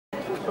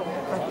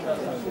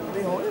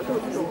Vi har ju ett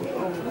uppdrag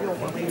att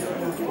jobba med.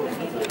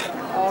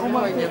 Ja, vi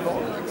har inget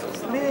val.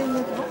 Det är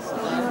inget val.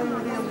 Vi har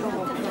ju rent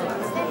av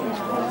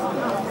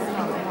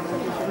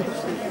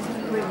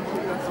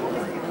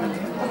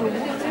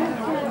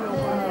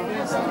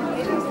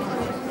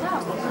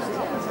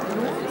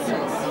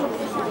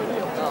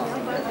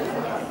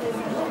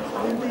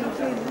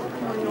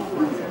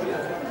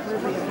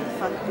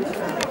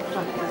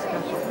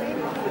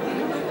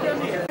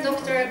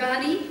Dr.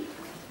 Ebadi,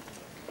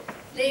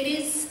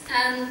 ladies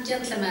and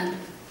gentlemen,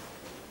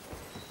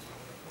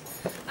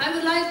 I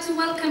would like to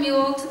welcome you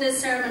all to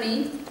this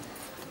ceremony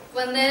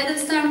when the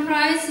Edelstam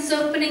Prize is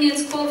opening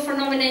its call for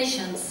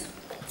nominations.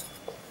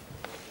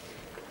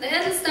 The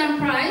Edelstam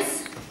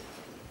Prize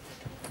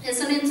is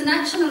an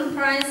international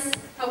prize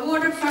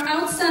awarded for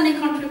outstanding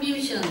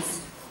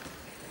contributions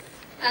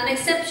and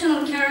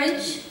exceptional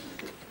courage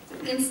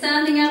in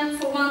standing up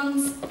for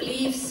one's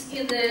beliefs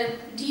in the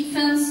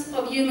defense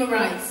of human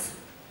rights.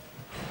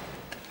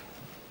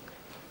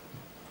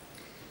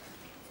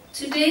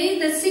 Today,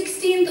 the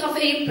 16th of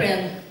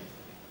April,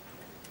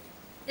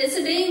 is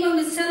a day when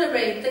we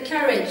celebrate the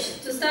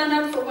courage to stand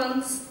up for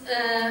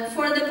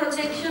for the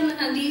protection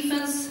and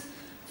defense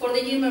for the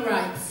human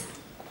rights.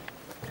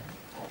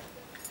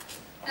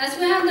 As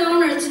we have the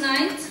honor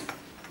tonight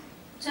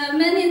to have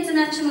many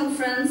international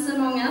friends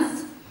among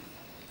us,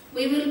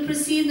 we will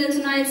proceed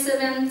tonight's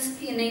event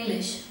in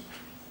English.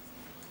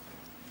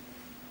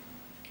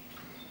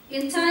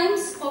 In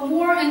times of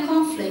war and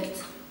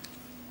conflict,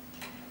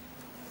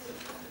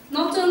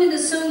 not only the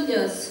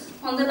soldiers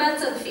on the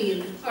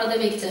battlefield are the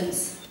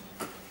victims.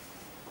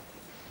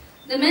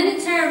 The many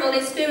terrible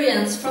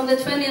experiences from the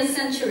 20th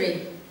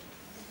century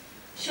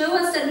show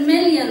us that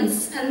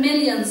millions and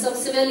millions of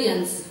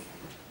civilians,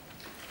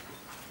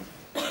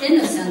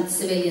 innocent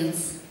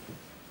civilians,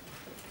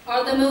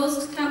 are the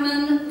most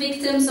common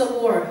victims of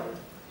war.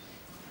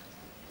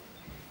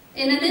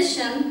 In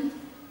addition,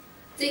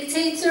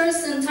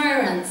 dictators and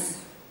tyrants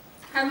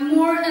have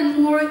more and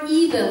more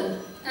evil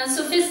and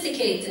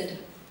sophisticated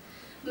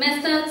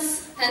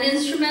methods and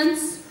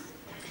instruments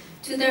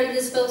to their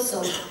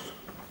disposal.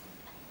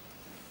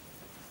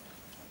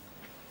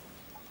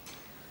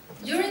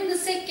 During the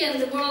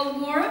Second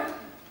World War,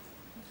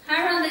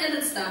 Harald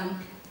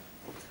Edelstam,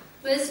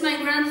 who is my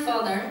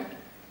grandfather,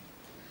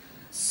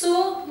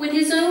 saw with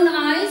his own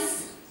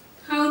eyes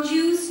how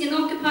Jews in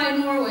occupied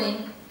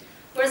Norway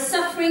were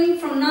suffering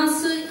from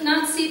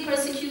Nazi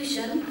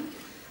persecution,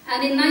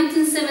 and in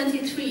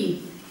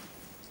 1973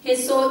 he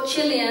saw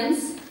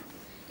Chileans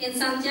in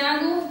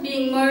Santiago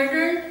being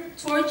murdered,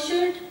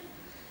 tortured,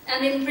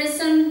 and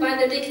imprisoned by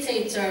the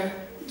dictator,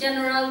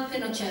 General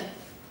Pinochet.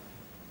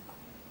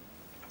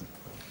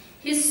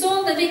 He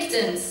saw the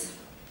victims,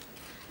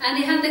 and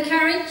he had the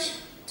courage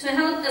to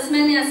help as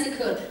many as he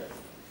could,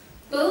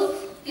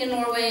 both in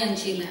Norway and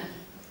Chile.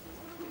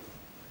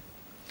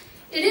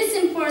 It is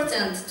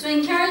important to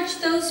encourage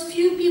those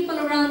few people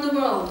around the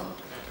world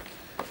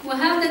who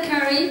have the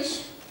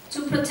courage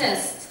to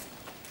protest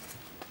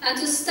and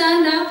to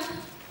stand up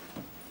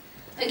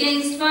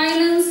against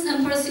violence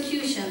and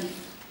persecution.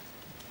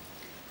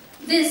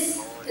 This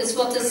is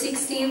what the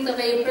 16th of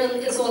April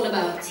is all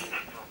about.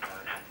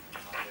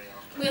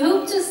 We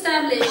hope to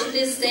establish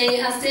this day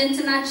as the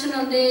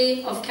International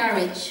Day of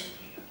Courage.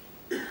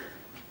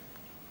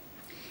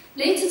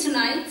 Later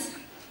tonight,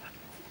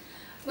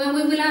 when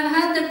we will have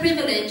had the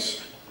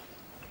privilege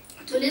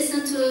to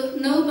listen to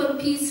Nobel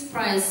Peace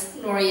Prize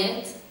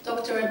Laureate,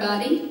 Dr.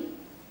 Ebadi,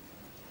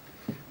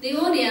 the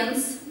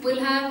audience will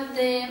have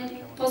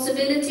the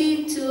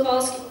possibility to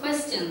ask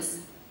questions.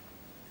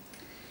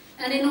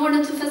 And in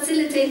order to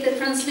facilitate the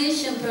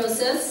translation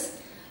process,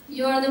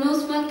 you are the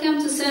most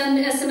welcome to send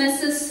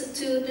SMSs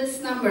to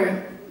this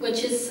number,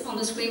 which is on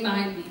the screen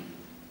behind me.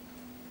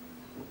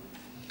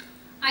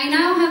 I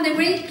now have the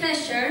great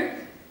pleasure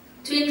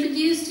to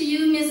introduce to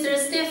you Mr.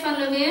 Stefan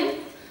Löfven,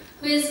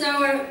 who is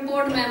our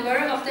board member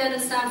of the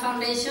Edelstam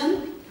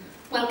Foundation.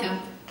 Welcome.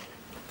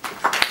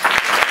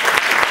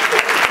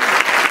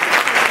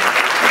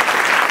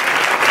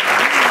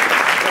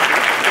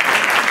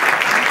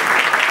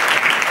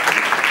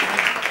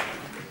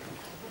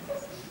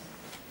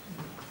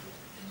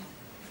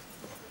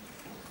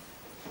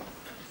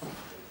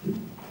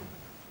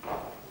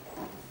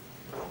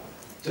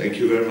 Thank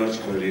you very much,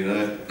 Caroline.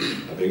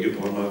 I beg your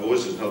pardon, my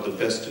voice is not the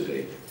best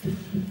today,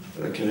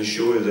 but I can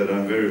assure you that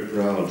I'm very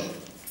proud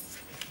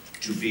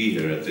to be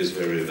here at this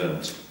very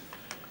event.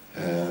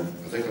 I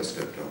think I'll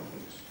step down,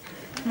 please.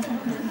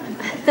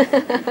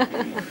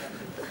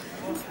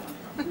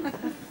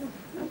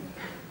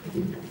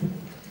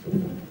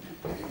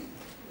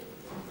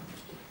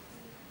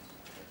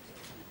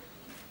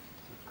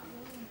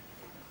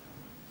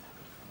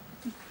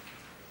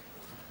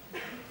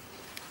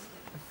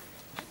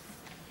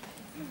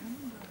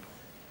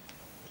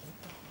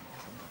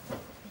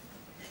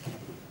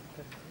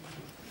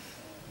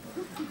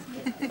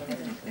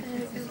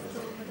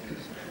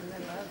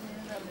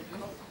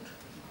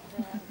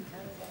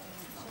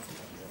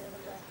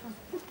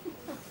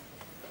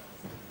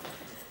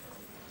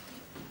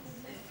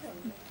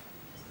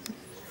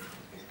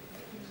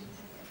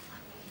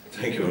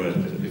 Thank you very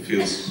much. It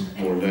feels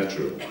more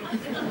natural.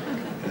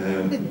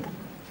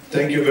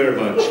 Thank you very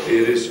much.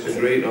 It is a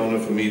great honor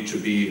for me to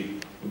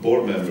be a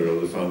board member of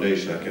the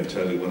foundation. I can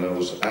tell you, when I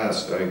was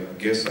asked, I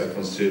guess I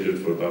considered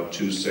for about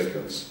 2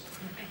 seconds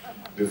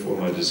before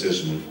my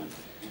decision,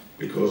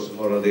 because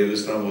Caroline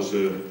Edelstam was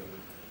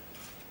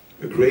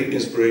a great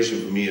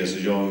inspiration for me as a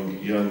young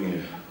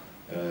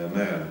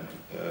man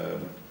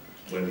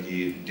when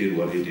he did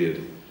what he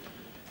did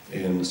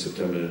in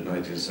September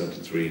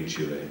 1973 in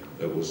Chile.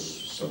 That was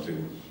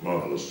something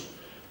marvelous,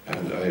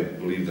 and I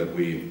believe that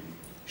we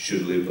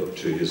should live up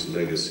to his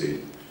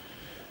legacy.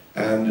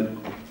 And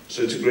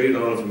so it's a great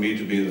honor for me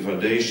to be in the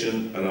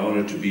foundation, an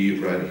honor to be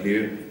right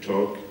here to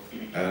talk,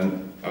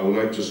 and I would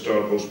like to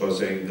start also by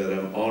saying that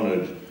I'm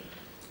honored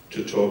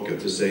to talk at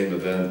the same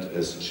event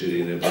as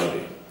Shirin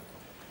Ebadi.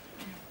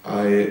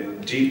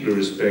 I deeply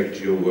respect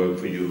your work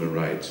for human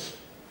rights.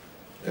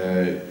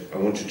 I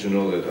want you to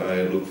know that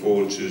I look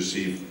forward to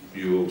see if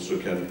you also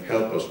can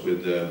help us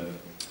with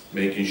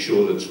making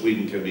sure that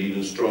Sweden can be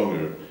even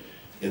stronger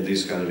in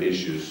these kind of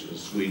issues, and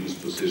Sweden's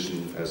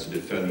position as a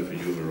defender for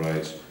human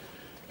rights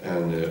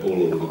and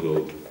all over the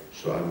globe.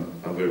 So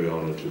I'm very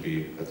honored to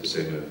be at the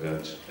same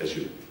event as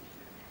you.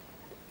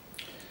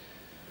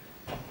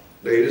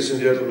 Ladies and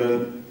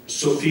gentlemen,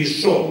 Sophie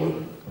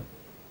Scholl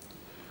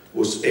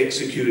was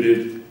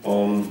executed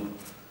on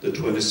the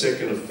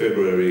 22nd of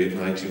February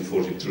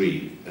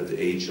 1943 at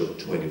the age of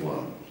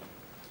 21.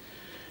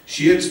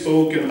 She had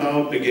spoken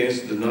out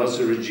against the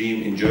Nazi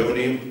regime in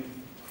Germany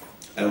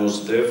and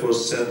was therefore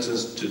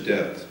sentenced to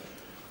death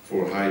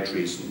for high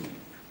treason.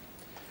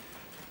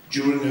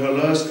 During her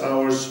last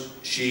hours,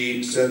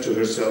 she said to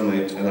her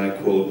cellmate, and I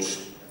quote,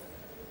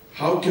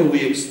 "How can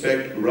we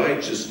expect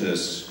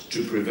righteousness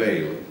to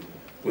prevail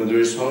when there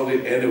is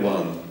hardly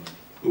anyone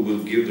who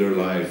will give their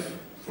life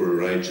for a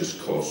righteous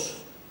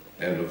cause?"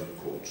 End of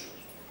quote.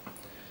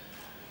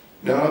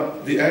 Now,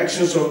 the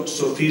actions of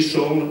Sophie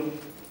Scholl,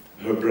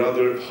 her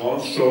brother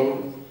Hans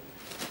Scholl,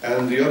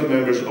 and the other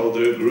members of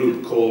the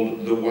group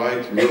called the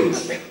White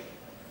Rose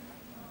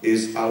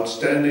is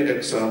outstanding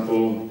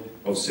example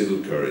of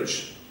civil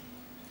courage.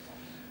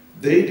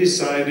 They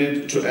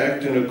decided to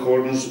act in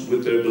accordance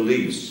with their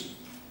beliefs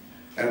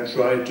and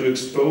tried to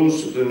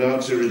expose the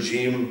Nazi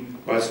regime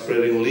by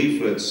spreading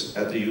leaflets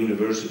at the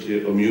University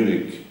of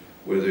Munich,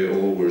 where they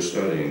all were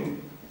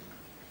studying.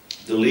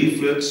 The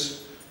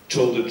leaflets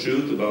told the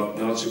truth about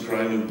Nazi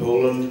crime in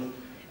Poland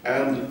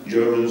and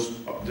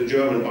the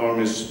German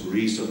army's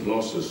recent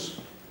losses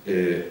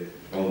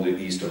on the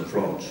Eastern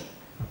Front.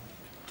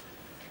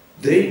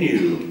 They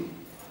knew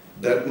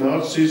that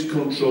Nazis'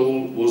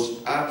 control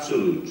was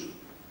absolute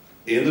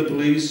in the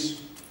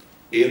police,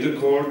 in the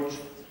court,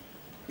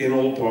 in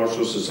all parts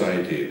of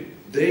society.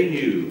 They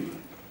knew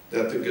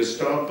that the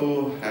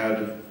Gestapo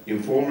had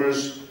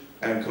informers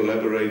and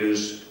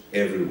collaborators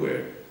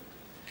everywhere.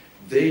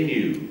 They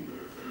knew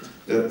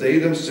that they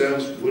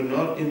themselves were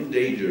not in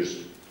danger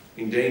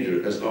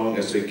as long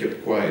as they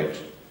kept quiet,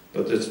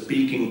 but that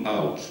speaking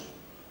out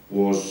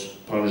was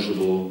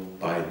punishable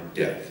by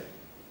death.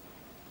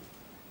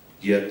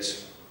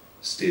 Yet,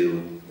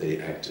 still they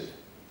acted.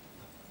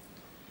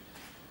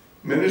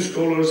 Many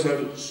scholars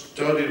have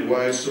studied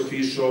why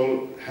Sophie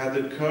Scholl had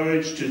the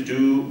courage to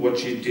do what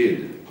she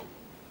did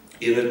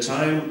in a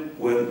time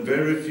when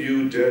very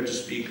few dared to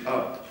speak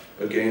up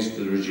against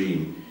the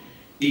regime,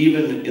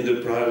 even in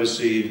the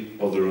privacy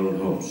of their own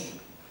homes.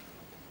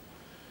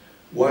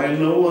 While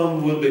no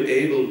one will be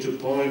able to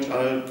point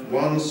out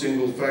one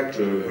single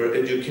factor, her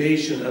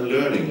education and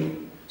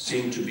learning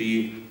seemed to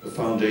be a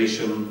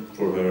foundation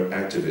for her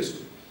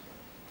activism.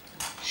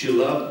 She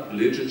loved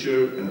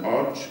literature and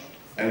art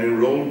and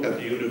enrolled at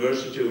the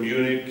University of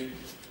Munich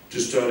to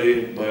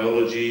study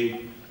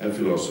biology and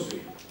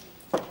philosophy.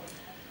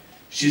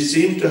 She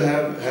seemed to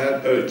have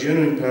had a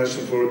genuine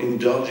passion for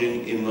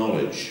indulging in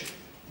knowledge,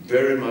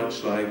 very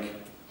much like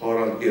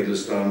Caroline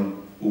Edelstam,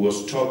 who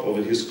was top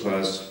of his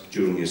class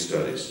during his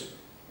studies.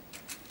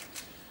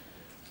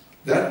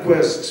 That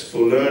quest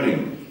for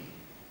learning,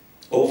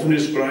 often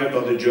described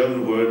by the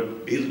German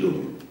word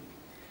Bildung,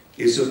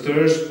 is a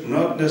thirst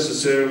not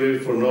necessarily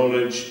for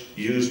knowledge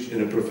used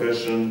in a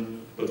profession,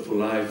 but for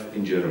life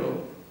in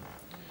general.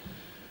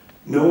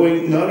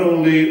 Knowing not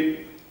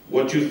only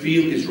what you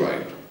feel is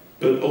right,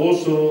 but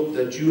also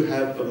that you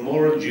have a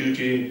moral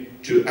duty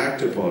to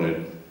act upon it,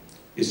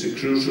 is a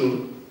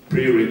crucial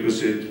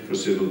prerequisite for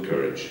civil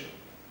courage.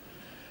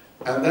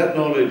 And that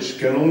knowledge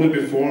can only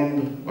be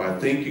formed by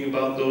thinking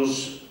about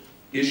those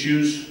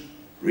issues,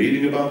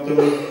 reading about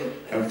them,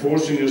 and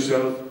forcing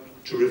yourself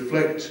to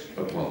reflect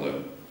upon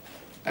them,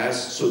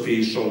 as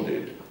Sophie Scholl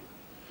did.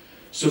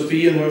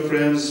 Sophie and her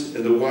friends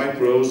in the White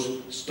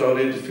Rose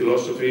studied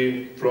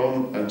philosophy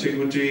from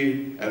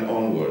antiquity and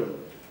onward.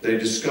 They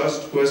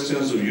discussed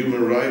questions of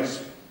human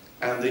rights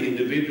and the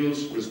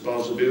individual's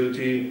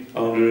responsibility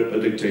under a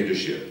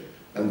dictatorship,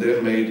 and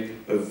then made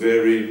a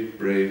very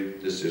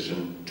brave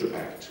decision to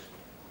act.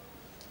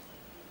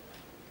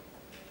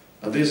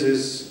 And this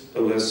is a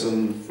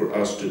lesson for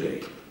us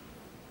today.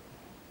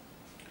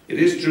 It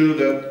is true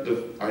that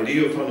the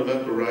idea of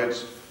fundamental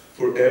rights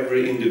for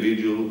every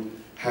individual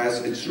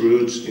has its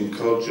roots in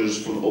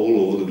cultures from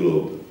all over the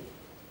globe.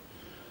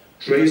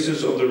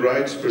 Traces of the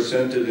rights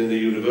presented in the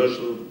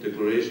Universal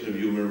Declaration of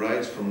Human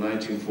Rights from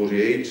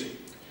 1948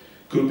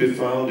 could be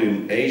found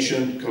in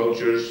ancient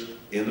cultures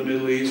in the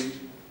Middle East,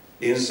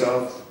 in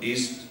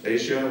Southeast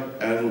Asia,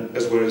 and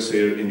as well as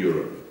here in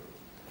Europe.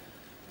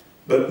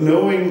 But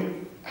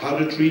knowing how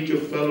to treat your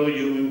fellow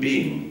human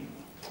being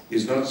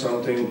is not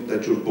something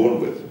that you're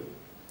born with.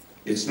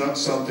 It's not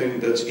something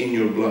that's in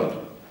your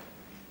blood.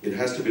 It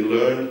has to be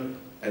learned,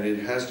 and it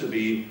has to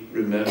be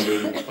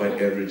remembered by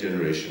every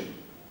generation.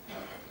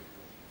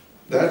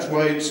 That's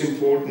why it's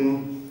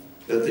important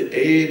that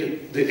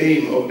the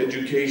aim of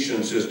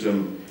education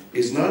system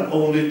is not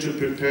only to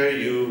prepare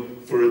you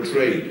for a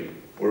trade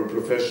or a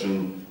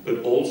profession,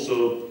 but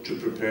also to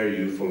prepare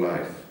you for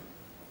life.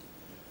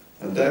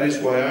 And that is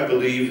why I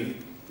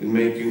believe in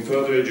making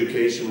further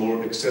education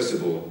more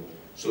accessible,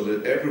 so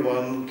that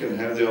everyone can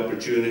have the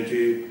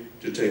opportunity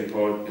to take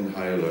part in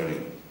higher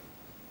learning.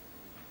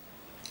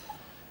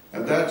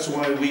 And that's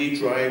why we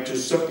try to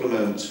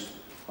supplement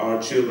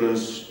our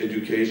children's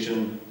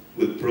education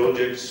with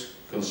projects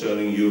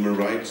concerning human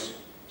rights,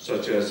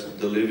 such as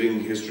the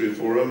Living History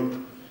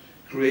Forum,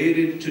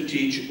 created to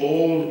teach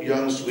all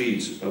young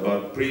Swedes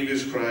about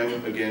previous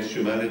crime against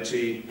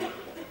humanity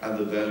and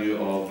the value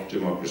of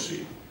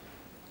democracy.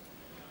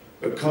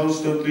 A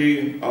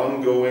constantly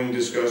ongoing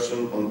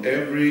discussion on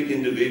every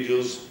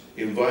individual's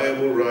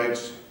inviolable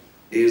rights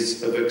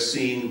is a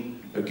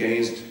vaccine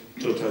against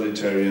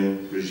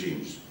totalitarian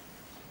regimes.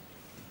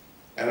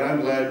 And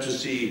I'm glad to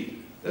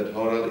see that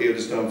Harald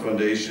Edelstam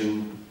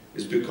Foundation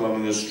is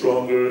becoming a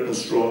stronger and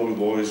stronger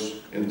voice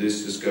in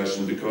this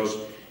discussion, because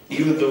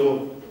even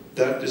though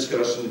that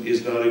discussion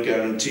is not a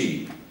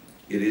guarantee,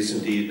 it is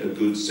indeed a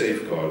good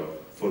safeguard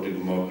for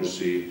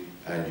democracy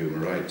and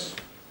human rights.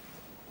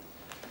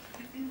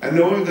 And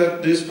knowing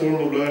that this form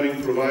of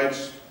learning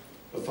provides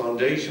a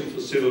foundation for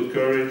civil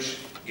courage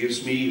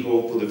gives me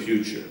hope for the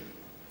future.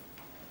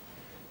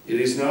 It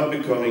is now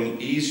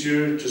becoming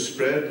easier to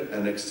spread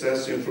and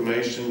access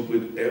information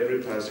with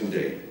every passing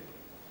day.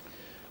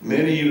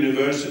 Many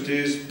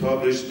universities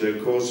publish their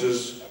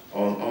courses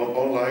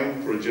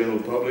online for a general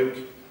public,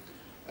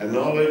 and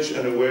knowledge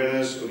and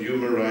awareness of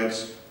human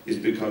rights is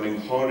becoming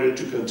harder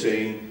to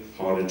contain,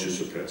 harder to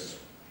suppress.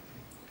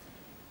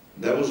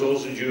 That was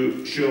also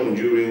shown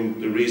during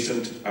the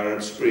recent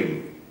Arab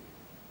Spring,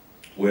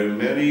 where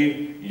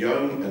many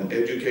young and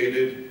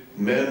educated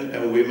men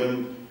and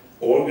women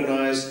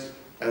organized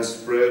and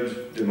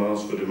spread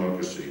demands for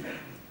democracy.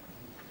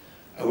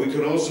 And we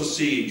can also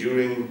see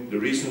during the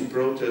recent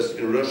protests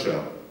in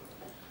Russia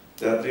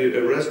that the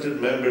arrested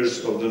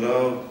members of the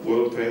now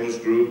world-famous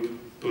group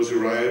Pussy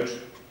Riot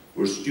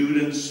were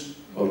students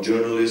of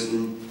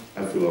journalism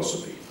and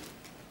philosophy.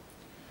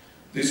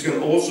 This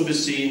can also be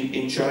seen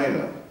in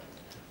China,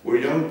 where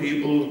young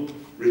people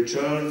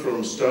return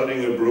from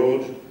studying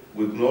abroad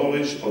with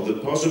knowledge of the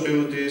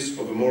possibilities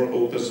of a more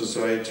open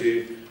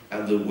society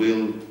and the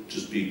will to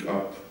speak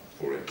up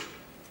for it.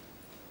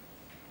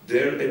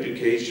 Their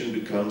education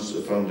becomes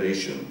a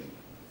foundation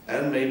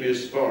and maybe a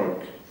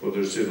spark for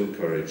their civil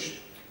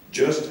courage,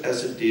 just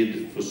as it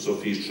did for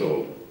Sophie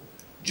Scholl,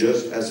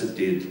 just as it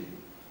did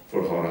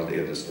for Harald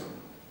Edelstam.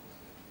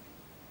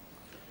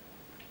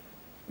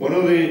 One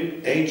of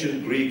the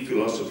ancient Greek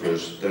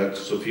philosophers that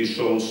Sophie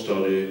Scholl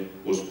studied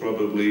was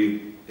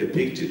probably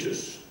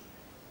Epictetus,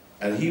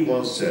 and he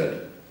once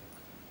said,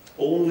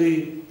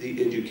 "Only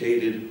the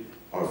educated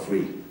are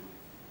free."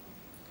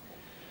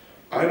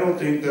 I don't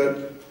think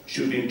that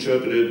should be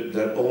interpreted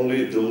that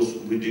only those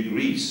with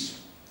degrees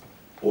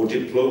or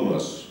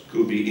diplomas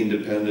could be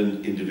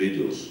independent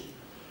individuals,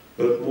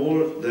 but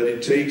more that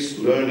it takes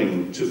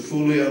learning to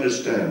fully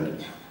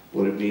understand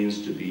what it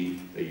means to be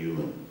a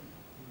human.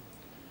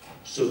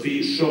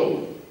 Sophie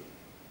Scholl,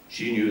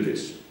 she knew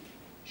this.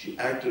 She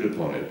acted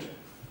upon it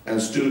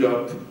and stood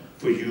up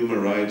for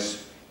human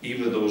rights,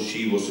 even though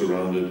she was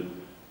surrounded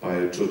by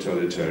a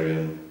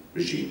totalitarian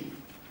regime.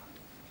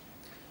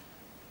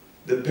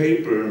 The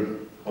paper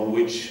on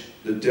which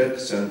the death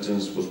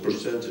sentence was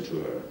presented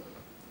to her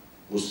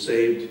was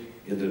saved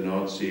in the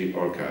Nazi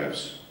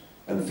archives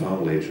and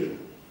found later.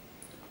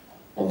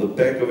 On the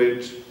back of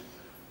it,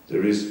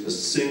 there is a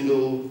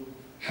single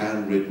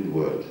handwritten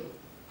word.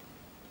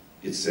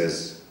 It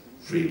says,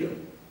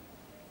 freedom.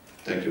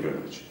 Thank you very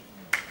much.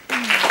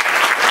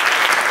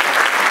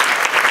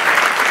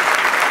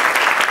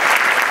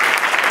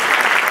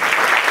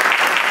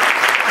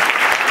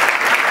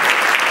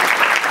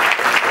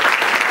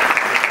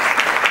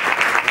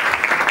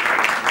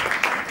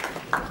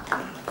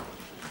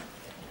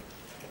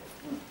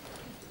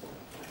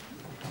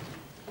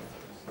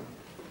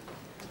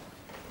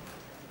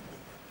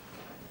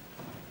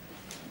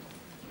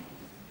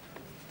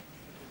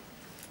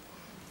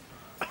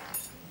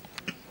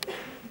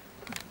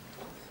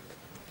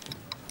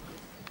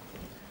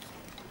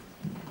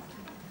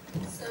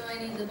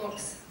 The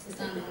box to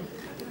stand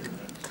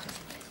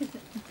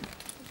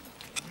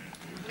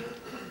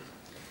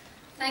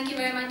Thank you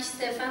very much,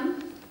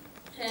 Stefan.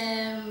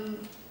 I'm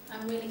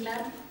really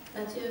glad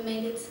that you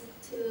made it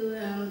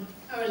to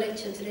our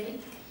lecture today.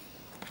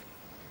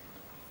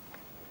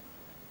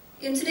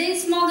 In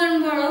today's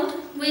modern world,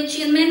 which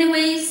in many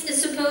ways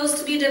is supposed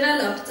to be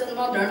developed and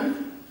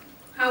modern,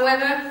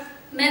 however,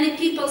 many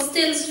people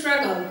still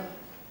struggle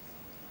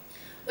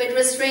with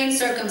restrained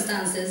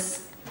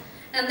circumstances,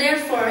 and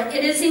therefore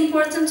it is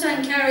important to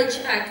encourage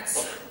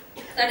acts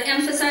that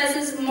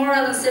emphasizes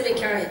moral and civic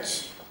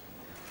courage.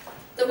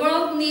 The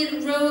world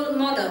needs role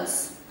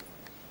models.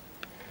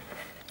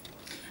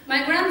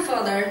 My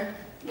grandfather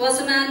was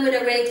a man with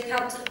a great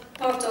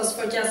pathos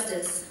for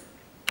justice.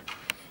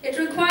 It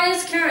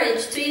requires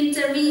courage to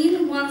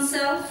intervene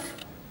oneself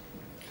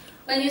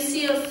when you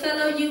see a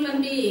fellow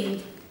human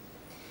being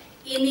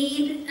in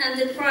need and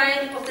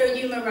deprived of their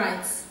human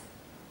rights.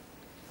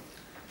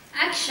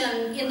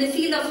 Action in the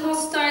field of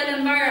hostile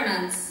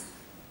environments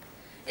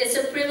is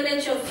a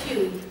privilege of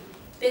few,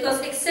 because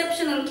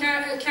exceptional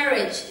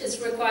courage is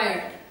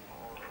required.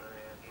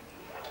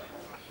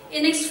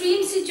 In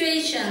extreme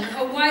situations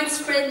of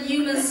widespread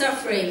human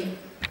suffering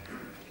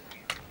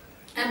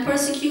and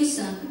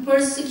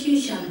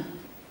persecution,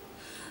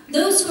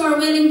 those who are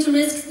willing to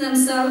risk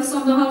themselves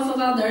on behalf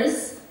of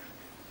others,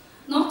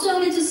 not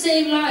only to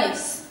save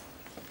lives,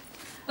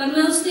 but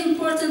most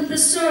important,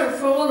 preserve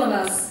for all of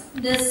us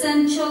the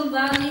essential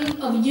value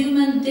of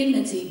human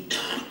dignity,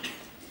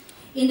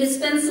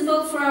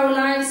 indispensable for our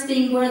lives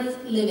being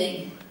worth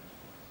living.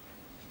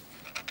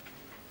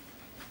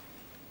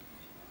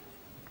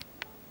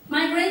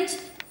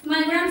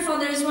 My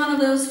grandfather is one of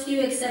those few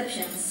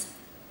exceptions.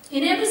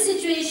 In every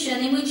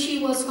situation in which he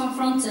was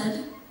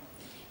confronted,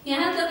 he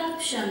had the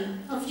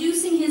option of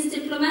using his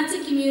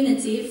diplomatic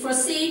immunity for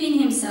saving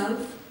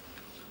himself,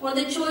 or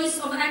the choice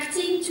of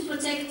acting to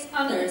protect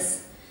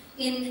others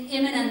in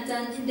imminent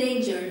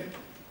danger.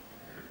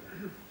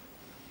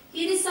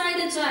 He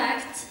decided to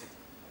act,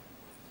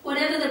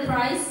 whatever the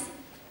price.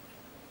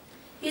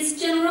 His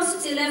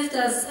generosity left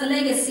us a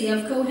legacy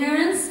of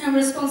coherence and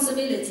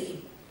responsibility,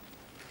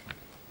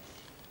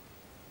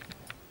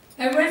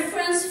 a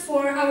reference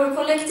for our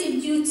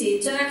collective duty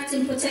to act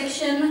in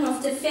protection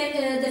of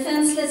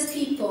defenseless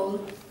people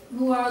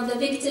who are the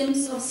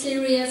victims of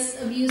serious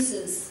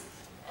abuses.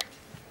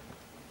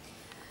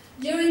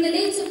 During the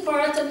later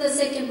part of the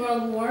Second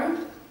World War,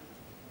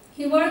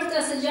 he worked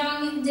as a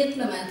young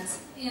diplomat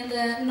in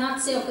the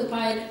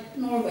Nazi-occupied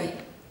Norway.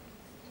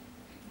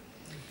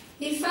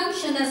 He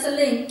functioned as a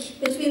link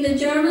between the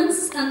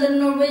Germans and the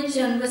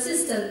Norwegian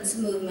resistance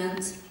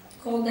movement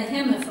called the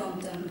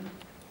Hemmefronten,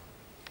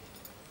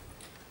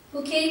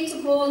 who came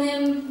to call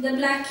him the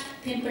Black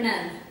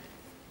Pimpernel.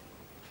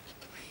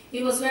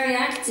 He was very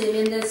active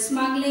in the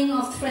smuggling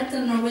of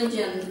threatened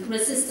Norwegian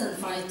resistance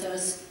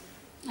fighters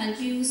and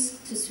Jews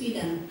to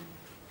Sweden,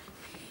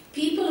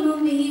 people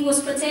whom he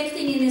was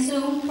protecting in his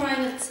own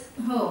private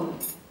home,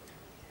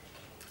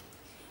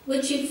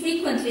 which he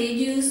frequently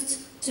used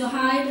to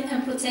hide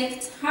and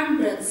protect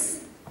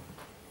hundreds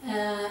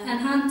and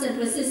hunted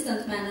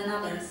resistant men and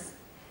others.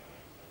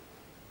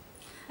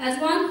 At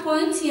one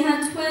point he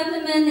had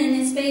 12 men in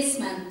his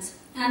basement,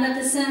 and at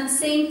the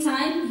same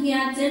time he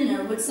had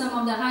dinner with some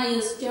of the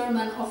highest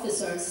German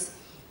officers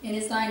in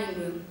his dining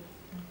room.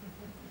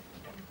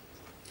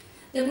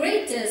 The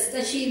greatest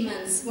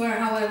achievements were,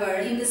 however,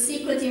 in the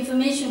secret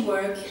information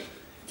work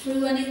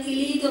through an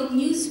illegal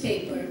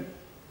newspaper.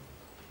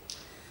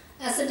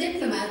 As a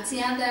diplomat, he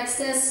had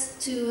access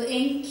to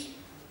ink,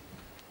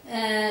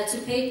 to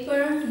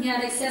paper, he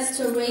had access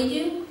to a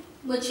radio,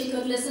 which he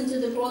could listen to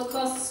the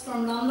broadcasts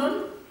from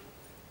London.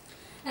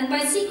 And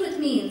by secret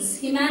means,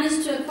 he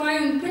managed to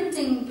acquire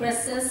printing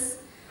presses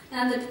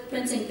and the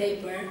printing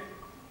paper.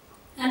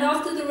 And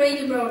after the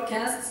radio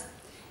broadcasts,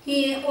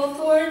 he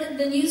authored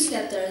the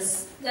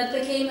newsletters that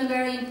became a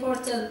very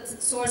important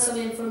source of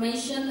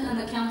information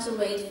and a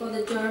counterweight for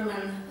the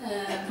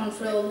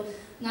German-controlled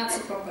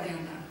Nazi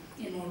propaganda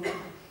in Norway.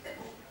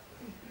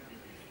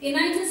 In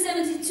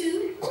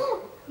 1972,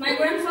 my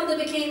grandfather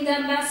became the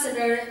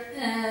ambassador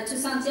to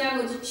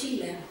Santiago de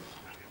Chile.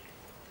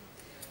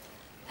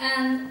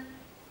 And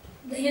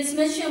his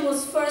mission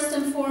was first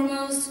and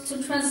foremost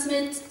to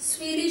transmit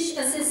Swedish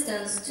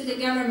assistance to the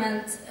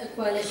government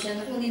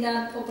coalition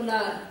Unidad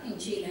Popular in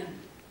Chile.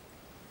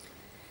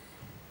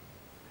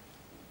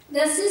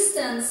 The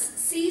assistance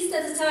ceased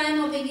at the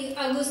time of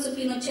Augusto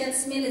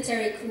Pinochet's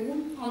military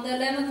coup on the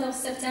 11th of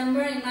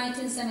September in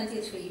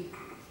 1973.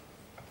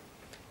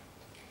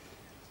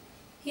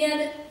 He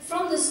had,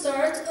 from the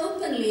start,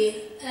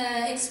 openly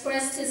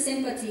expressed his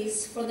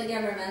sympathies for the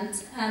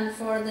government and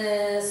for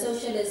the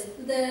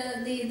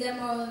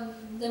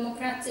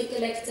democratic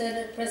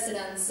elected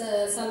president,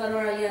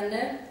 Salvador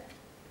Allende.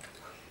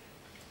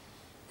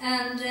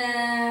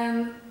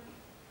 And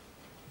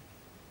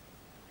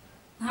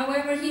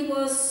however, he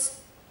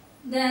was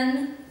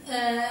then,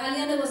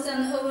 Allende was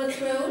then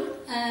overthrown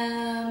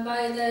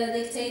by the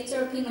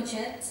dictator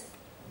Pinochet,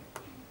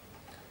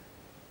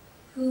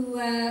 who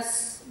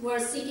were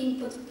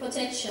seeking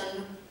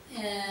protection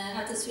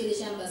at the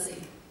Swedish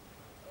embassy.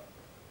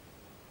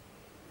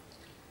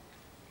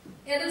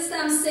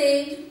 Edelstam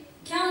saved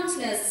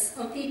countless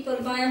of people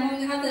by,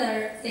 among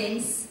other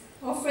things,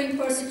 offering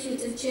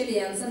persecuted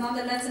Chileans and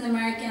other Latin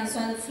Americans who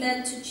had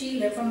fled to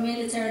Chile from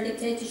military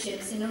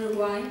dictatorships in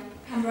Uruguay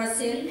and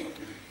Brazil,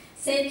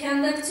 safe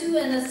conduct to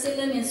and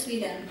asylum in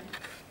Sweden.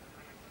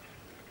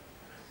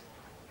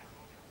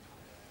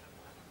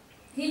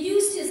 He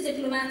used his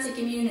diplomatic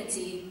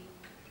immunity,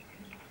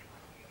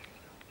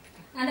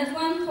 and at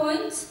one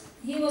point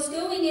he was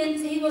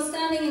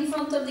standing in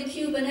front of the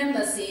Cuban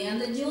embassy,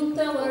 and the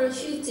junta were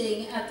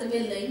shooting at the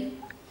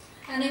building,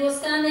 and he was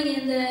standing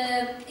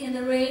in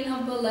the rain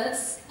of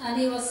bullets,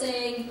 and he was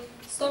saying,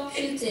 "Stop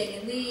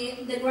shooting!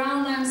 The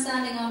ground I'm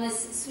standing on is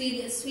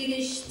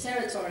Swedish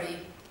territory.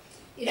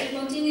 If you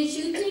continue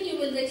shooting, you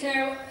will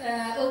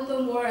declare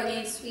open war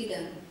against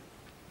Sweden."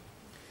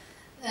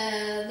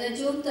 The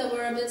junta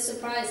were a bit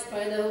surprised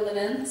by the whole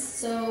event,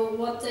 so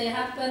what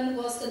happened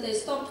was that they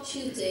stopped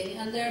shooting,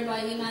 and thereby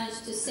he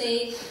managed to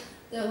save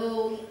the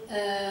whole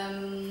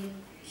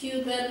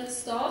Cuban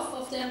staff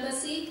of the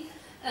embassy,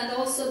 and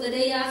also the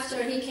day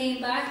after he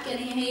came back and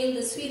he hailed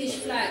the Swedish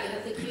flag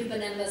at the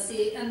Cuban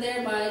embassy and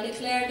thereby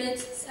declared it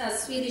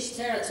as Swedish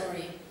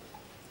territory,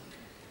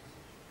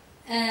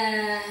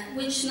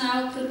 which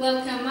now could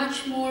welcome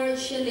much more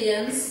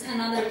Chileans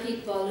and other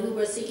people who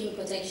were seeking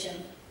protection.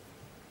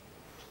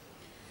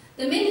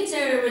 The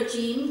military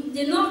regime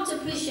did not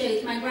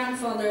appreciate my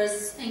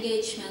grandfather's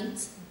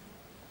engagement,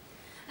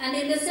 and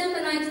in December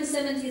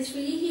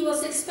 1973 he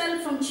was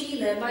expelled from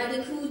Chile by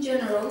the coup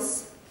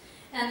generals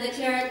and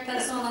declared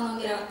persona non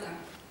grata.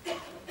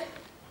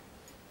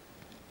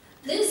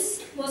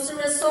 This was a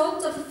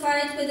result of a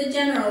fight with the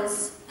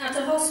generals at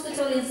a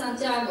hospital in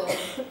Santiago,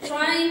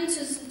 trying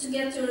to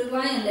get the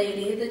Uruguayan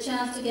lady the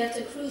chance to get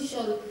a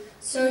crucial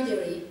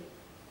surgery.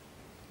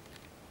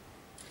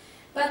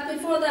 But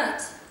before that,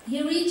 he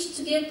reached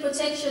to give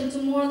protection to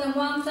more than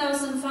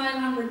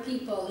 1,500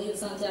 people in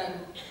Santiago,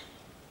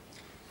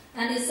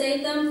 and he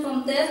saved them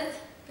from death,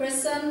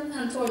 prison,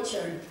 and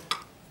torture.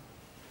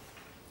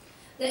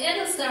 The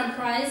Edelstam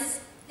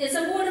Prize is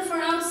awarded for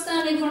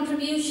outstanding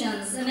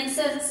contributions and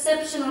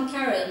exceptional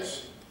courage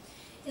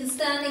in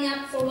standing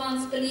up for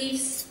one's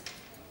beliefs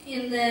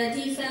in the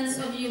defense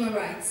of human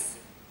rights.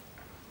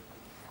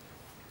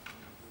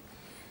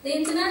 The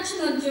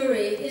international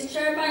jury is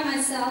chaired by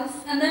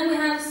myself, and then we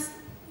have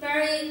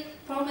very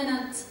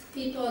prominent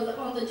people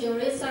on the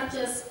jury, such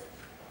as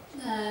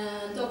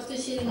Dr.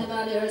 Shirin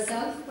Ebadi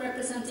herself,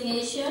 representing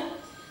Asia.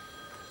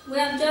 We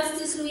have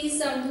Justice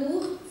Louise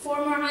Arbour,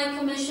 former High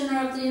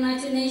Commissioner of the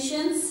United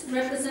Nations,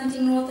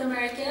 representing North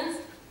America.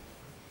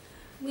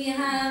 We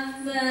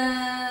have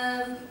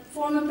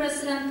former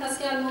President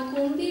Pascal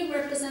Mokumbi,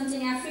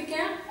 representing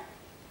Africa.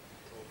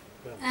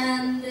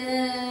 And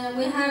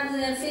we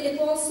have Philip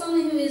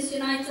Olson, who is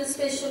United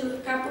Special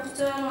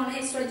Rapporteur on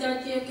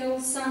extrajudicial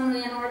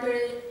summary and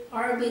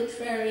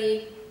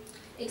arbitrary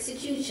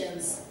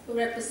executions, who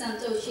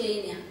represent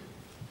Oceania.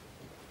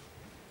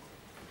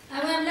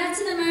 And we have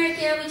Latin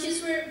America, which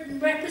is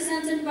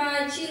represented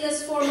by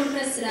Chile's former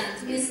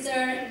president,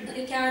 Mr.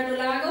 Ricardo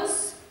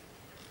Lagos.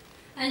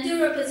 And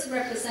Europe is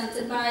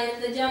represented by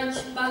the judge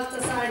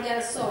Baltasar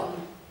Garzón,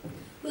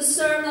 who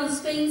served on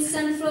Spain's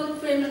Central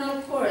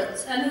Criminal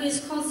Court and who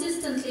is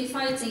consistently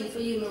fighting for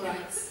human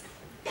rights.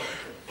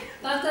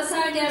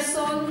 Baltasar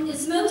Garzón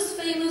is most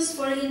famous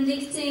for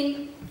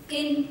indicting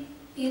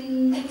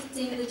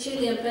the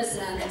Chilean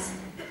president,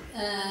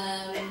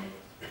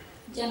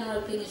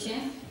 General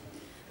Pinochet,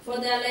 for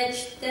the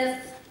alleged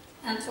death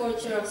and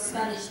torture of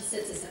Spanish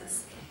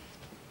citizens.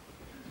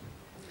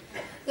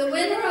 The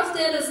winner of the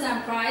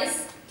Edelstam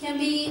Prize can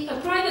be a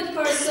private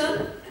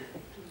person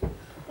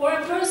or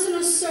a person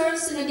who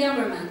serves in a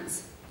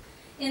government,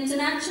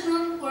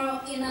 international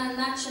or in a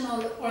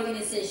national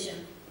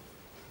organization.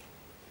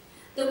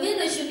 The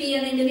winner should be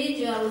an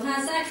individual who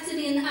has acted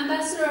in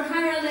Ambassador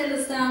Harald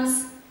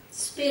Edelstam's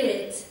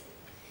spirit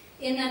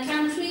in a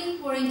country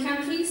or in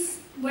countries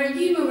where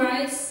human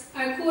rights,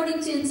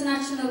 according to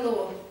international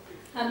law,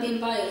 have been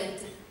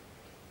violated.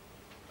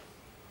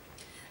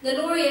 The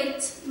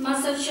laureate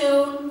must have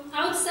shown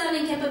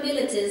outstanding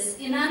capabilities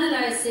in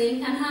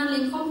analyzing and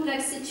handling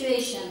complex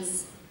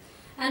situations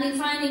and in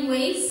finding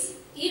ways,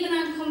 even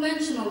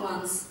unconventional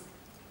ones,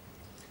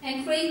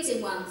 and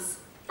creative ones,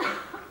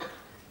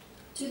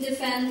 to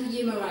defend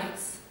human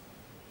rights.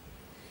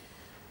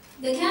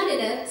 The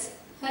candidate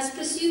has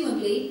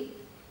presumably,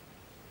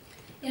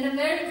 in a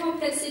very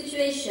complex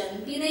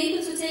situation, been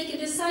able to take a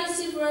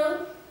decisive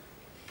role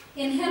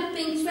in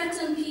helping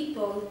threatened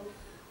people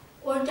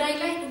or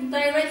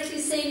directly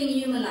saving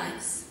human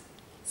lives.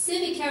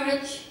 Civic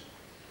courage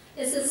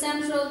is a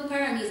central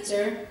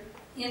parameter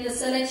in the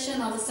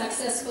selection of a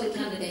successful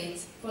candidate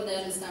for the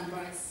Edelstam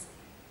Prize.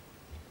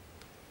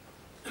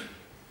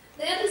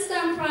 The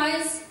Edelstam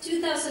Prize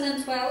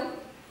 2012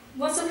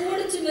 was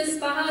awarded to Ms.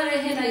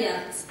 Bahare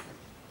Hedayat,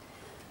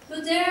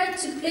 who dared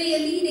to play a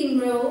leading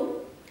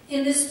role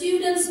in the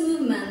students'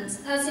 movement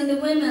as in the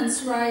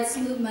women's rights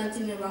movement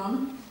in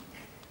Iran.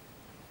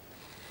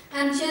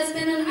 And she has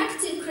been an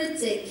active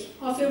critic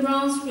of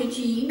Iran's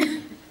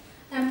regime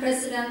and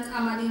President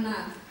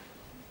Ahmadinejad.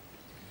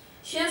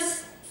 She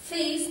has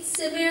faced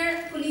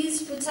severe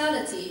police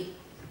brutality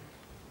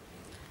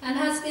and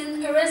has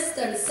been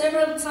arrested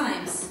several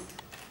times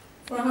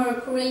for her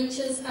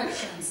courageous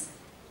actions.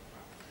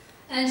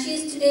 And she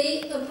is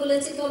today a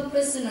political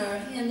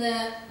prisoner in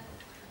the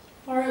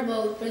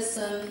horrible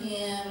prison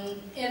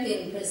in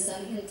Evin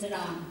prison in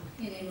Tehran,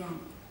 in Iran.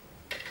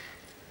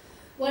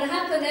 What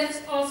happened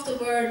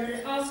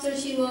afterward, after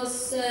she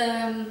was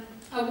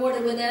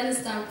awarded with the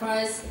Edelstam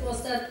Prize,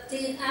 was that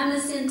the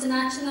Amnesty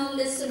International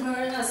listed her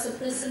as a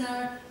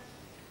prisoner,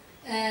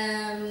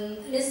 they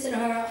listed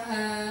her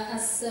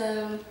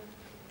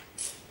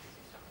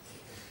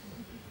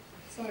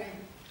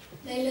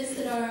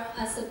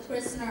as a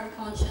prisoner of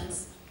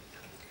conscience.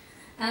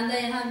 And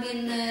they have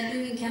been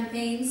doing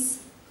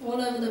campaigns all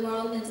over the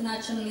world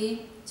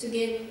internationally to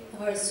give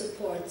her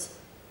support.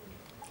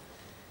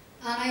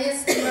 And I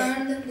just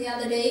learned the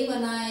other day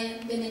when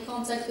I've been in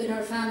contact with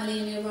her family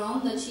in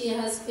Iran that she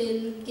has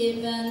been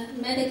given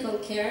medical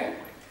care,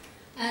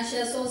 and she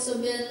has also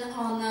been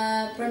on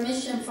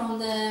permission from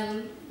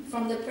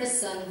the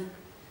prison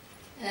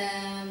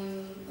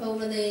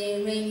over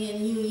the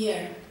Iranian New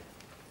Year.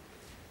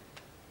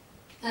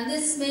 And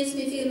this makes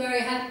me feel very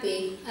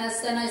happy,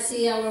 as then I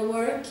see our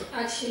work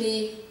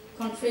actually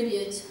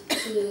contribute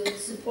to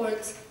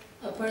support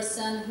a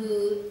person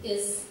who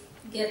is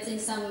getting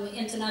some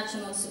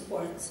international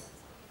support.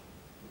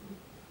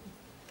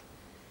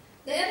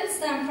 The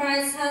Edelstam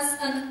Prize has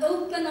an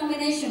open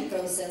nomination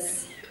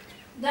process.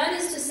 That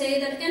is to say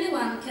that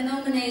anyone can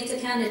nominate a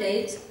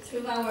candidate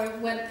through our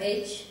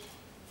webpage,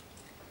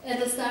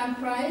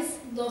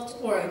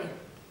 edelstamprize.org.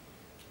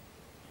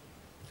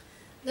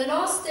 The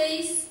last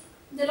day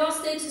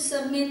to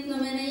submit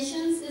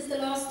nominations is the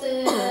last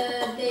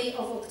day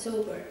of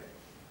October.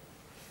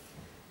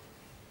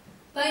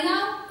 By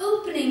now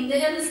opening the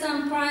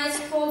Edelstam Prize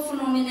call for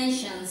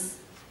nominations,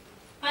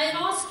 I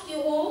ask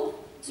you all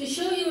to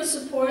show your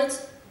support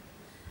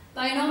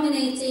by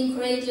nominating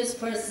courageous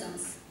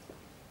persons.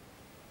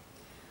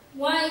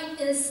 Why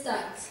is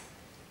that?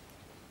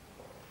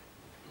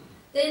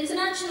 The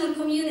international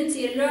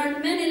community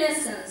learned many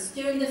lessons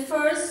during the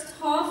first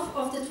half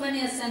of the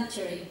 20th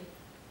century.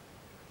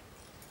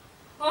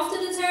 After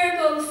the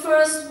terrible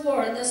First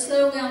War, the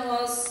slogan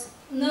was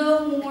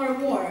 "No more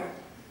war."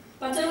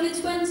 But only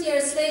 20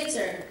 years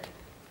later,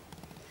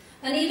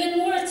 an even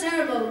more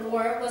terrible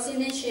war was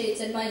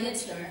initiated by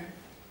Hitler.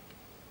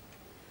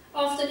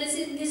 After the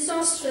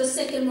disastrous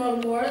Second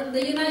World War,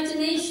 the United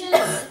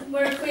Nations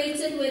were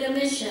created with a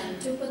mission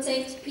to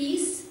protect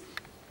peace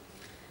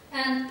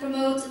and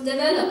promote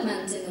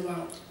development in the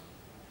world.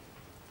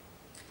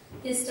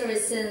 History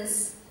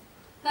since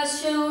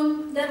has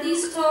shown that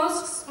these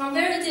tasks are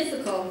very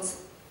difficult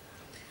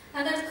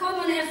and that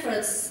common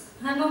efforts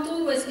have not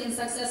always been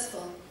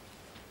successful.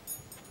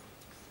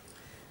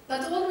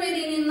 But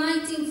already in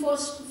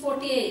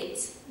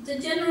 1948, the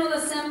General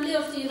Assembly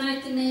of the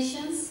United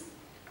Nations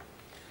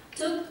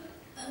took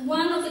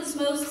one of its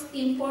most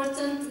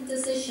important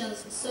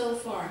decisions so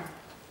far.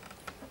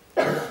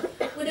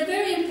 With a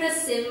very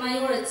impressive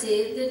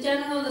majority, the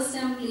General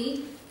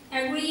Assembly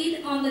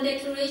agreed on the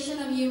Declaration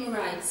of Human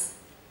Rights.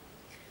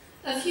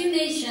 A few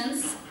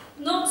nations,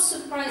 not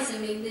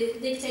surprisingly the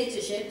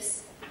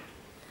dictatorships,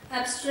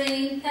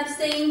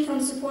 abstained from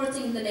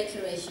supporting the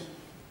declaration.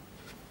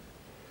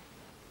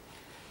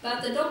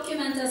 But the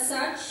document as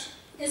such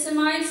is a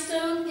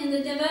milestone in the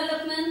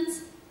development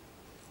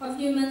of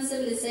human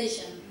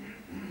civilization.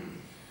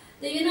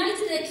 The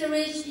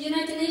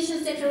United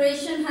Nations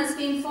Declaration has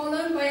been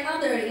followed by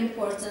other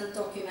important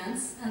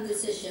documents and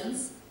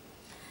decisions,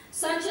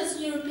 such as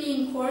the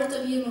European Court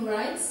of Human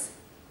Rights,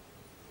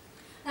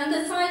 and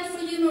the fight for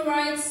human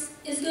rights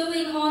is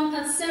going on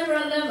at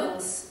several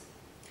levels,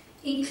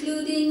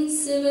 including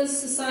civil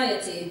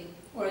society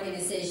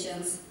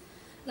organizations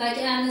like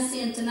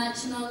Amnesty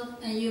International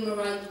and Human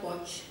Rights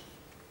Watch.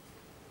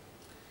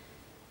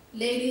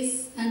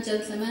 Ladies and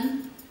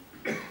gentlemen,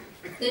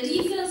 the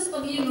defense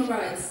of human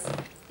rights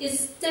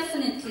is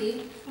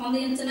definitely on the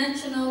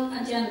international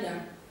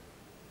agenda.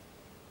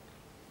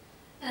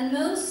 And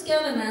most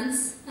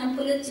governments and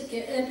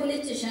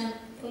politicians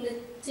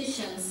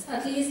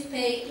at least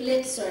pay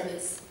lip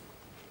service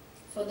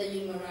for the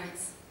human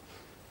rights.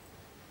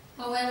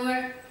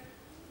 However,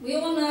 we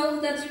all know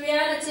that the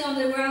reality on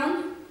the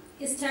ground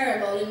is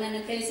terrible in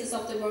many places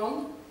of the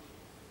world.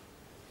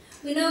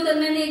 We know that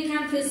many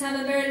countries have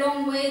a very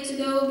long way to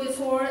go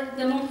before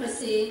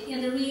democracy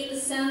in the real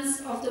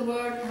sense of the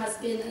word has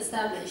been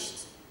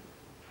established.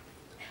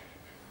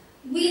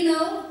 We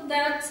know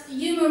that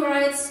human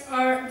rights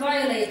are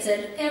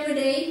violated every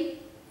day,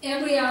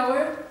 every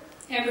hour,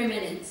 every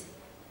minute.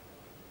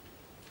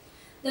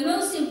 The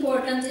most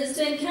important is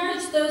to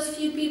encourage those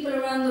few people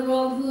around the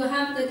world who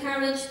have the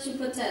courage to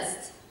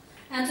protest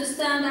and to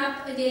stand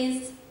up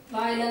against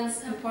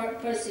violence and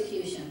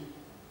persecution.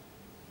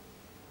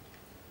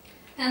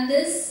 And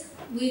this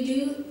we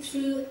do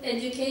through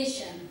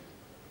education.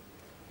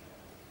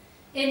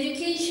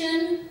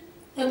 Education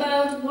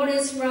about what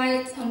is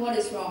right and what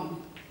is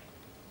wrong.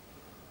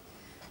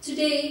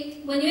 Today,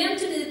 when you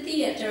enter the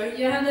theater,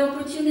 you have the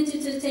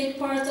opportunity to take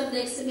part of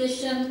the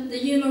exhibition The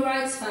Human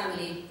Rights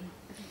Family,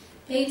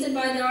 painted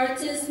by the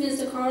artist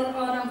Mr. Carl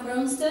Adam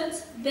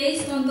Kronstedt,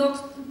 based on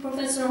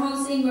Professor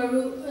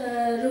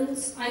Hans-Ingvar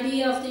Roth's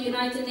idea of the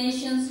United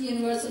Nations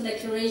Universal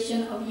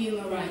Declaration of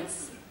Human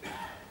Rights.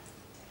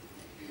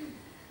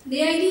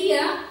 The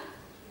idea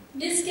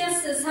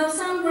discusses how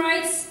some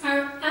rights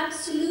are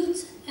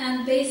absolute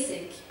and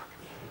basic,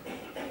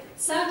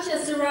 such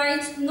as the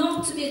right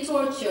not to be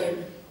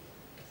tortured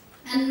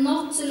and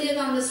not to live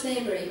under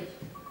slavery,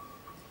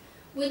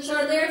 which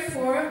are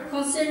therefore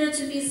considered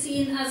to be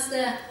seen as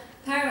the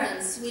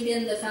parents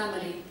within the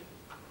family.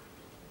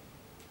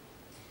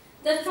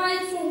 The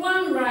fight for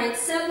one right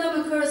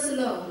seldom occurs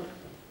alone,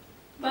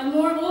 but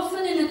more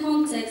often in a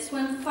context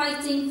when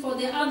fighting for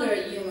the other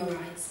human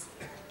rights.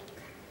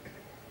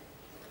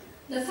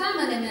 The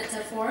family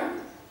metaphor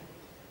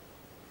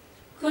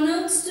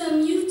connotes to a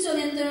mutual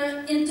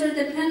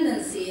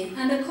interdependency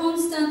and a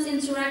constant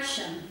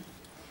interaction,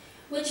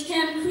 which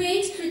can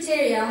create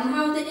criteria on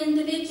how the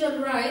individual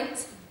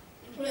rights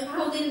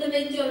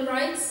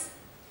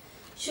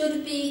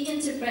should be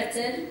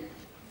interpreted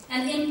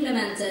and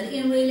implemented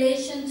in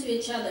relation to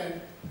each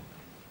other.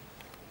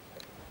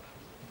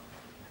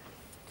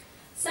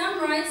 Some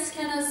rights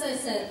can, as I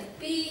said,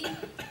 be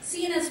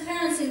seen as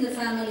parents in the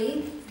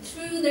family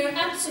through their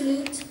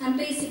absolute and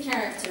basic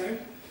character.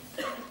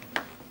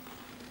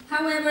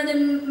 However, the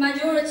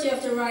majority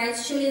of the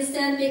rights should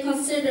instead be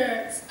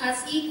considered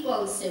as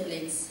equal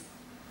siblings,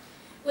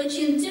 which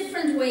in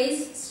different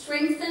ways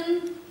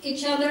strengthen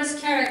each other's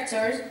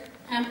character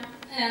and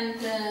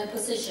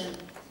position.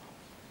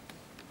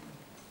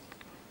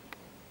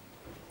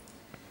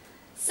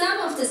 Some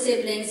of the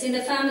siblings in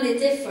the family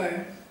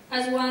differ,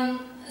 as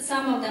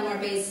some of them are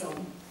basal.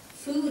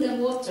 Food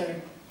and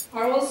water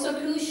are also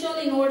crucial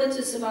in order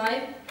to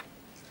survive,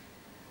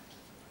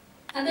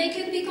 and they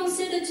could be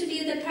considered to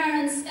be the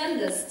parents'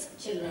 eldest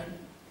children.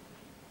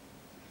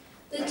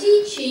 The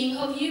teaching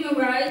of human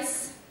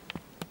rights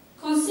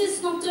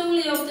consists not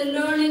only of the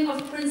learning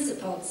of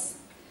principles,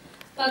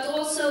 but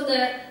also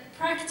the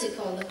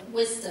practical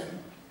wisdom,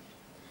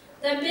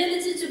 the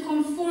ability to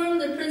conform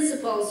the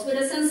principles with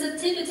a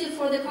sensitivity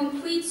for the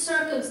concrete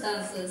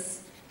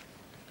circumstances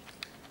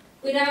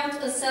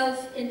without a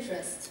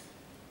self-interest.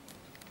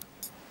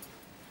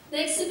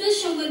 The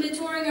exhibition will be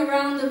touring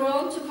around the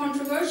world to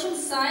controversial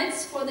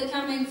sites for the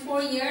coming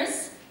 4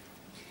 years,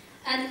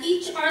 and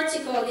each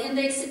article in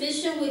the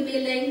exhibition will be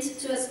linked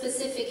to a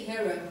specific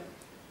hero.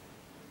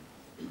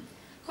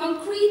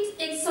 Concrete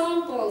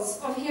examples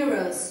of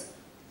heroes,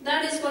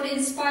 that is what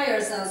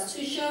inspires us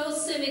to show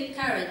civic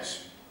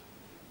courage.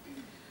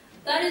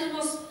 That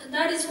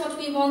is what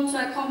we want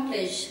to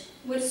accomplish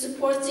with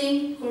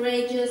supporting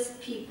courageous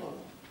people.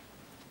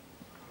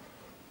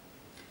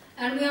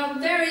 And we are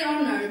very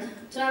honored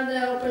to have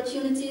the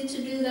opportunity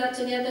to do that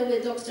together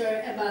with Dr.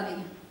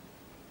 Ebadi.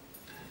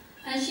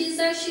 And she's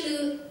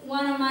actually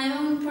one of my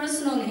own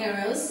personal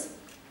heroes,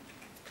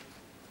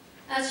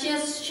 as she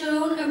has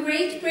shown a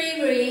great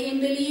bravery in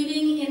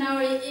believing in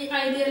our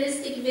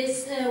idealistic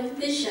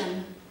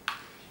vision,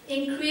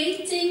 in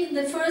creating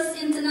the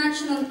first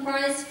international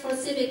prize for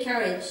civic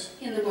courage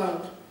in the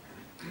world.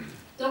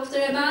 Dr.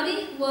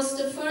 Ebadi was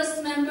the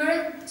first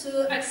member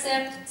to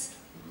accept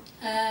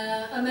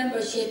a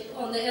membership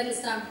on the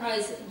Edelstam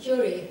Prize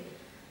Jury,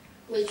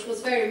 which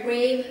was very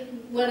brave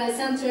when I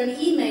sent her an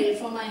email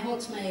from my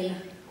Hotmail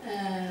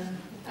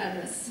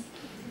address.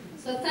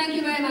 So thank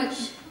you very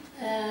much,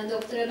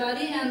 Dr.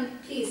 Ebadi,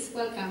 and please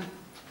welcome.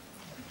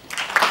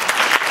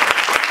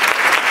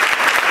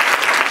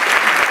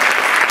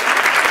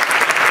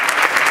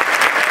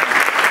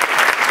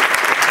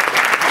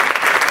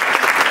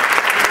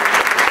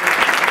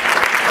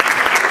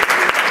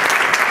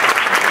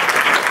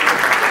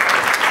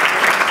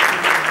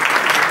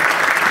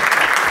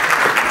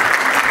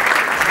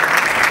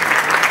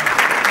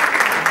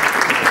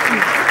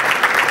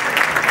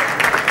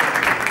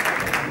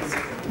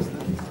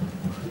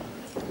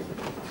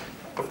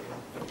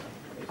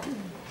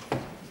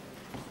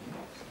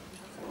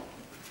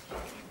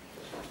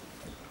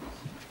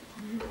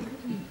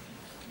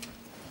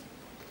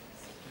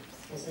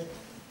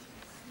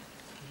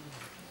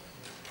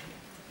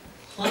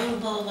 خانم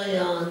ها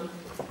آقایان،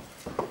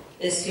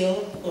 بسیار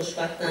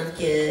خوشبختم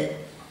که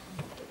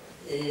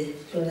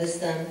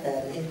تونستم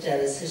در این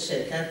جلسه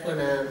شرکت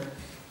کنم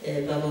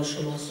و با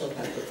شما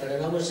صحبت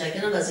بکنم و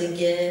متشکرم از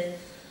اینکه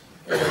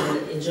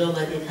اینجا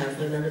آمدید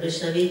حرفای منو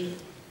بشنوید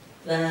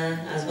و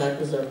از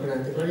برگزار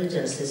کنندگان این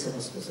جلسه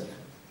سپاسگزارم.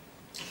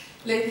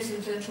 Ladies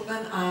and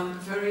gentlemen, I'm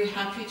very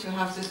happy to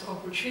have this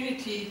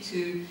opportunity to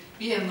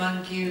be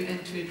among you and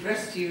to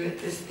address you at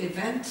this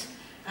event.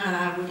 And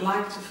I would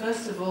like to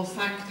first of all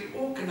thank the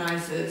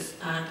organizers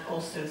and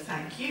also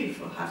thank you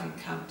for having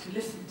come to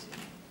listen to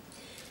me.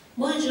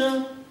 ما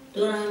اینجا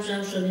دور هم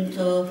جمع شدیم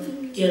تا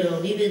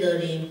گرامی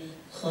بداریم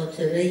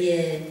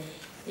خاطره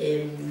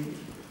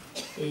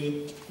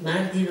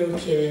مردی رو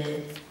که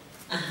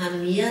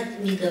اهمیت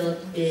میداد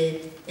به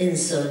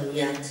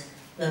انسانیت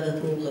و به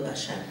حقوق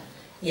بشر.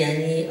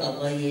 یعنی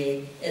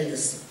آقای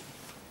الدستام.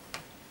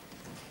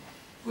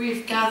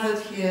 We've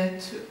gathered here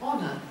to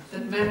honor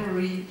the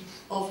memory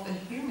of a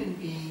human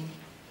being,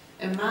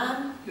 a man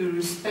who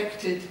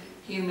respected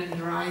human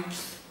rights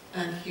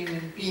and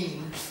human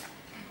beings,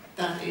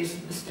 that is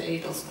Mr.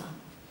 Edelstam.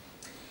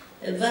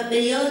 و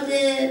به یاد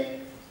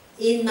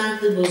این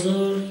مرد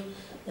بزرگ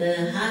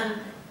هر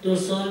 2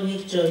 سال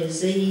یک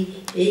جایزه‌ای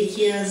به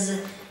یکی از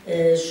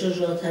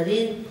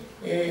شجاع‌ترین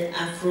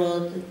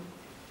افراد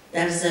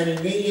در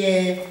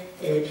زمینه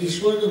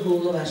پیشبرد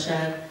حقوق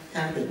بشر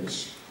تقدیم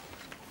میشه.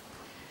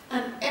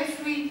 And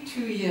every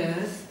 2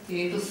 years, the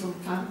Edelstam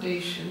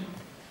Foundation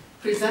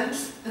presents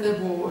an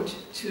award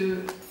to,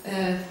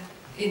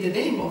 in the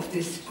name of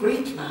this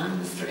great man,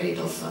 Mr.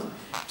 Edelstam,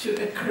 to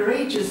a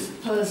courageous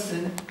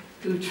person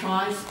who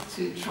tries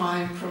to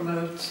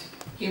promote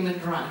human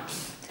rights.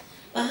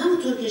 و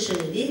همونطور که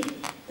شنیدید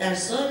در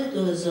سال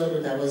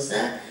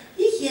 2012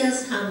 یکی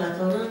از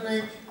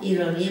هموطنان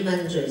ایرانی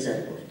من جایزه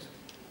برد.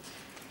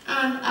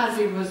 And as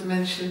it was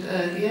mentioned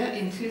earlier,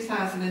 in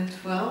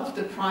 2012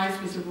 the prize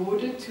was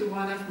awarded to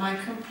one of my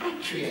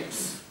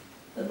compatriots.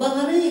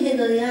 بهاره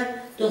هدایت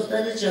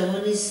دختر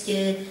جوانی است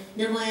که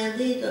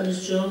نماینده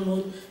دانشجویان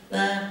بود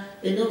و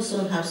به 9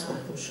 سال حبس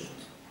محکوم شد.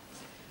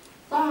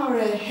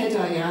 Bahare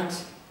Hedayat,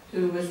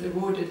 who was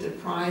awarded the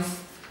prize,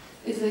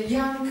 is a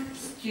young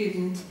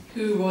student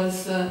who was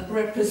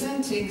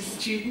representing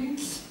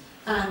students,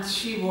 and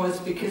she was,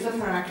 because of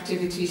her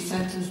activities,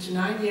 sentenced to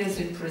 9 years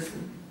in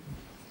prison.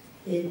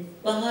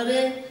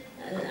 بهاره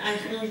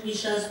اکنون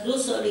بیش از 2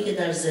 سالی که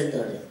در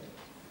زندانه.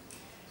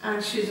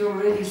 And she's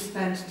already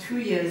spent 2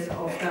 years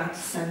of that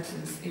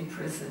sentence in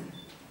prison.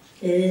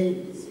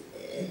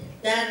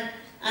 در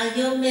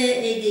ایام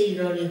عید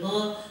ایرانی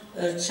ها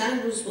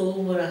چند روز به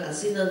او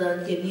مرخصی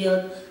دادن که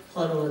بیاد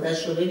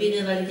خانواده‌اش رو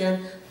ببینه، ولی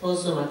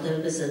باز دوباره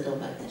به زندان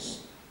برگشت.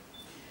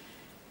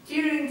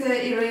 During the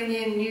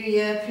Iranian New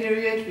Year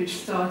period, which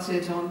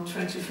started on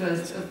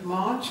 21st of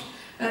March,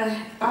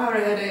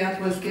 Bahare Hedayat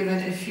was given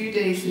a few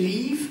days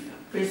leave,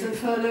 prison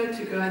furlough,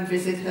 to go and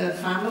visit her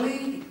family,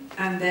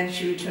 and then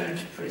she returned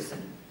to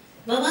prison.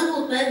 و من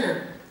مطمئنم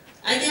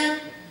اگر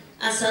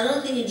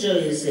اثرات این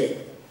جایزه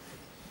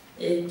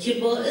که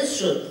باعث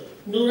شد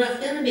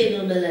نورافکن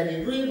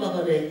بین‌المللی روی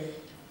بهاره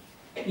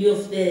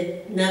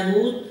بیفته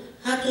نبود،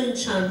 حتی این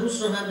چند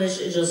روز رو هم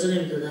بهش اجازه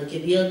نمیدادن که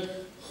بیاد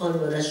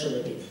خانواده‌اش رو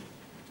ببینه.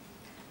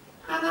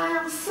 And I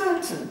am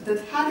certain that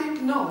had it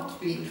not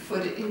been for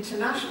the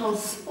international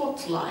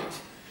spotlight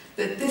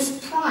that this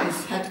prize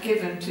had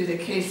given to the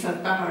case of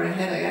Bahare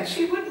Hedayat,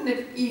 she wouldn't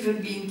have even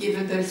been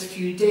given those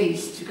few days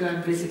to go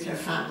and visit her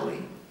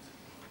family.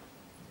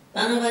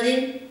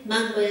 بنابراین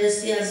من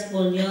بایستی از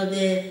بنیاد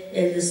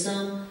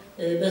الدستام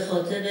به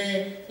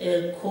خاطر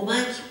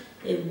کمک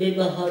به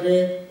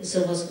بهاره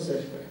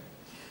سپاسگزاری کنم.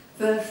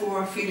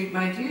 Therefore, I feel it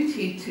my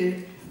duty to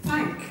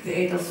thank the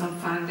Edelstam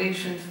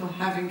Foundation for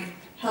having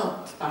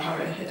helped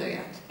Bahare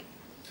Hedayat.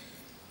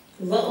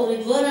 و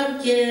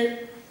امیدوارم که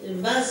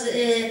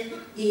وضع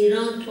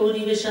ایران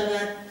طوری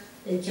بشود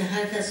که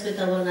هر کس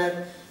بتواند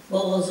با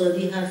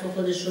آزادی حرف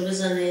خودش رو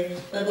بزنه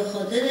و به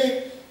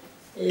خاطر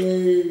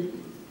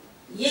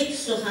یک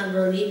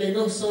سخنرانی به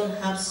 9 سال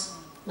حبس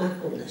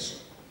محکوم نشه.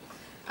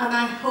 And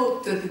I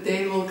hope that the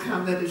day will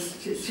come that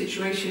the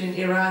situation in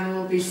Iran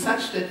will be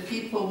such that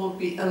people will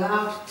be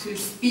allowed to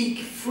speak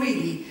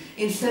freely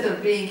instead of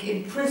being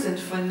imprisoned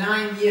for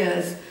 9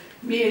 years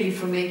merely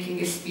for making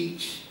a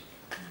speech.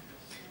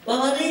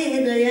 بهاره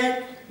هدایت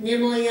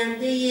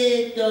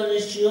نماینده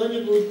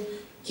دانشجویانی بود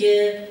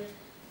که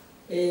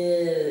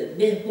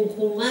به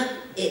حکومت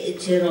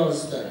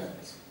اعتراض دارند.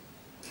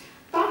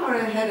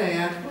 Bahare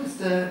Hedayat was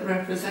the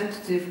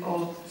representative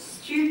of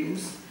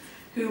students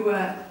who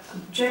were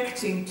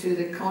objecting to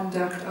the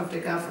conduct of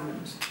the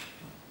government.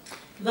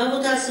 و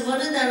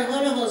متاسفانه در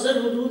حال حاضر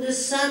حدود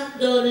 100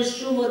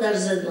 دانشجو ما در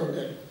زندان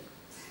داریم.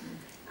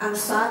 And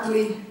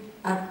sadly,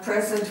 at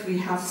present we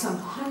have some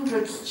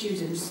 100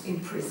 students in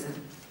prison.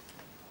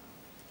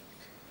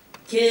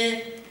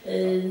 که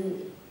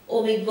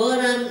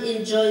امیدوارم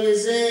این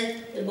جایزه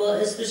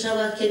باعث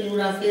بشود که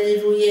نورافکنی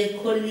روی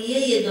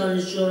کلیه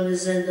دانشجویان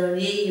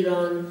زندانی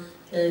ایران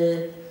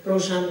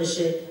روشن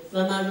بشه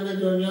و مردم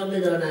دنیا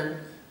بدانند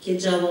که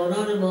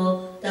جوانان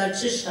ما در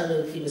چه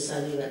شرایطی به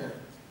سر میبرند.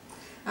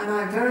 And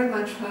I very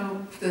much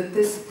hope that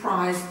this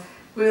prize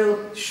will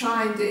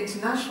shine the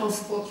international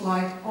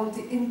spotlight on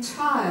the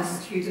entire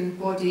student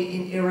body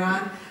in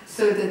Iran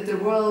so that the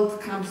world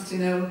comes to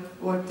know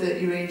what the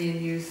Iranian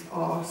youth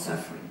are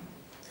suffering.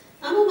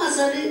 اما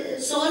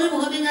سوال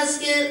مهم این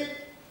است که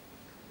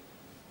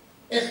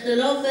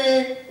اختلاف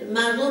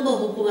مردم با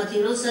حکومت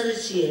ایران سر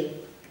چیه؟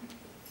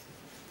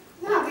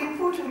 Now the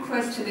important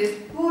question is,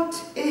 what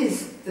is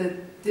the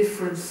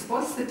difference,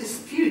 what's the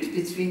dispute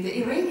between the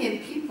Iranian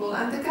people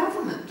and the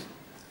government?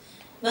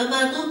 و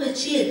مردم به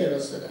چی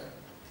اعتراض دارن؟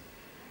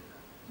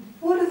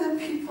 What are the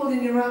people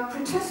in Iraq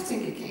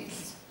protesting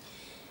against?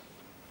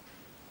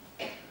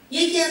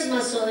 یکی از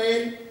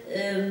مسائل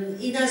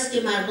این است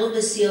که مردم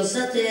به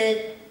سیاست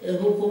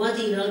حکومت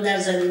ایران در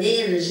زمینه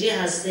انرژی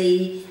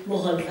هسته‌ای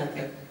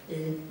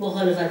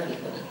مخالفت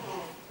می‌کند.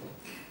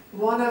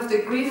 One of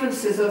the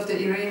grievances of the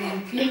Iranian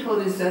people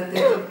is that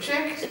they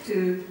object to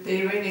the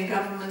Iranian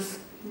government's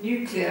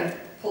nuclear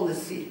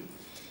policy.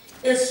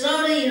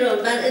 اصرار ایران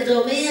بر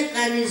ادامه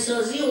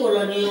غنیسازی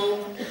اورانیوم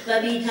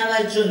و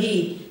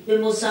بی‌توجهی به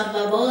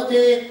مصوبات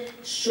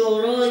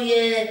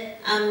شورای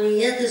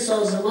امنیت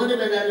سازمان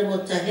ملل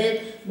متحد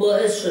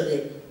باعث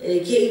شده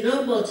که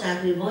ایران با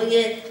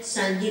تحریم‌های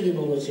سنگینی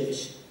مواجه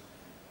بشه.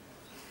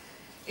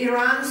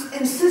 Iran's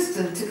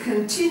insistence to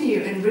continue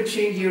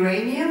enriching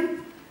uranium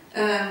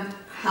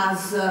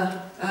has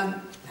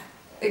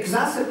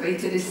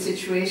exacerbated its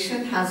situation,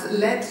 has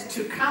led to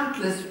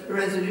countless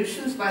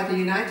resolutions by the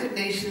United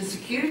Nations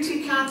Security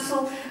Council,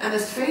 and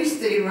has faced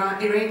the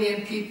Iranian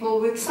people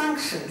with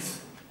sanctions.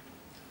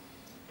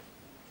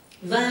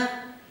 و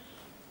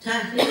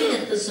تحریم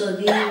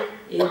اقتصادی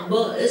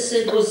باعث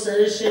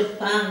گسترش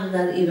فقر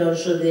در ایران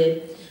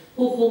شده.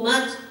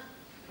 حکومت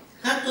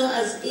حتی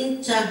از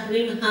این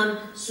تحریم هم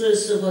سوء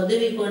استفاده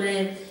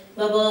میکنه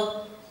و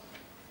با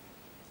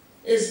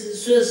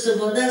سوء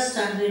استفاده از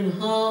تحریم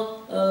ها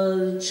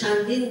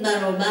چندین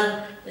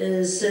برابر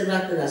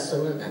ثروت به دست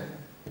آوردن.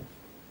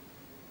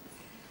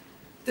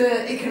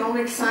 The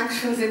economic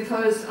sanctions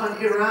imposed on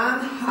Iran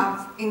have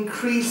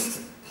increased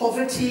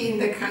poverty in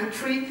the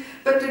country,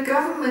 but the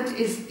government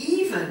is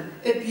even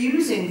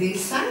abusing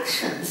these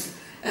sanctions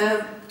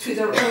to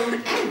their own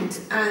end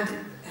and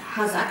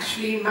has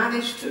actually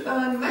managed to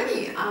earn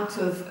money out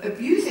of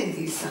abusing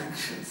these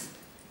sanctions.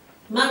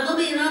 مردم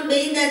ایران به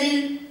این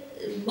دلیل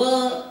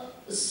با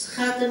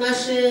خط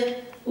مشی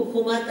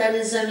حکومت در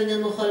این زمینه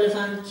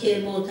مخالفند که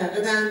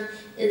معتقدند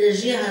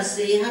انرژی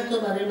هسته‌ای حتی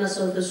برای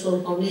مسائل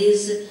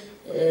صلح‌آمیز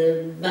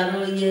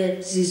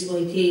برای زیست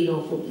محیطی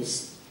ایران خوب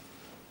نیست.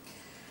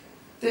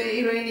 The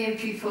Iranian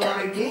people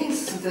are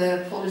against the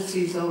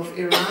policies of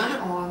Iran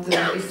on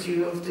the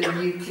issue of the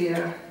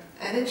nuclear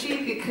energy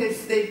because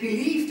they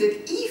believe that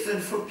even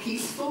for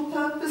peaceful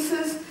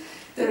purposes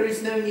there is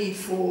no need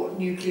for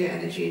nuclear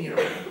energy in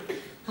Iran.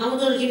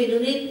 همونطور که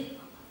می‌دونید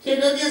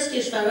تعدادی از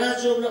کشورها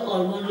از جمله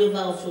آلمان و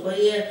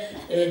آفریقای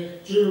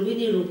جنوبی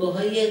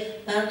نیروگاه‌های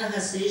برق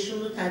هسته‌ایشون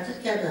رو تعطیل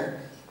کردن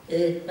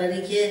برای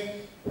اینکه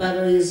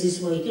برای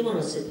زیست محیطی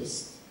مناسب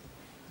نیست.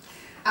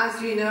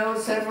 As you know,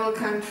 several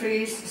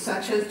countries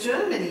such as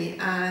Germany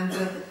and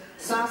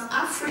South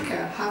Africa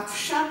have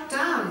shut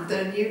down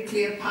their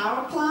nuclear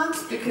power plants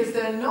because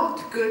they're not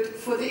good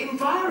for the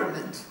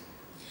environment.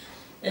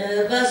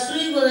 و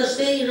سوی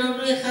گذشته ایران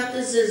روی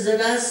خط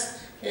زلزله است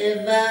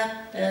و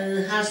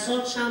هر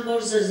سال چند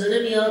بار زلزله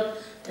میاد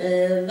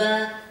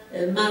و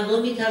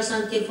مردم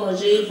میترسند که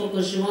فاجعه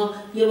فوکوشیما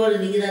یه بار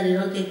دیگه در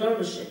ایران تکرار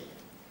بشه.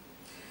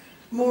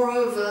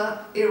 Moreover,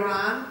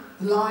 Iran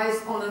lies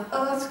on an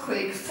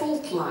earthquake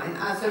fault line.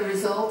 As a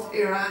result,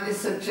 Iran is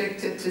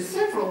subjected to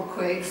several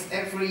quakes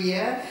every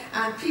year,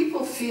 and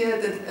people fear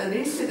that an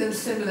incident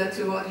similar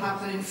to what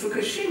happened in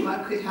Fukushima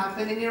could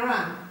happen in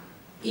Iran.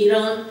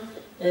 ایران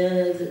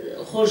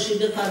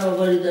خورشید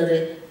فراوانی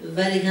داره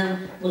ولی هم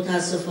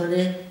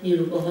متاسفانه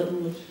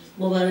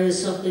ما برای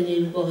ساخت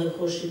نیروگاه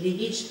خورشیدی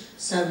هیچ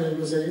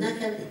سرمایه‌گذاری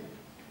نکردیم.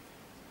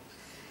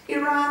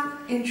 Iran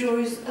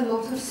enjoys a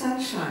lot of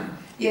sunshine,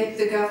 yet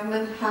the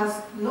government has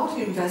not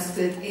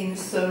invested in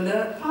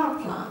solar power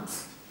plants.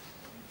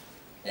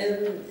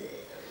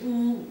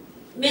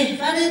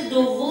 محور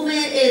دوم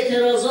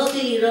اعتراضات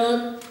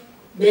ایران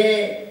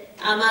به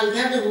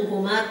عملکرد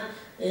حکومت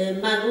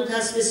مربوط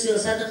هست به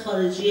سیاست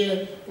خارجی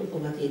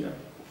حکومت ایران.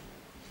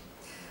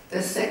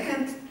 The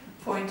second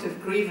point of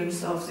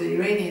grievance of the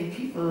Iranian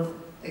people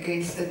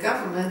against the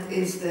government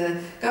is the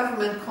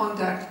government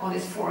conduct on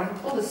its foreign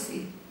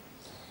policy.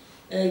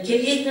 که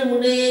یک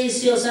نمونه این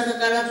سیاست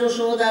غلط رو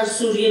شما در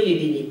سوریه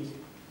می‌بینید.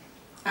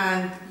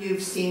 And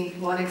you've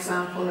seen one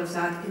example of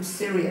that in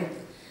Syria.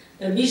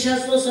 بیش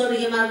از 2 سالی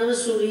که مردم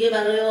سوریه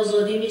برای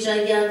آزادی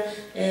می‌جنگند،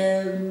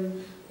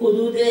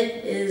 حدود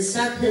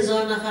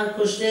 100,000 نفر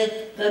کشته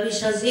و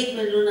بیش از 1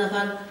 میلیون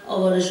نفر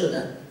آواره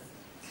شدند.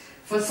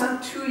 For some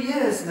 2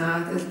 years now,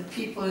 the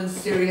people in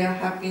Syria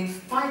have been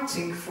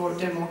fighting for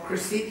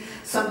democracy.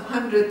 Some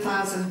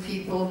 100,000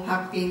 people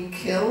have been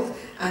killed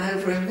and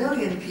over 1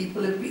 million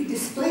people have been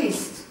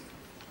displaced.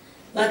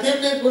 و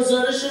طبق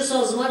گزارش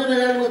سازمان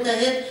ملل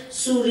متحد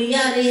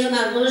سوریه علیه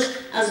مردمش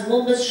از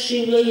بمب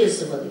شیمیایی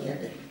استفاده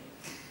کرده.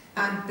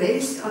 And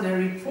based on a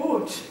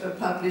report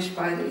published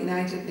by the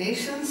United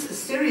Nations,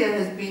 Syria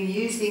has been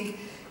using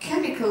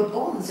chemical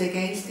bombs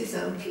against its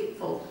own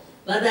people.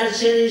 و در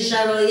چنین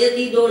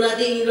شرایطی دولت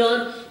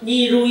ایران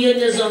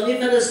نیروی نظامی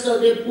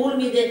فرستاده، پول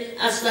میده،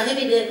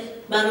 اسلحه میده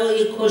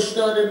برای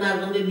کشتار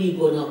مردم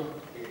بیگناه.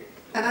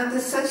 And under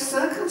such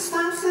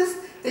circumstances,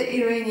 the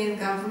Iranian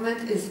government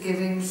is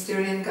giving the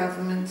Syrian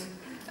government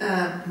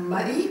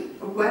money,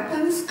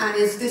 weapons, and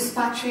is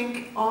dispatching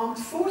armed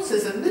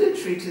forces and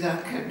military to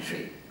that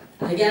country.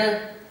 اگر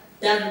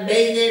در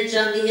بین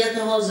جمعیت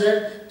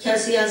حاضر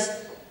کسی از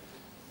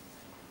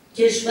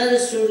کشور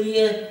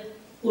سوریه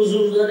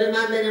حضور داره،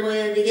 من به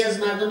نمایندگی از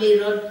مردم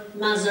ایران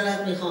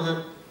معذرت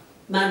میخواهم.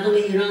 مردم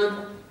ایران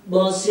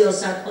با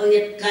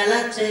سیاست‌های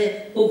غلط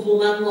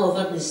حکومت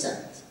موافق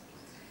نیستند.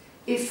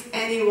 If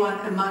anyone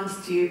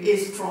amongst you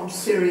is from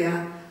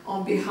Syria,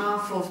 on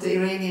behalf of the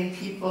Iranian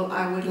people,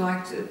 I would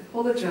like to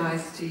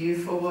apologize to you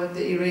for what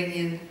the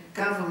Iranian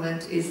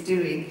government is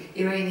doing.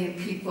 Iranian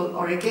people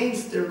are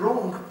against the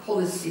wrong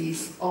policies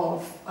of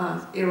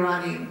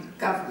Iranian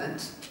government.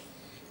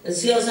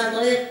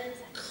 سیاست‌های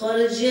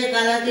خارجی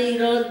غلط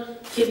ایران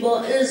که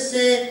باعث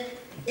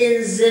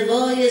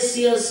انزوای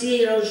سیاسی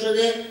ایران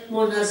شده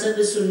منحصر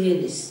به سوریه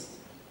نیست.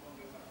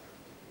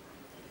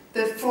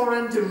 The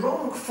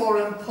wrong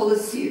foreign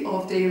policy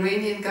of the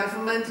Iranian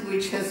government,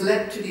 which has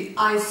led to the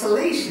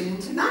isolation,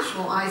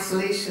 international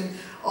isolation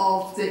of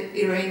the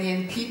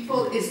Iranian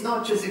people, is not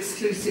just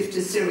exclusive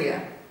to Syria.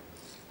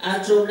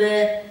 از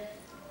جمله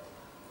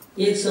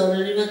یک سال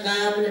و نیم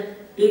قبل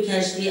 2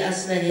 کشتی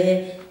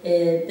اسلحه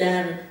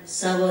در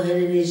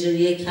سواحل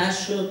نیجریه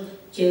کشف شد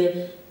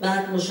که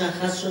بعد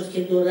مشخص شد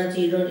که دولت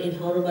ایران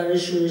اینها رو برای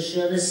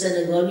شورشیان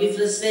سنگال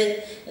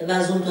میفرسته و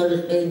از اون تاریخ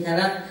به این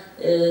طرف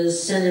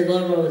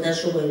سنگال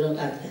رابطه‌اش رو با ایران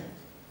قطع کرد.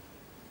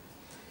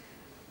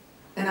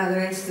 Another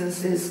instance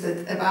is that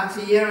about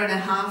a year and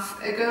a half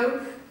ago,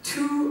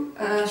 2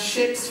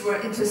 ships were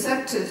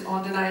intercepted on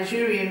the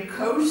Nigerian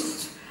coast,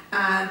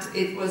 and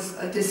it was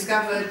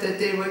discovered that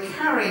they were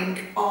carrying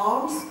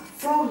arms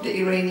from the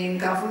Iranian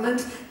government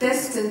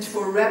destined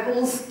for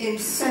rebels in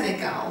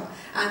Senegal.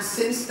 And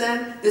since then,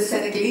 the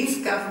Senegalese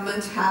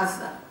government has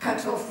cut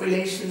off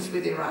relations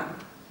with Iran.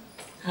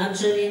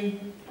 همچنین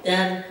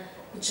در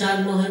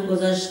چند ماه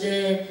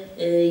گذشته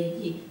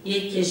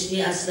یک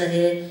کشتی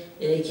اسلحه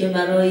که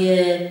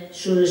برای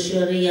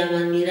شورشیان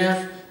یمن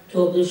میرفت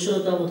توقیف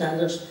شد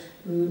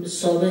و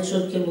ثابت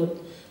شد که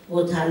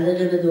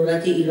متعلق به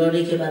دولت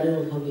ایرانی که برای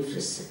اونها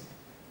میفرسته.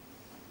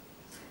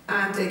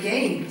 And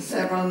again,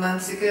 several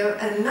months ago,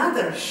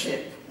 another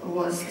ship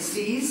was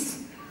seized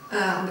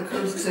on the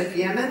coasts of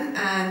Yemen,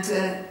 and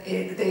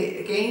they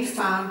again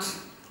found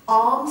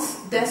arms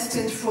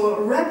destined for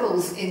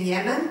rebels in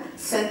Yemen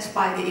sent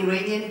by the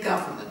Iranian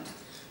government.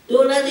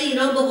 دولت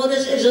ایران به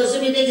خودش اجازه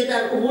میده که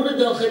در امور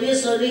داخلی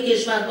سایر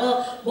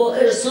کشورها با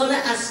ارسال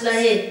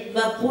اسلحه و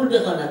پول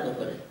دخالت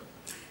بکنه.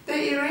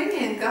 The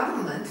Iranian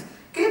government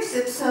gives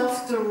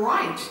itself the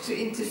right to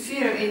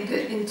interfere in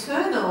the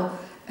internal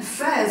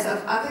affairs of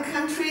other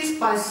countries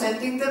by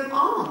sending them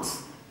arms.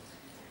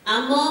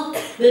 اما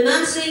به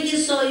محض اینکه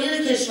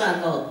سایر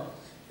کشورها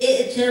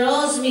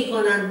اعتراض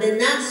میکنند به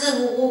نقض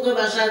حقوق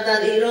بشر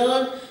در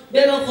ایران،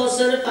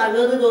 بلافاصله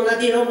فریاد دولت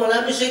ایران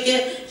بلند میشه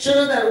که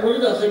چرا در امور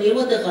داخلی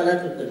ما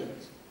دخالت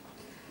میکنید.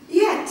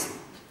 Yet,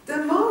 the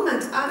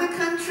moment other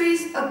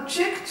countries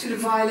object to the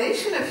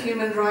violation of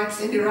human rights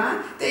in Iran,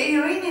 the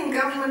Iranian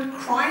government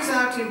cries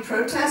out in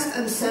protest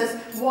and says,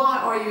 "Why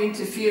are you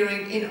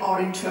interfering in our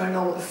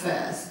internal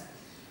affairs?"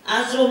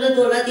 از جمله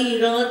دولت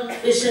ایران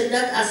به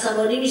شدت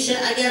عصبانی میشه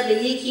اگر به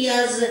یکی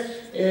از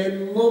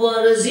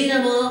مبارزین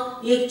ما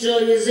یک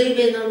جایزه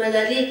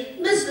بین‌المللی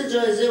مثل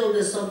جایزه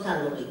ادلستام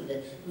طلا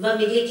بگیره و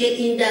میگه که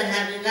این در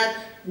حقیقت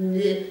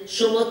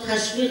شما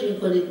تشویق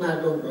میکنید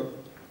مردم رو.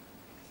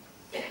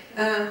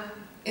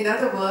 In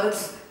other words,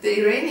 the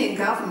Iranian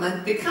government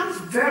becomes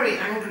very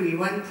angry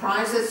when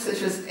prizes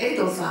such as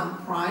Edelstam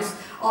Prize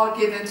are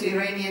given to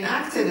Iranian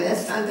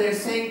activists, and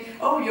they're saying,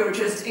 "Oh, you're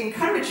just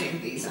encouraging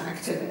these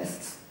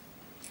activists."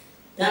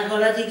 در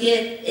حالتی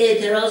که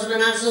اعتراض به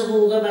نقض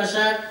حقوق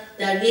بشر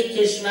در یک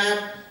کشور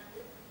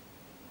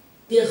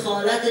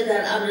دخالت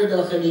در امر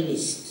داخلی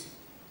نیست.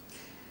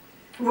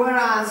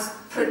 Whereas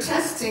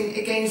protesting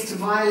against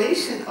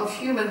violation of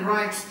human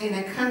rights in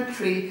a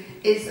country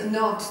is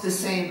not the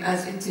same as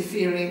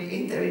interfering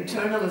in their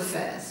internal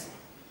affairs.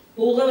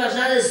 حقوق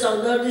بشر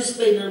استاندارد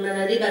نیست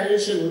بین‌المللی برای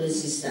چگونه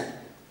سیستم.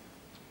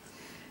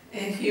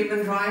 And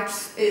human rights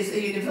is a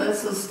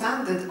universal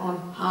standard on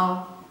how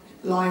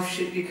life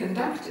should be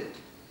conducted.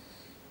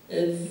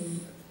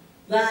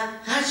 و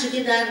هر چی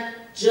که در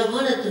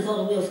جهان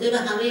اتفاق میفته به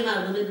همه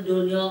مردم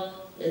دنیا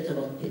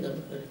ارتباط پیدا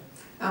میکنه.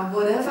 And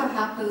whatever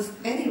happens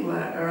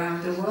anywhere around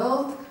the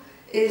world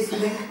is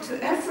linked to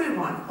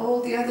everyone, all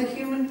the other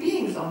human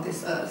beings on this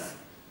earth.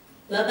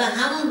 و به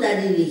همون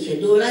دلیلی که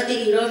دولت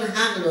ایران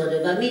حق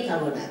داره و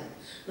میتواند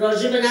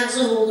راجع به نقض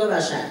حقوق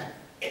بشر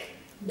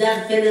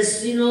در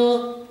فلسطین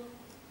و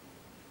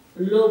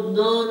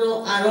لبنان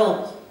و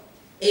عراق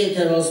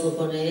اعتراض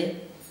بکنه،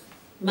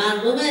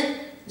 مردم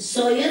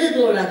سایر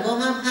دولت ها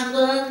هم حق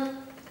دارن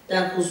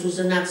در خصوص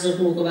نقض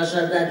حقوق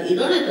بشر در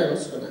ایران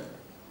اعتراض کنند.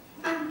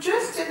 And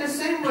just in the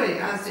same way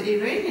as the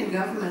Iranian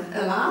government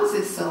allows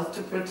itself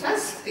to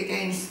protest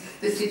against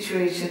the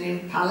situation in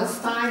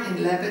Palestine, in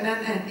Lebanon,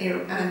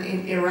 and in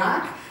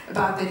Iraq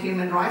about the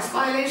human rights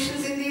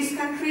violations in these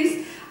countries,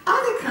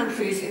 other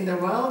countries in the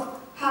world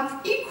have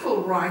equal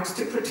rights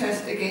to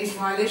protest against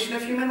violation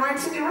of human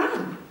rights in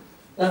Iran.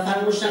 و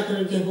فراموش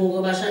نکنیم که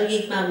حقوق بشر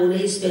یک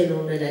مقوله است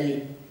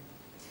بین‌المللی.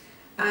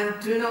 And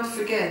do not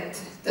forget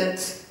that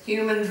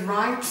human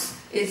rights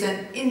is an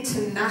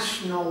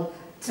international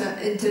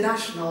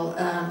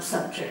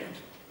subject.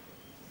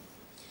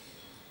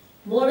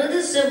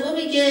 مورد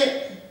سومی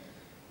که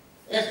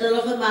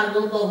اختلاف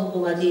مردم با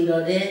حکومت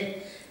ایرانه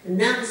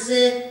نقض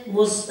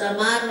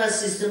مستمر و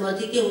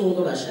سیستماتیک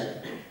حقوق بشره.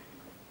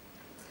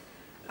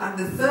 And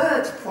the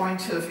third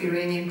point of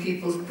Iranian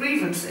people's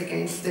grievance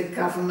against the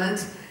government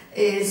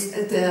is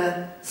the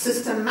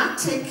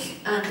systematic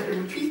and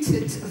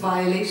repeated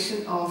violation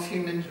of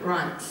human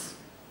rights.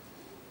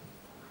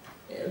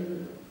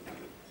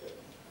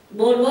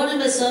 به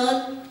عنوان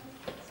مثال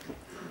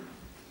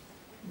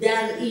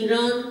در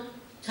ایران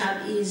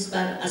تبعیض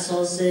بر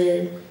اساس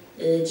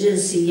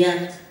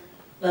جنسیت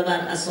و بر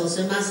اساس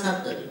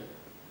مذهب داریم.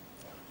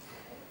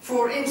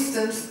 For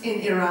instance,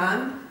 in Iran,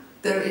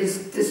 there is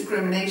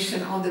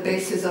discrimination on the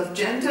basis of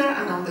gender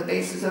and on the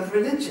basis of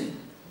religion.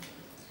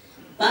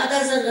 بعد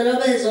از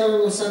انقلاب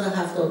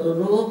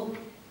 1979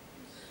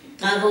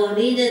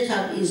 قوانین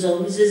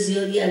تبعیض‌آمیز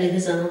زیادی علیه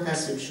زنان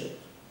تصویب شد.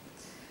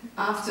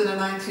 After the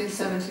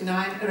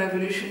 1979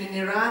 revolution in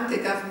Iran, the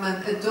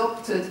government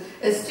adopted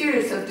a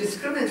series of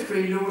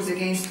discriminatory laws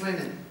against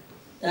women.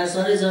 در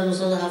سال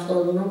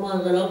 1979 ما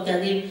انقلاب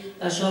کردیم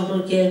و شاه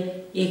رو که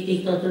یک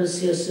دیکتاتور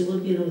سیاسی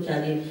بود بیرون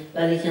کردیم،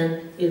 ولیکن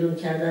بیرون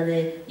کردن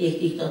یک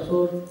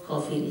دیکتاتور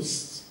کافی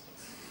نیست.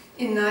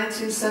 In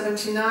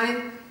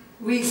 1979,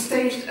 we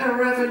staged a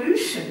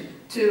revolution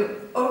to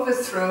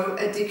overthrow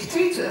a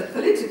dictator, a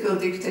political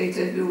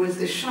dictator who was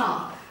the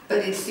Shah.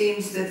 But it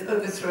seems that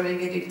overthrowing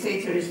a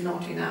dictator is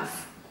not enough.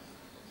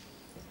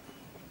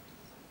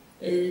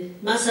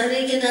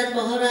 مسئله که در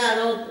بهار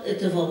عراق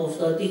اتفاق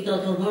افتاد،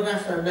 دیکتاتورها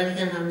رفتن ولی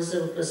هنوز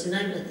دموکراسی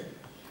نیامده.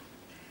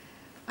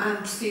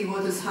 And see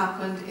what has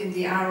happened in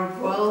the Arab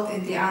world,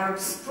 in the Arab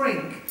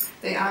Spring.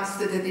 They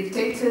ousted the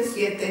dictators,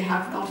 yet they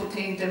have not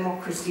attained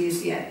democracy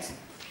as yet.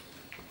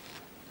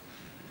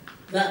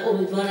 و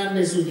امیدوارم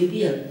به زودی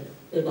بیاد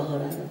به بهار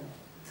عراق.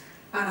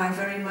 And I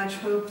very much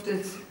hope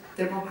that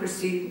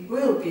democracy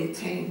will be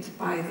attained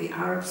by the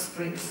Arab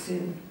Spring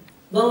soon.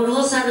 با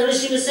اونها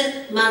سرنوشتی مثل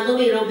مردم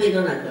ایران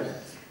پیدا نکنند.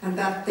 And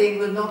that they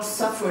will not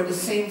suffer the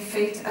same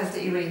fate as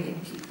the Iranian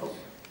people.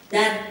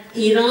 در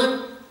ایران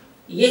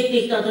یک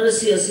دیکتاتور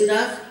سیاسی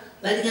رفت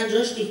ولی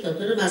جاش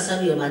دیکتاتور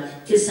مذهبی آمد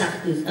که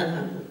سخت‌تر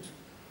هم بود.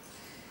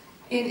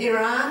 In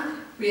Iran,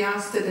 we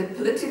ousted a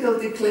political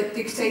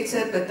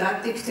dictator, but that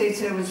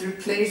dictator was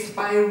replaced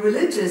by a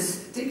religious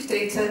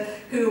dictator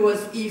who was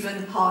even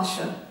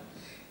harsher.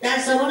 در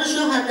زمان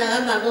شاه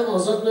حداقل مردم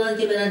آزاد بودن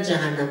که برن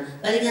جهنم،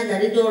 ولی که در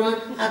این دوران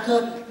حتی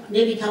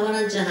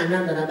نمیتوانن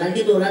جهنم برن،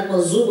 بلکه دولت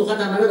با زور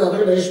میخواد همه رو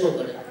داخل بهش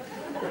بکنه.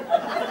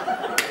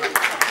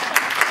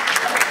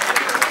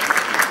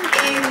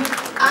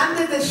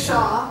 Under the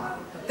Shah,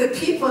 the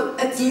people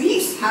at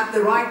least had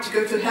the right to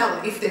go to hell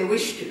if they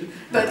wish to,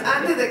 but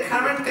under the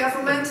current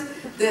government,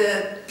 the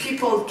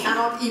people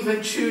cannot even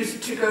choose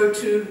to go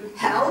to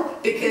hell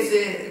because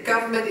the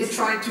government is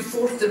trying to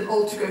force them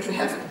all to go to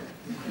heaven.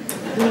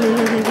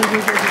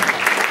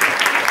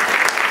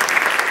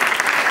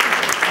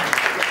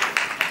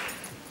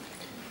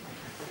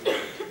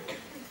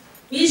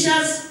 بیش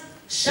از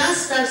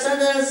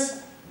 60% از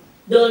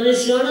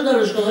دانشجویان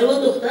دانشگاه‌های ما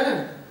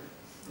دخترن.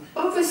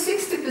 Over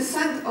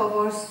 60% of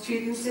our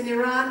students in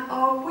Iran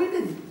are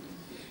women.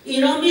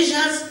 ایران بیش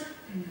از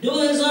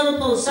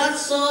 2500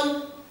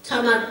 سال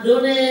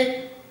تمدن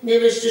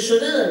نوشته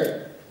شده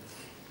داره.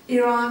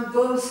 Iran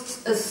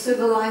boasts a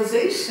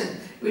civilization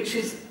which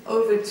is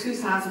over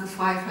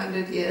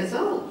 2,500 years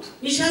old.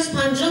 بیش از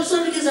 50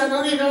 سالی که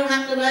زنان ایران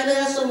حق رأی به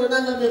دست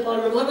آوردن و به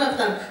پارلمان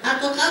رفتن،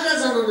 حتی قبل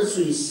از زنان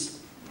سوئیس.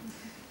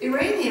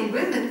 Iranian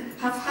women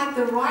have had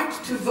the right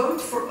to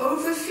vote for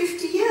over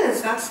 50 years.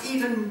 That's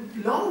even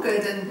longer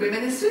than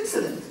women in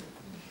Switzerland.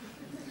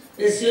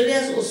 بسیاری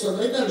از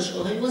استادای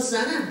دانشگاه‌های ما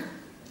زنن.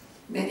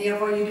 Many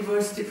of our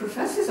university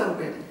professors are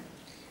women.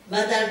 و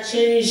در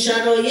چنین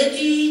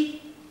شرایطی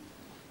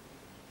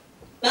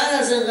بعد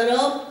از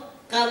انقلاب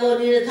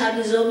قوانین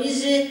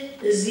تبعیض‌آمیز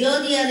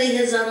زیادی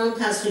علیه زنان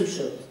تصویب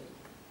شد.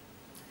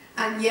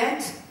 And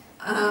yet,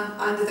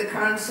 under the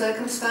current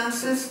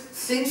circumstances,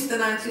 since the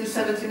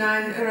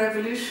 1979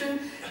 revolution,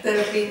 there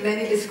have been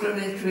many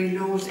discriminatory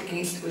laws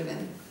against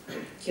women.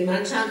 که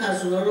من چند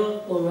از اونها رو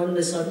به عنوان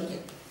مثال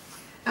میگم.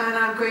 And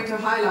I'm going to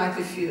highlight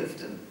a few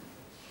of them.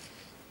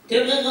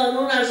 طبق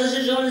قانون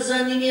ارزش جان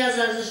زن نیمی از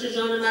ارزش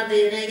جان مرد،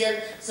 یعنی اگر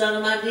زن و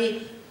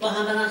مردی با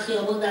هم برن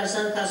خیابان در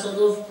اثر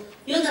تصادف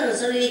یا در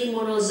اثر یک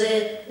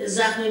منازعه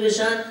زخمی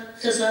بشن،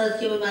 خسارت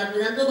که به مرد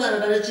میدن 2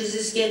 برابر چیزی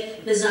است که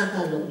به زن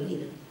تعلق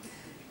میگیره.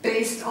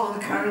 Based on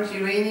current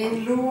Iranian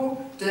law,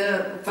 the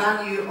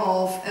value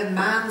of a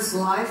man's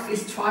life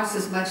is twice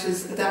as much as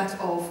that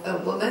of a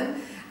woman.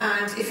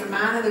 And if a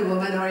man and a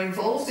woman are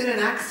involved in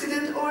an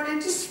accident or in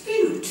a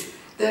dispute,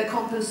 the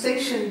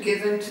compensation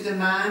given to the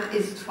man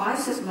is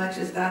twice as much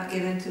as that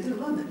given to the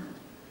woman.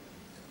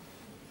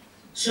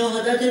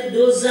 شهادت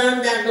 2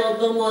 زن در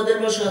دادگاه معادل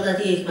با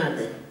شهادت 1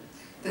 مرده.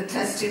 The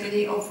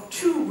testimony of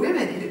 2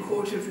 women in a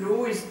court of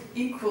law is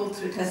equal to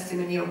the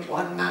testimony of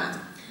 1 man.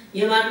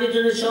 یه مرد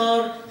میتونه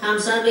 4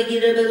 همسر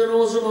بگیره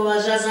بدون عذر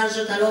موجه زنش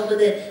رو طلاق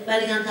بده،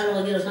 ولی که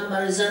طلاق گرفتن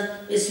برای زن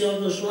بسیار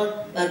دشوار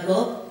و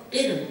گاه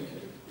غیر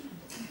ممکن.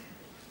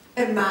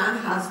 a man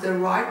has the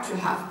right to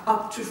have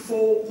up to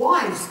 4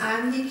 wives,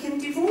 and he can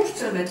divorce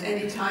them at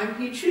any time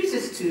he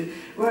chooses to.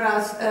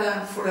 Whereas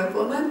for a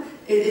woman,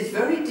 it is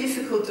very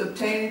difficult to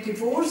obtain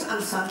divorce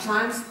and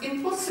sometimes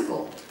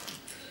impossible.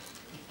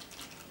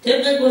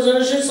 طبق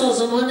گزارش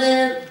سازمان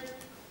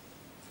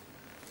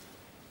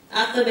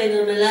عقد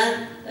بین‌الملل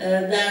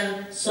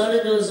در سال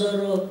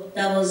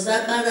 2012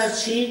 بعد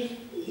از چین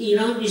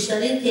ایران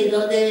بیشترین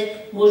تعداد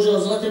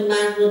مجازات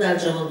مرگ رو در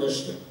جهان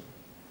داشته.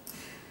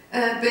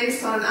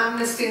 Based on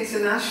Amnesty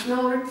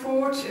International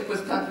report, it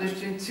was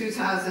published in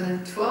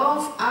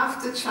 2012,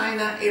 after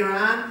China,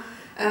 Iran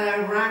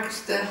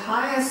ranked the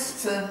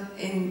highest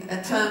in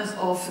terms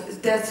of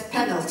death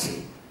penalty.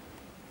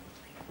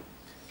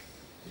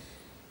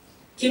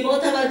 که با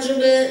توجه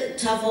به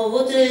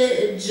تفاوت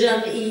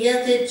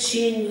جمعیت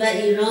چین و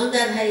ایران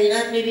در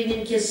حقیقت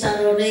می‌بینیم که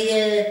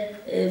سرانه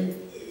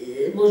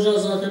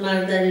مجازات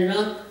مرگ در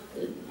ایران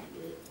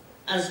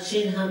از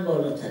چین هم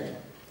بالاتره.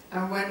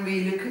 And when we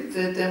look at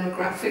the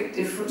demographic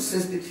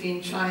differences between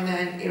China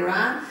and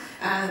Iran,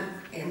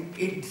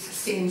 it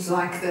seems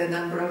like the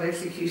number of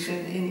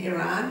executions in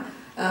Iran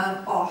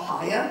are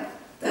higher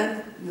than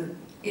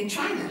in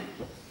China.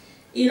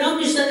 ایران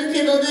بیشترین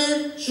تعداد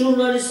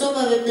ژورنالیست‌ها و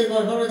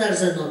وبنگارها رو در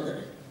زندان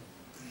داره.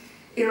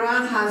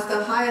 Iran has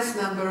the highest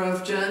number of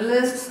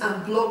journalists and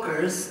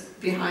bloggers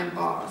behind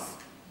bars.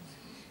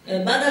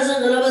 بعد از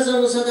انقلاب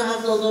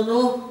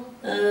 1979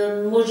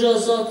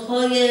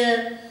 مجازات‌های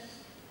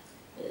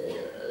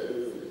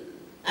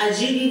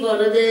عجیبی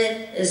وارد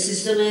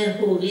سیستم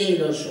حقوقی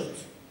ایران شد.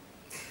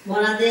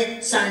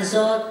 مانند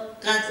سنگسار،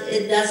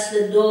 قطع دست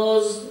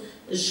دزد،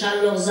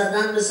 شلاق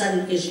زدن به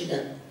صلیب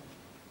کشیدن.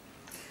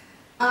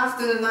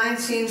 After the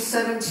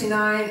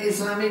 1979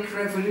 Islamic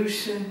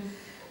Revolution,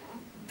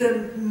 the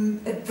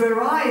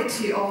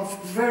variety of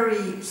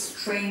very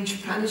strange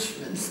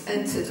punishments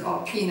entered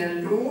our penal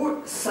law,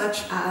 such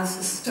as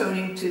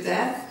stoning to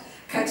death,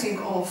 cutting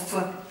off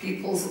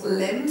people's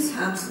limbs,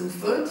 hands and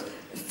foot,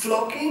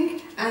 flogging,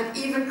 and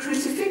even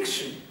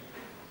crucifixion.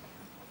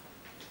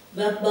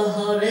 و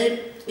بهاره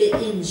به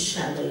این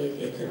شرایط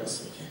اعتراض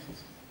میکرد.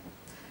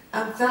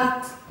 And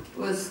that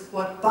was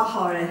what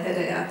Bahare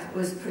Hedayat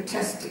was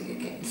protesting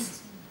against.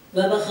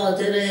 و به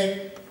خاطر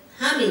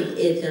همین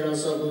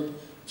اعتراضات بود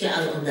که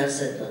الان در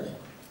زندانه.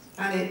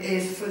 And it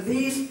is for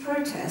these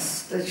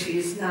protests that she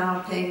is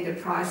now paying the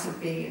price of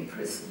being in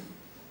prison.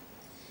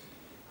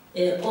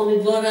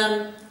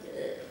 امیدوارم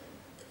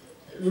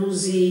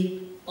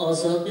روزی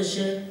آزاد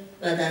بشه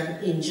و در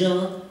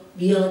اینجا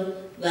بیاد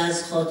و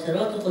از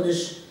خاطرات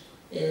خودش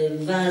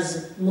و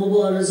از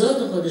مبارزات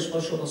خودش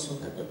با شما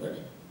صحبت بکنه.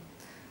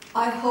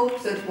 I hope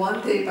that one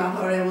day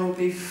Bahare will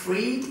be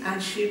freed and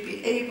she'll be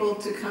able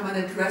to come and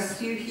address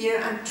you here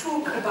and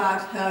talk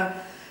about her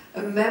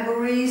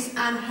memories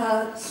and her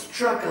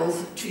struggles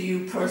to you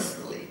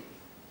personally.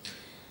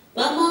 و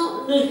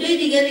اما نکته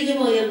دیگری که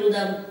مایل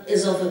بودم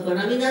اضافه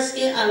کنم این است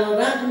که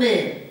علیرغم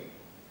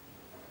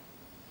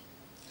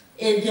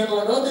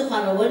انتقادات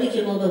فراوانی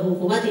که ما به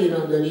حکومت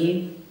ایران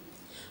داریم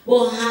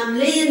با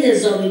حمله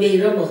نظامی به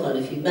ایران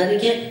مخالفیم برای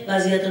اینکه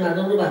وضعیت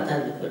مردم رو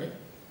بدتر میکنه.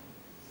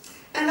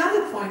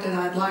 Another point that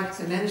I'd like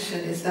to mention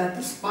is that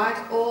despite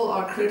all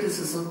our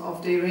criticism of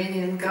the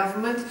Iranian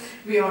government,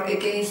 we are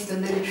against the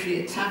military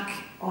attack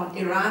on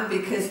Iran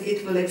because it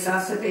will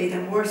exacerbate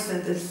and worsen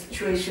the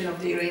situation of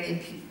the Iranian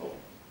people.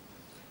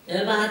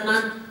 و حتما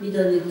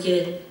می‌دانید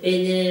که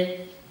بین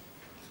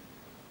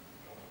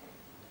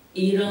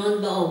ایران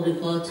و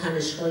آمریکا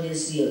تنش‌های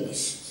زیادی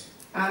است.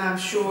 And I'm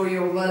sure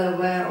you're well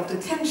aware of the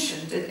tension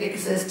that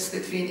exists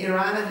between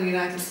Iran and the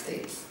United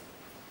States.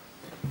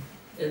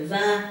 و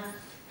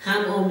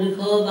هم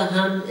آمریکا و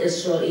هم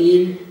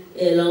اسرائیل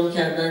اعلام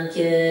کردند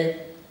که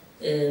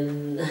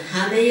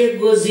همه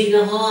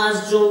گزینه‌ها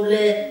از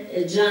جمله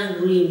جنگ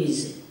روی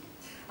میزه.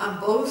 And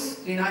both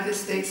the United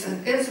States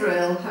and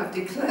Israel have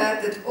declared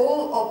that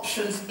all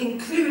options,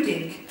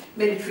 including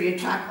military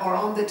attack, are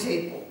on the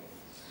table.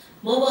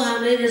 ما با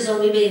حمله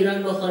نظامی به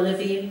ایران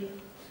مخالفیم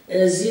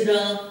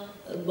زیرا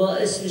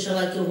باعث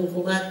می‌شود که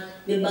حکومت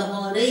به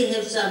بهانه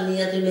حفظ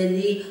امنیت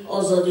ملی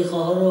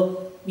آزادی‌خواها رو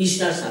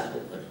بیشتر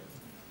سرکوب کنه.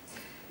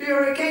 We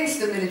are against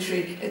the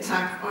military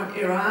attack on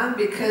Iran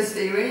because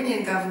the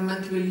Iranian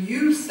government will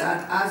use that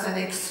as an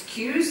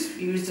excuse,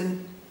 use an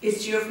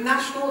issue of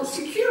national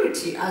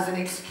security as an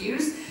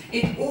excuse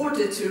in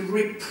order to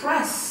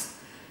repress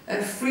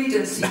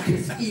freedom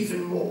seekers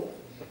even more.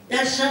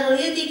 در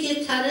شرایطی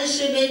که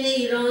تنش بین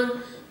ایران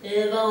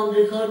و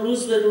آمریکا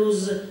روز به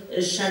روز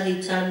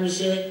شدیدتر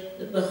میشه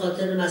به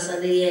خاطر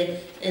مسئله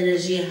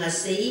انرژی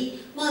هسته‌ای،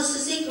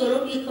 مؤسسه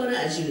کاروب یک کار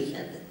عجیبی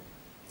کرده.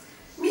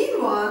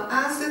 Meanwhile,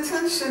 as the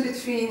tension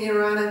between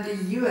Iran and the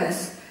US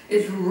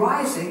is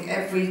rising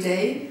every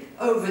day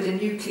over the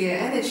nuclear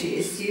energy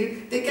issue,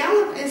 the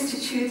Gallup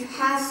Institute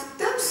has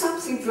done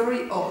something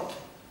very odd.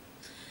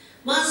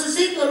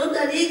 مؤسسه کاروب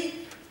در یک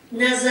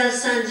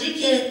نظرسنجی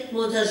که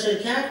منتشر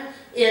کرد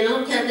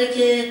اعلام کرده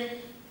که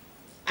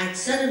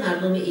اکثر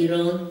مردم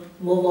ایران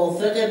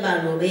موافق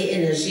برنامه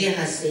انرژی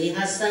هسته‌ای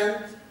هستند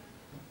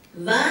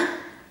و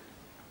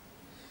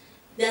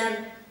در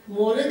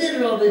مورد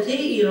رابطه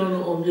ایران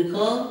و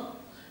آمریکا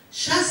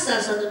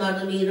 60%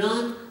 مردم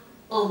ایران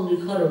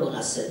آمریکا رو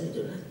مقصر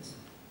می‌دونند.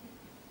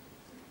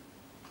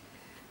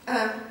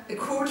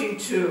 According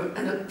to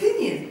an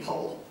opinion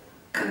poll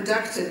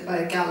conducted by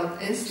Gallup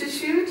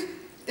Institute,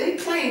 they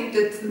claim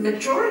that the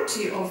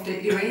majority of the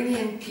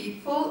Iranian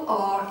people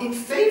are in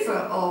favor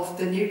of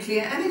the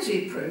nuclear energy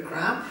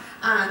program,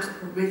 and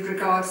with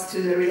regards to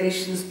the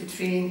relations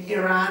between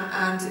Iran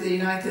and the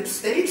United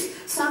States,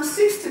 some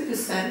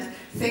 60%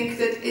 think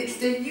that it's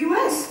the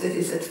US that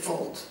is at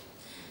fault.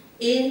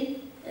 این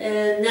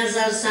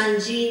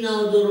نظرسنجی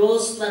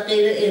نادرست و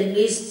غیر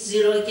علمی است،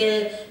 زیرا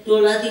که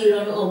دولت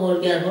ایران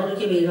آمارگرها رو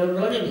که به ایران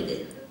راه نمیده.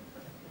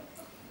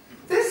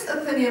 This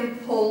opinion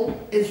poll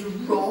is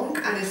wrong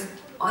and is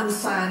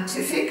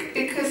unscientific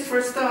because, for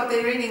a start, the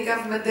Iranian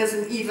government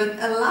doesn't even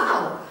allow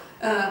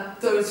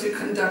those who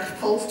conduct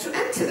polls to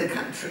enter the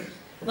country.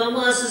 و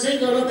مؤسسه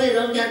گالوپ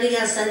اعلام کرده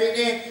که از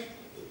طریق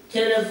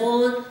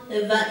تلفن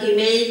و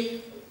ایمیل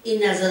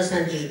این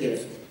نظرسنجی رو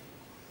گرفته.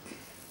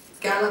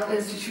 Gallup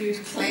Institute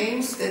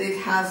claims that it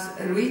has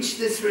reached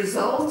this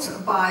result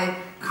by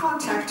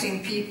contacting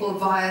people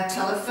via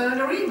telephone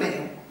or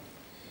email.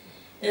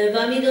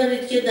 و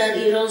می‌دانید که در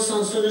ایران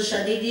سانسور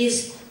شدیدی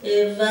است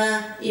و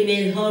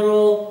ایمیل ها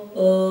رو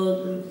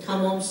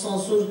تمام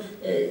سانسور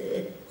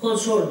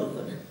کنترل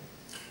می‌کنه.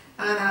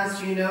 And as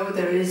you know,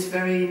 there is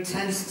very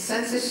intense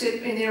censorship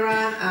in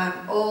Iran, and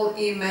all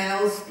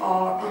emails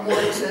are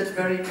monitored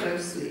very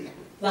closely.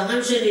 و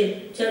همچنین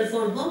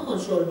تلفن ها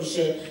کنترل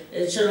میشه،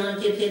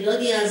 چنانکه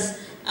تعدادی از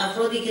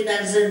افرادی که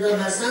در زندان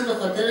هستند به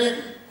خاطر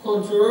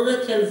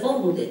کنترل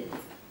تلفن بوده.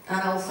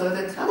 And also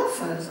the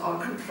telephones are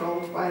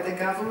controlled by the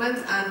government,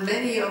 and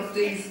many of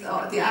these,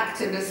 the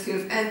activists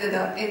who've ended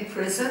up in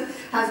prison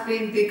has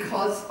been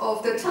because of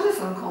the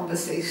telephone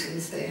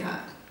conversations they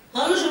had.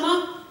 حالا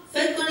شما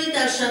فکر کنید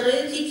در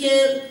شرایطی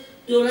که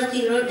دولت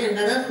ایران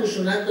انقدر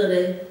خشونت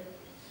داره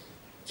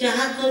که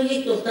حتی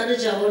یک دختر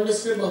جوان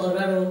مثل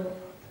بهاره رو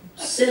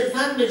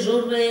صرفاً به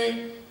جرم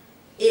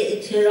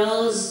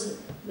اعتراض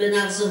به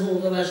نقض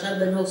حقوق بشر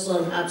به 9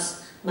 سال حبس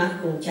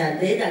محکوم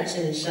کرده در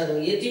چنین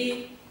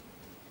شرایطی.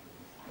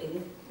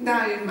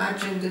 Now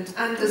imagine that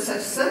under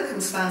such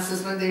circumstances,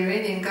 when the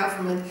Iranian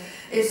government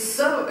is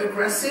so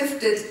aggressive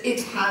that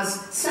it has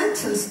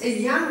sentenced a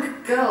young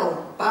girl,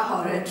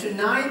 Bahare, to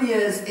 9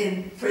 years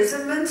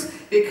imprisonment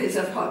because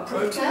of her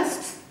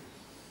protests.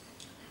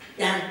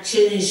 در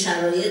چنین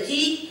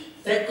شرایطی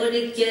فکر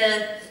کنید که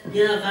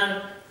یه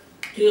نفر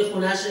توی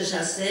خونه‌اش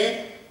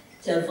نشسته،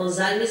 تلفن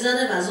زنگ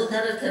میزنه و از اون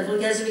طرف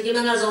تلفن کسی میگه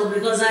من از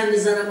آمریکا زنگ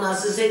میزنم،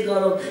 مؤسسه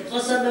گالوپ،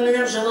 خواستم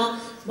ببینم شما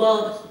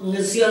با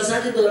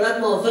سیاست دولت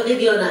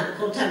موافقید یا نه.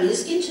 خب طبیعی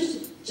است که این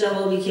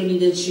جوابی که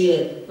میده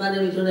چیه و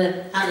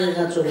نمیتونه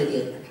حقیقت رو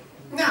بگه.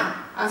 Now,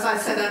 as I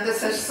said, under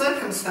such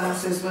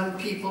circumstances, when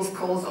people's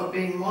calls are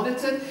being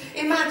monitored,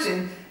 imagine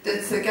that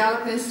the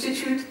Gallup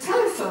Institute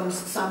telephones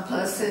some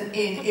person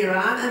in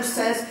Iran and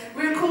says,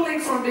 we're calling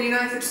from the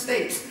United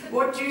States.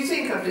 What do you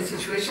think of the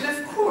situation? Of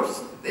course,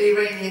 the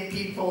Iranian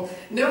people,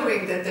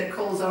 knowing that their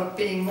calls are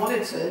being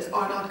monitored,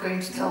 are not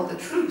going to tell the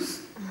truth.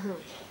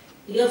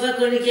 یا فکر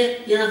کنی که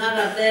یه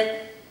نفر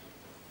رفته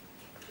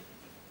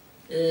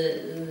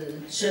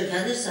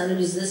شرکتش سر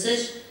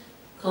بیزنسش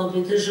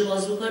کامپیوترش رو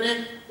باز میکنه،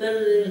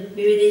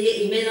 میبینه یه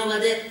ایمیل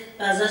آمده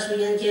و ازش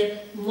میگن که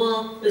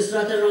ما به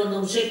صورت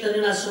راندوم چک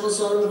داریم از شما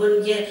سوال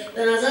میکنیم که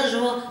به نظر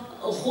شما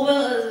خوبه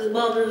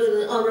با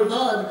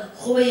آمریکا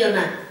خوبه یا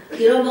نه،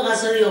 ایران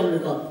مقصر یا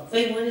آمریکا.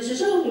 فکر میکنی چه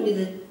جوابی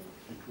میده؟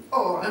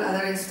 Or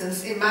another instance,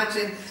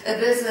 imagine a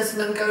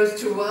businessman goes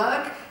to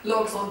work,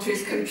 logs onto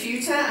his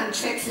computer and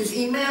checks his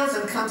emails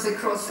and comes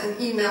across an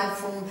email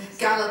from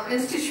Gallup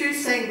Institute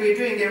saying we're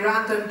doing a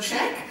random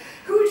check.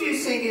 Who do you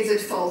think is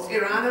at fault,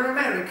 Iran or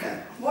America?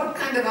 What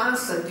kind of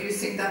answer do you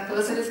think that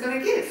person is going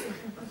to give?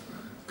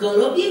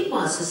 گالوپ یک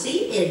مؤسسه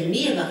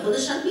علمیه و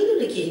خودش هم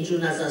میدونه که اینجور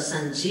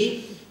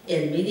نظرسنجی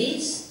علمی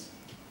نیست.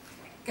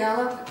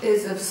 Gallup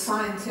is a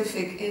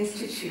scientific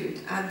institute,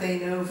 and they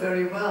know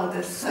very well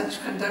that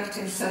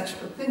conducting such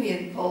opinion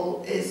poll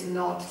is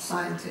not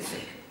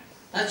scientific.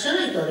 چرا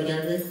این کارو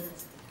کرده؟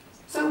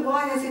 So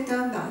why has it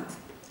done that?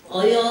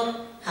 آیا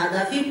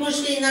هدفی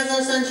پشت این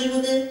نظرسنجی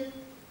بوده؟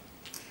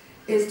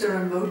 Is there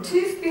a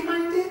motive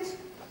behind it?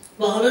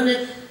 و حالا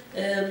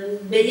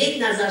به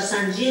یک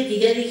نظرسنجی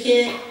دیگری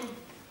که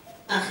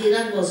اخیراً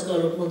باز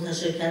گالوپ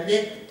منتشر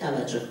کرده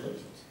توجه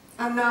کنید.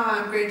 And now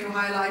I'm going to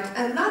highlight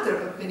another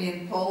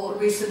opinion poll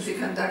recently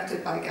conducted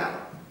by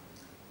Gallup.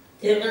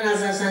 طبق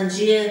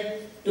نظرسنجی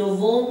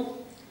دوم،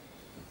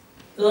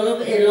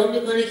 گالوپ اعلام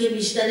میکنه که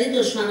بیشترین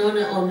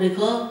دشمنان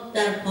آمریکا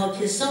در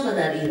پاکستان و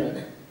در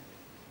ایرانه.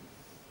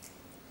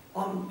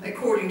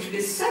 According to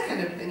this second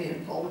opinion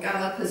poll,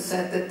 Gallup has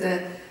said that the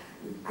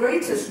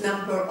greatest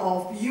number of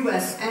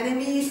US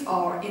enemies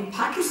are in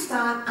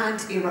Pakistan and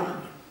Iran.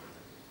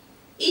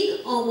 این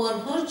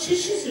آمارها چه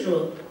چیزی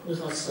رو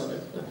میخواد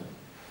ثابت کنه؟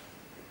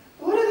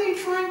 What are they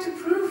trying to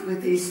prove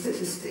with these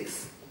statistics?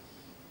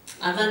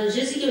 اولین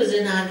چیزی که به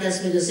ذهن هر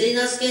کس میرسه این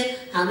است که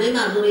همه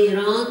مردم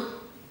ایران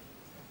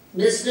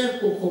مثل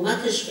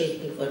حکومتش فکر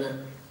میکنن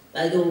و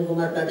اگه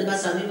حکومت بده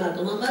بس همین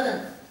مردم هم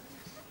بدن.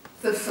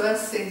 The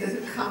first thing that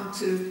would come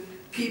to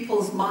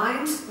people's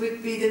minds would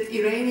be that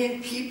Iranian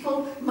people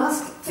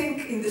must think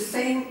in the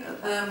same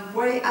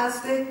way as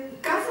the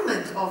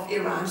government of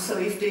Iran. So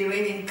if the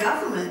Iranian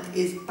government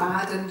is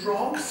bad and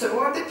wrong, so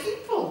are the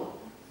people.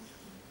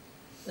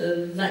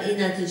 و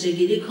این نتیجه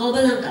گیری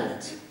کاملا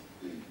غلط.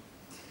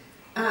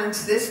 And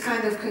this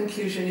kind of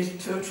conclusion is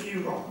totally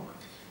wrong.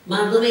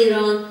 مردم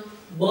ایران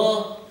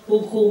با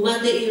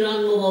حکومت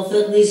ایران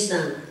موافق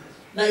نیستند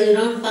و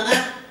ایران فقط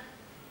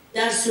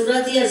در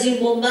صورتی از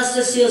این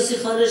بنبست سیاسی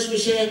خارج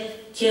میشه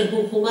که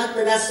حکومت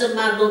به دست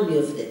مردم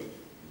بیفته.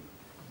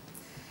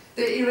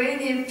 The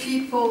Iranian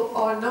people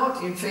are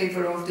not in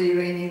favor of the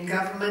Iranian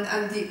government,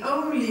 and the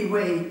only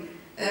way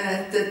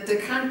that the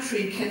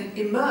country can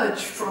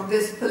emerge from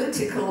this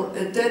political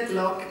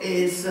deadlock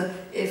is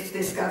if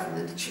this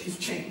government is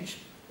changed.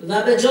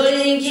 و به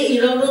جای اینکه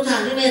ایران رو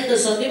تحریم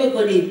اقتصادی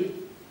بکنید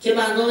که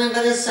مردم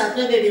انقدر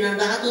صدمه ببینن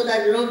و حتی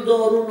در ایران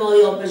دارو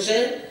نایاب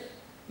بشه،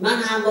 من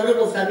همواره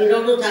گفتم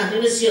ایران رو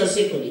تحریم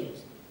سیاسی کنید.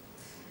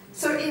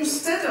 So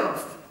instead of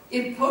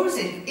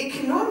imposing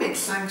economic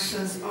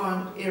sanctions on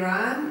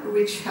Iran,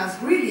 which has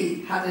really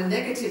had a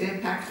negative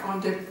impact on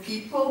the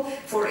people,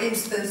 for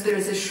instance, there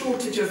is a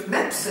shortage of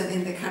medicine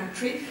in the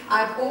country,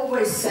 I've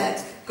always said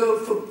go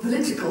for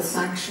political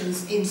sanctions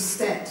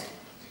instead.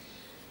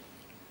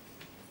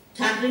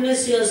 تحریم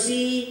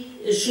سیاسی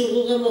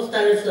شقوق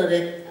مختلف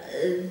داره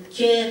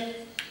که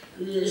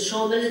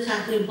شامل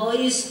تحریم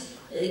هایی است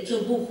که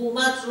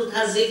حکومت رو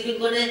تضعیف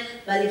میکنه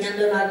ولی که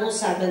به مردم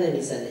صدمه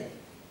نمیزنه.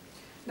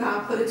 Now,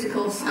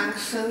 political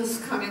sanctions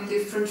come in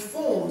different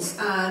forms,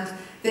 and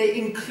they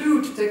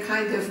include the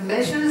kind of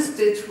measures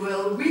that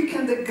will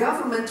weaken the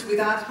government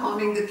without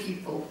harming the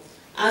people.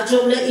 از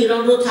جمله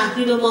ایران رو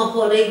تحریم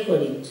ماهواره‌ای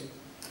کنید.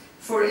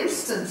 For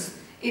instance,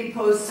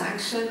 impose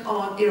sanction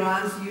on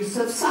Iran's use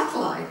of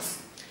satellites.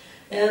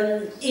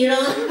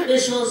 ایران به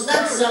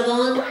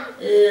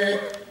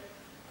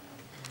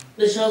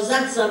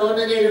 16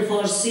 زبان غیر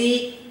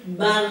فارسی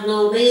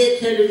برنامه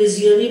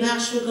تلویزیونی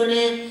پخش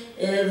میکنه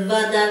و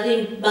در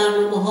این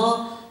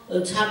برنامه‌ها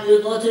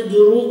تبلیغات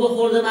دروغ به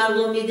خورد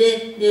مردم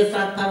میده،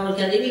 نفرت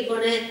پراکنی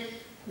میکنه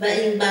و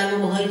این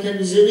برنامه‌های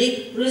تلویزیونی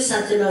روی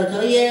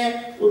ساتلایت‌های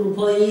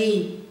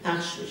اروپایی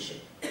پخش میشه.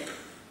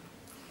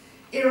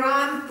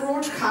 Iran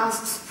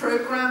broadcasts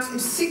programs in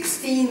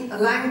 16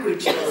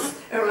 languages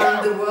around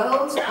the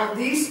world on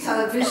these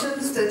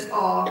televisions that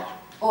are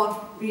on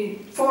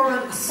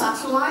foreign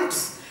satellites,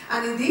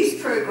 and in these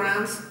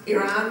programs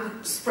Iran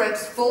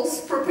spreads false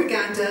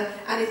propaganda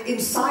and it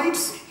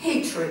incites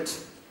hatred.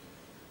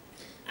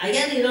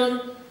 اگر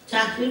ایران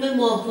تحریم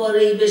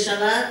ماهواره‌ای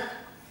بشود،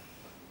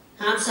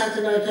 هم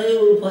ساتلایت‌های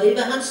اروپایی و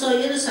هم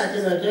سایر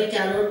ساتلایت‌هایی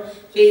که الان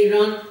به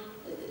ایران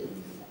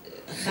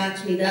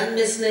خط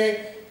میدن مثل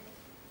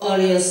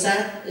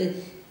آریاسات،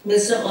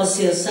 مثل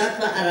آسیاسات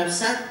و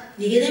عربسات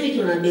دیگه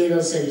نمیتونن به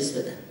ایران سرویس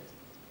بدن.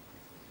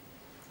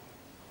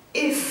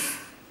 If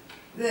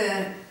the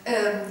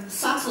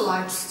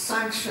satellite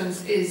sanctions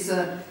is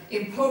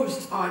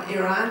imposed on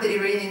Iran, the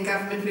Iranian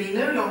government will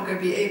no longer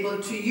be able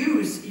to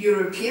use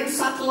European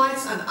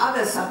satellites and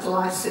other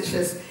satellites such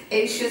as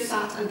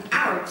Asiasat and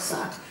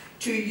Arabsat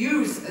to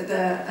use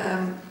the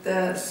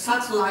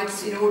satellites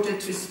in order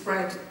to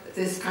spread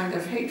this kind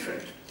of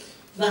hatred.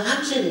 و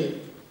همچنین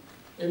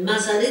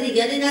مسئله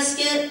دیگر این است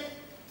که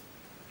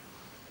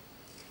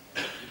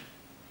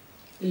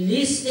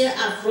لیست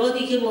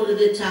افرادی که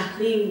مورد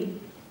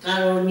تحریم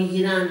قرار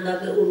میگیرند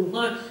و به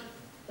اروپا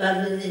و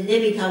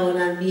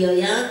نمیتوانند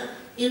بیایند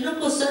این را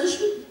گسترش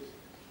بدید.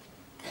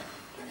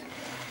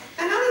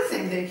 Another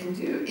thing they can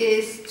do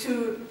is to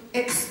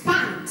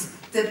expand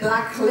the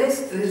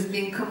blacklist that has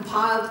been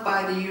compiled by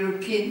the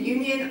European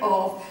Union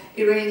of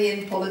Iranian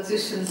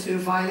politicians who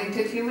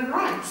violated human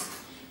rights.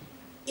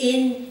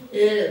 این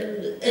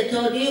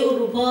اتحادیه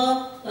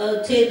اروپا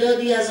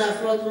تعدادی از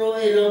افراد رو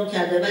اعلام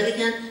کرده ولی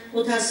که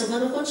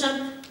متاسفانه خودش هم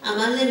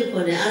عمل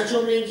نمیکنه. از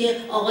جمله اینکه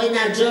آقای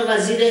نجار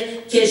وزیر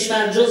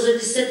کشور جزء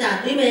لیست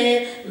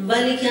تحریمه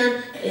ولی که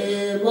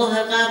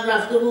ماه قبل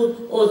رفته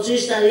بود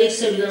اتریش در یک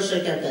سمینار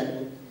شرکت کرده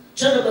بود.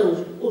 چرا به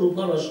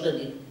اروپا راش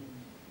دادیم؟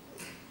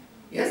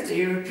 Yes, the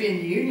European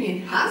Union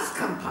has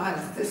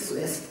compiled this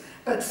list,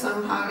 but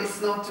somehow it's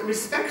not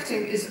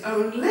respecting its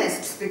own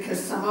lists because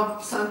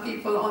some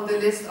people on the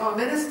list are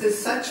ministers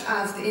such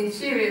as the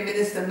Interior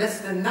Minister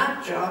Mr.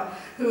 Najjar,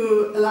 who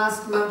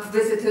last month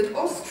visited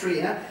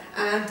Austria,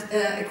 and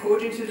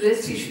according to the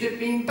list he should have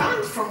been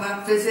banned from that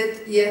visit,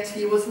 yet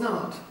he was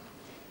not.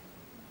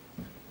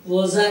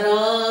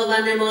 وزرا و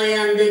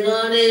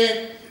نمایندگان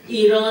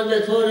ایران به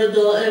طور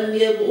دائم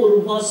به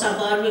اروپا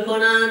سفر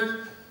میکنند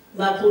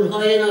و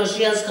پولهای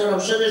ناشی از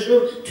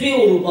کراپشنشون توی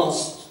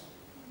اروپاست.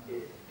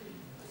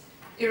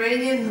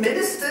 Iranian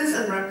ministers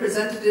and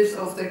representatives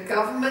of the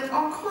government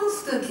are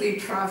constantly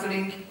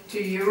traveling to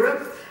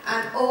Europe,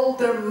 and all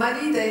the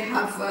money they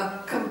have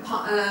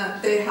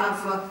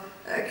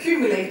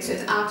accumulated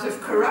out of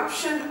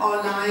corruption are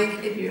lying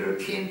in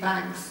European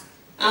banks.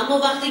 اما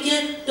وقتی که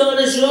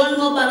دانشجویان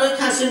ما برای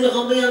تحصیل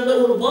میخوان بیان به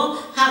اروپا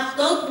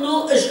 70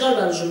 نوع اشکال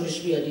براشون پیش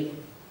بیاریم.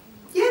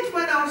 Yet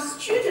when our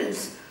students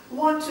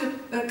want to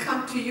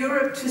come to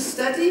Europe to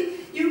study,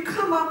 you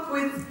come up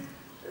with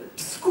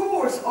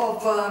scores of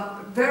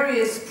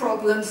various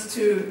problems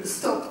to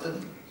stop them.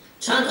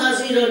 چند تا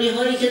از ایرانی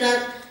هایی که در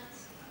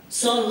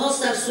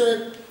سالهاست در سوئد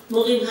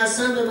مقیم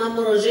هستن به من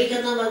مراجعه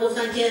کردن و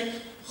گفتن که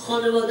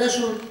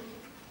خانوادهشون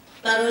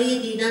برای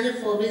دیدن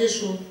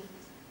فامیلشون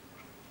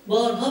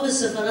بارها به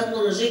سفارت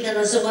مراجعه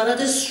کردن.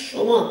 سفارت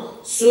شما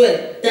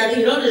سوئد در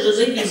ایران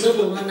اجازه ویزا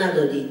به ما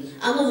ندادید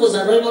اما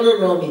وزرای ما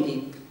رو راه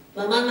میدید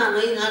و من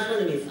معنای این حرف رو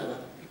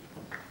نمیفهمم.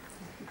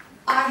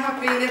 I have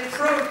been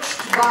approached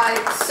by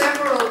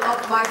several of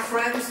my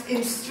friends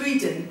in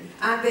Sweden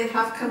and they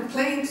have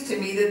complained to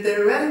me that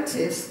their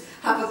relatives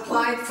have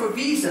applied for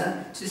visa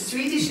to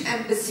Swedish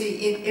embassy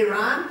in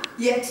Iran,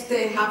 yet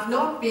they have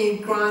not been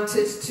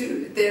granted to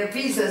their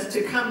visas to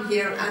come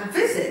here and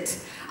visit.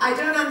 I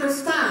don't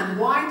understand.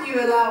 Why do you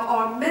allow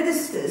our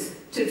ministers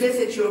to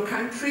visit your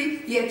country,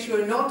 yet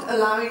you're not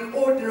allowing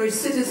ordinary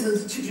citizens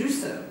to do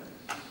so?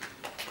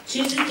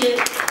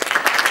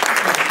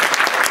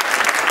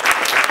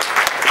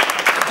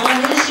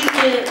 آنهایی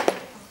که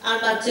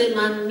البته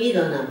من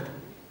میدانم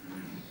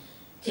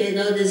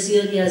تعداد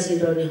زیادی از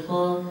ایرانی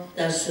ها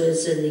در سوئد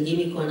زندگی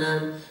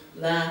میکنن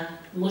و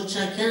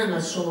متشکرم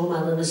از شما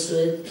مردم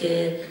سوئد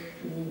که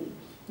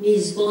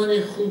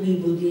میزبان خوبی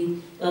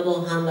بودید و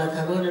با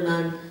هموطنان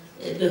من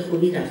به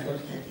خوبی رفتار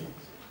کردید.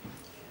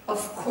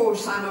 Of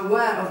course, I'm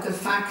aware of the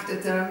fact that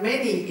there are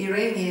many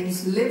Iranians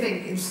living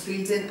in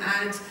Sweden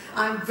and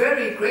I'm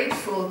very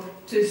grateful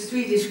to the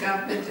Swedish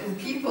government and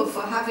people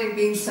for having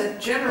been such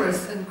generous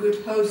and good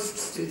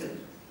hosts to them.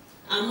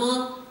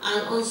 اما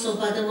الان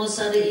صحبت ما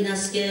سر این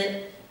است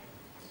که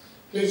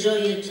به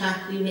جای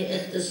تحریم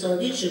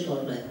اقتصادی چه کار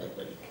باید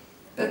بکنیم؟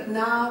 But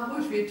now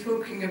what we're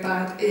talking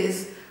about is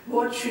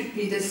what should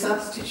be the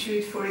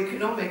substitute for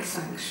economic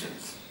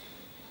sanctions.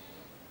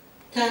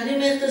 تحریم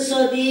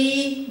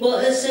اقتصادی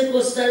باعث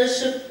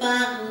گسترش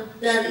فقر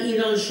در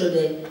ایران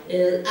شده.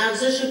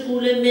 ارزش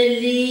پول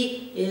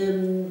ملی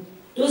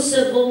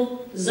 2/3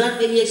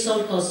 ظرف 1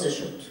 سال کاسته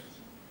شد.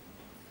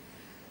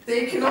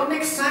 The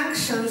economic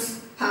sanctions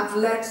have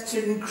led to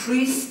an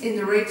increase in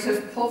the rate of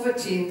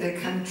poverty in the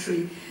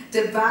country.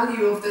 The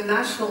value of the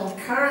national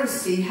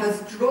currency has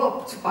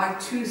dropped by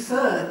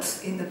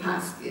 2/3 in the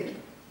past year.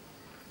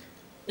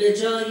 به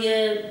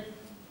جای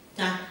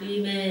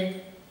تحریم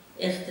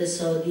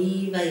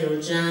اقتصادی و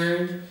یا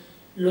جنگ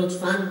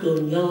لطفاً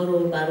دنیا رو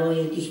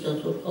برای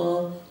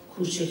دیکتاتورها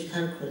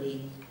کوچکتر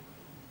کنید.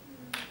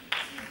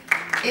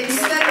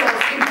 Instead of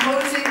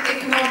imposing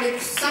economic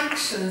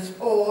sanctions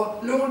or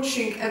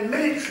launching a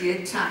military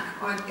attack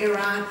on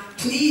Iran,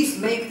 please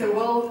make the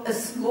world a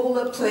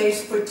smaller place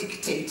for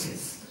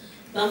dictators.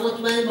 و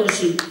مطمئن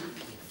باشید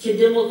که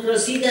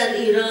دموکراسی در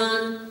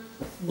ایران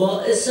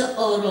باعث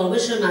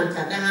آرامش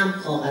منطقه هم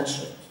خواهد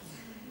شد.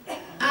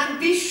 And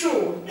be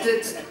sure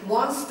that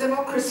once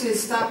democracy is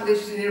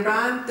established in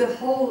Iran, the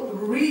whole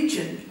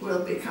region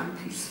will become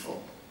peaceful.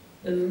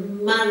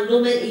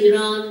 مردم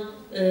ایران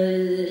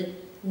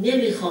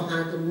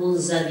نمیخواهند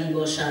منزوی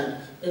باشند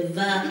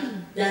و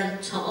در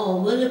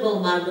تعامل با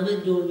مردم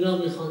دنیا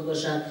میخواهند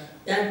باشند.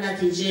 در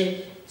نتیجه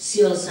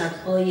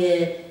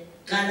سیاست‌های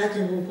غلط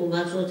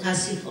حکومت رو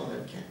تصحیح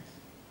خواهند کرد.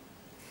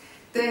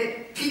 The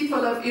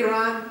people of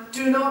Iran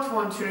do not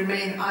want to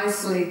remain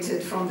isolated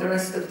from the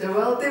rest of the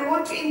world. They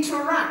want to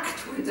interact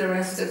with the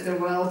rest of the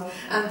world,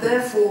 and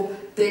therefore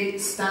they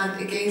stand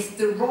against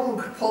the wrong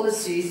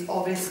policies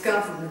of its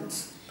government.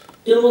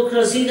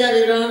 دموکراسی در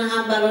ایران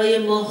هم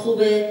برای ما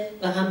خوبه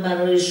و هم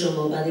برای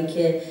شما، برای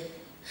اینکه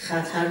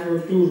خطر رو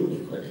دور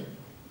میکنه.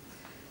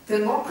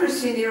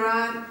 Democracy in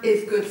Iran is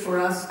good for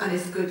us and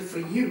is good for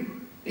you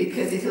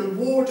because it will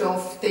ward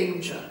off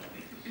danger.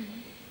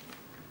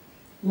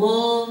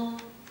 ما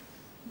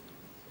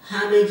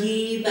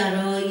همگی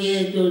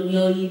برای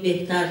دنیایی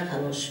بهتر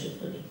تلاش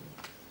میکنیم.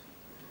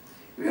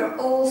 We are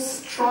all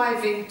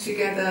striving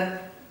together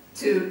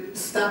to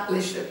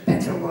establish a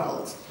better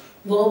world.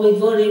 و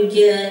امیدواریم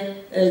که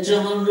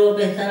جهان رو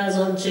بهتر از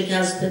آنچه که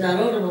از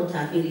پدرانمون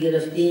تحویل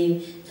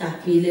گرفتیم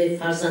تحویل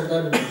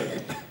فرزندانمون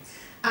بده.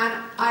 And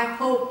I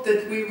hope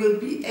that we will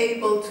be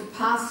able to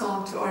pass on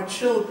to our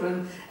children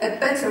a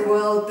better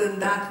world than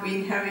that we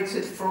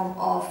inherited from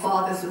our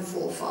fathers and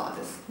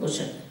forefathers.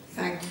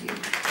 Thank you.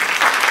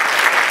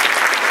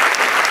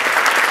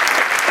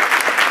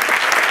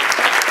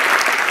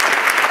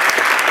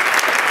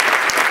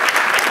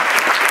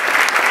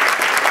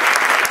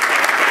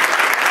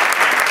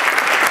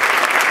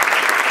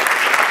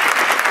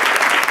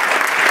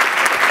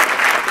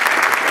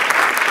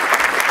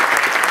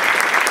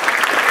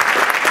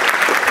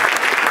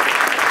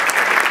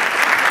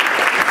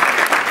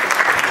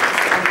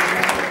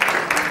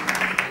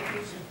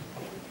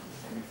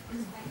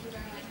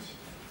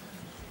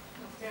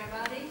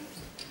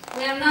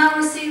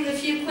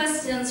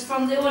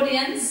 From the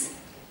audience.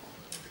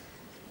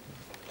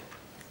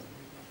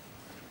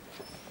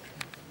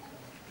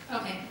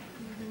 Okay.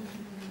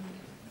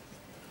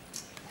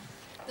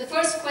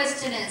 first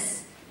question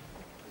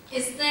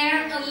is there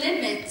a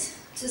limit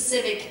to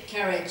civic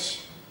courage?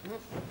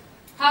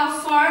 How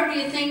far do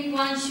you think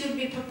one should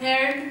be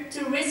prepared to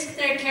risk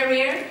their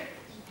career,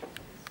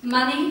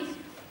 money,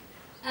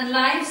 and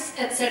lives,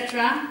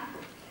 etc.,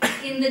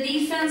 in the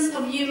defense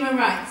of human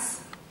rights?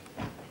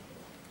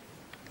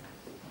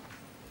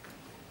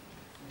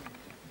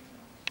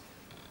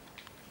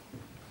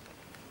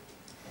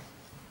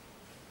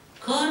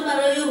 کار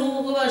برای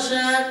حقوق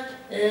بشر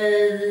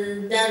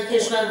در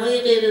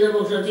کشورهای غیر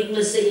دموکراتیک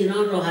مثل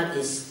ایران راحت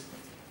نیست.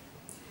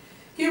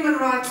 Human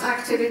rights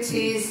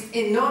activities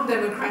in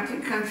non-democratic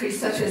countries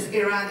such as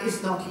Iran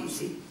is not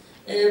easy.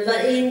 و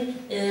این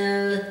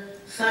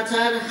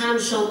خطر هم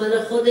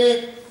شامل خود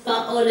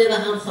فعال و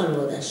هم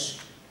خانوادش.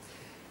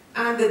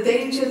 And the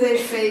danger they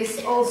face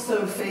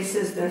also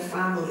faces their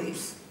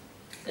families.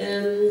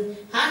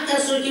 هر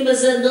کس رو که به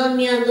زندان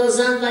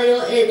میاندازند و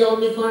یا اعدام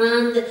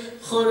میکنند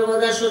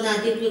خانواده‌اش رو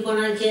تهدید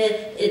میکنند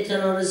که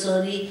اطلاع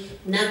رسانی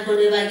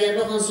نکنه و اگر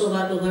بخوان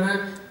صحبت بکنن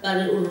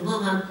برای اونها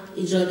هم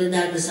ایجاد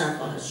دردسر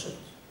خواهد شد.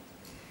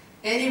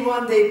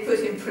 Anyone they put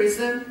in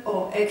prison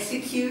or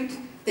execute,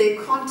 they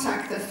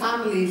contact the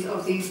families of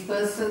these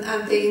persons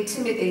and they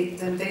intimidate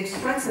them. They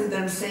threaten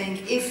them saying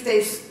if they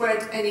spread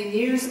any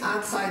news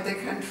outside the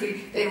country,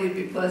 they will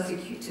be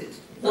persecuted.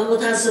 و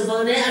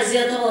متاسفانه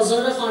اذیت و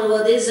آزار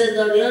خانواده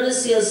زندانیان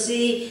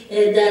سیاسی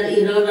در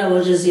ایران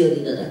رواج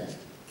زیادی دارد.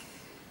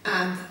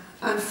 And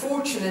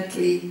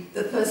unfortunately,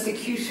 the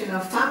persecution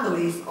of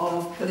families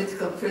of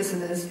political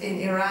prisoners in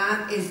Iran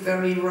is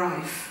very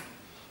rife.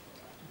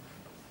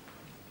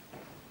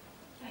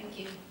 Thank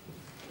you.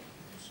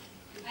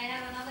 I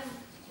have another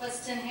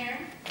question here.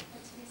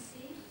 Let me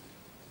see.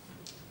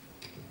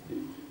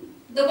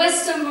 The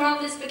Western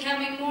world is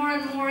becoming more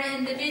and more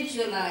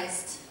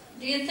individualized.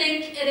 Do you think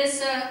it is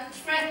a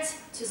threat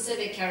to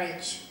civic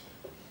courage?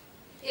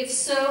 If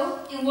so,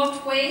 in what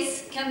ways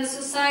can the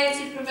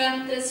society prevent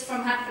this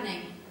from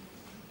happening?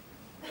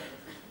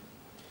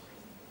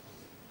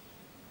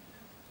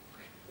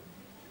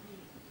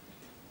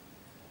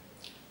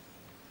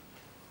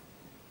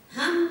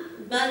 هم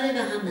بله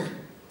و هم نه.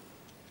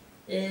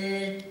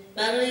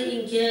 برای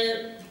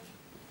اینکه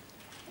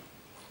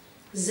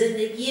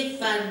زندگی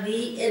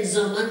فردی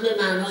الزاماً به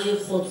معنای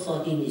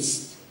خودخواهی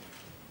نیست.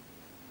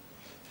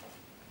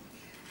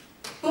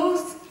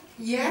 Both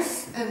yes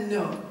and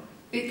no,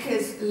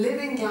 because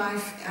living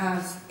life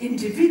as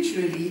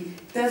individually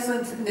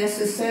doesn't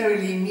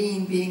necessarily mean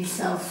being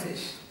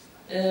selfish.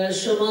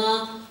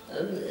 شما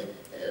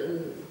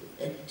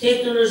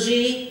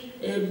تکنولوژی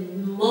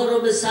ما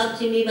رو به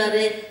سمتی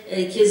میبره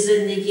که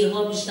زندگی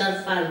ها بیشتر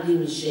فردی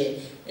میشه.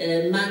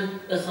 من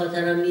به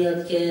خاطرم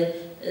میاد که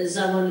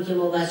زمانی که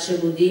ما بچه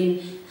بودیم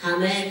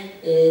همه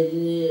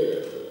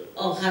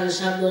آخر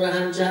شب دور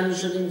هم جمع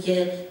میشدیم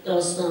که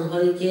داستان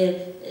هایی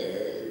که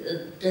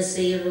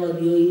قصه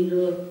رادیویی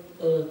رو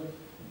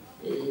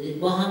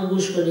با هم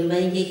گوش کنیم و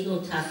این یک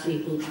نوع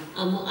تفریح بود.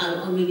 اما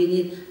الان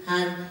میبینید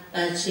هر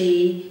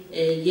بچه‌ای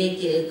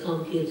یک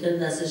کامپیوتر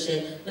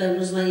دستشه و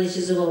امروز من یه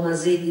چیز با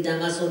مزه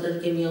دیدم. از هتل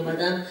که می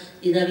آمدم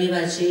دیدم یه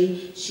بچه‌ای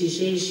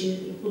شیشه شیر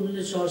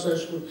حدود 4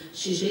 سالش بود،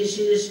 شیشه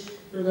شیرش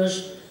رو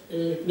داشت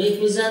میک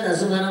میزد،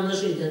 از اون برام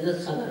داشت اینترنت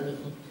خبر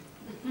میخوند.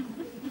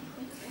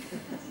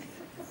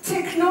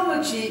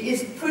 Technology is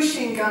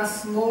pushing us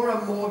more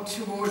and more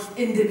towards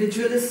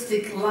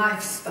individualistic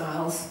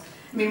lifestyles.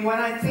 I mean, when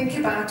I think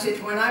about it,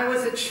 when I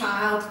was a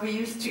child, we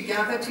used to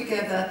gather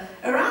together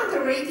around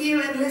the radio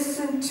and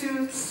listen to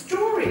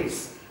stories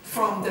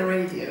from the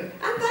radio.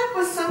 And that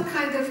was some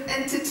kind of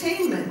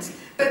entertainment.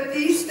 But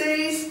these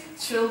days,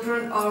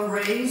 children are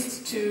raised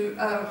to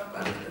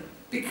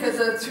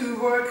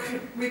work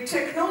with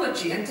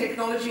technology, and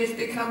technology has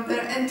become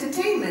their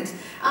entertainment.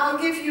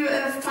 I'll give you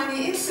a funny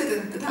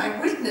incident that I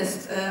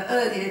witnessed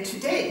earlier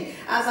today.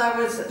 As I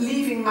was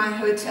leaving my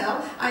hotel,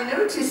 I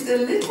noticed a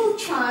little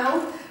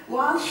child,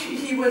 while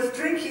he was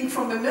drinking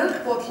from a milk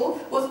bottle,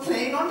 was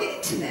playing on the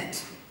internet.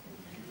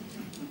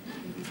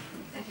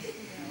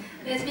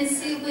 Let me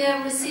see, we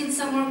have received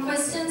some more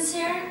questions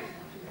here.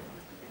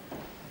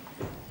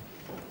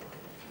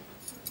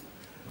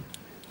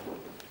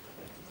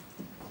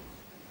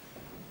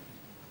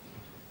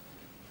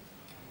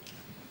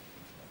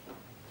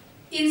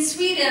 In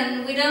Sweden,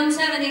 we don't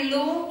have any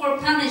law or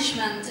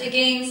punishment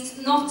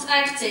against not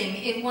acting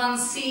if one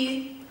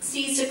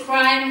sees a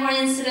crime or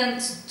incident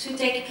to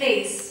take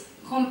place,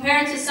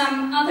 compared to some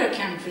other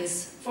countries,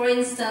 for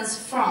instance,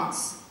 France.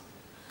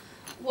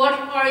 What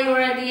are your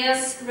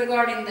ideas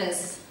regarding this?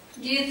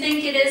 Do you think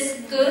it is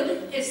good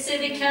if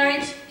civic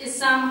courage is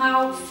somehow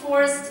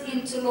forced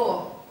into law?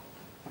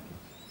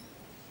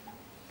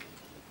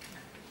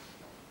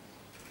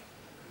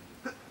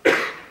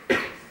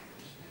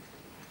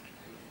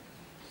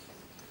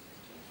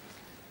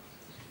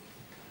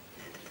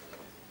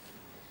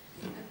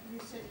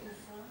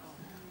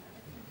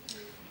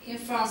 In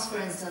France, for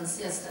instance,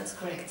 yes, that's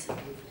correct.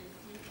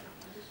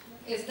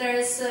 If there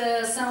is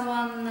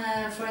someone,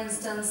 for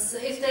instance,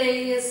 if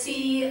they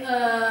see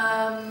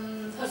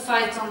a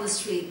fight on the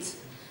street,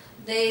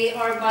 they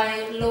are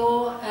by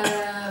law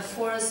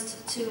forced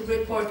to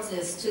report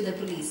this to the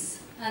police.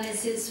 And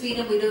in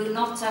Sweden we do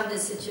not have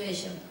this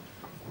situation.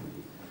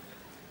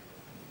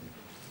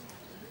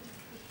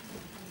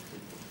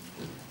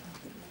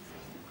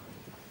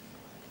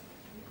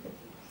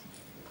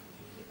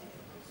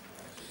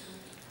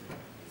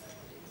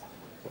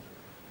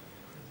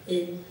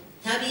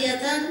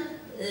 طبیعتاً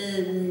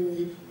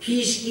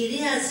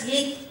پیشگیری از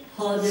یک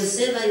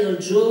حادثه و یا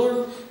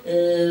جرم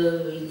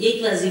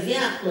یک وظیفه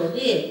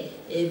اخلاقیه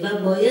و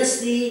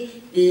بایستی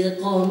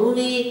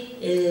قانونی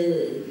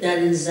در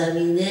این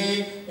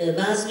زمینه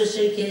وضع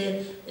بشه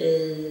که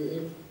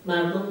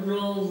مردم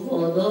رو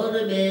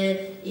وادار به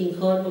این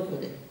کار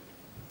بکنه.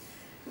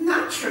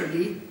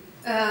 Naturally,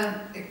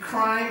 a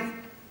crime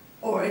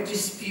or a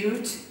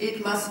dispute, it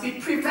must be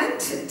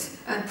prevented,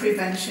 and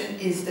prevention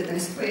is the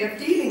best way of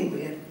dealing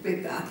with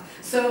that.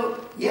 So,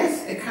 yes,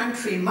 a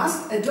country must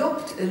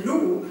adopt a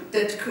law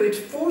that could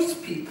force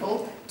people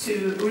to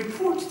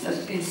report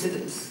such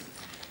incidents.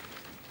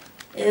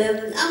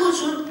 اما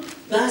چون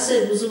بحث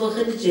امروز ما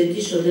خیلی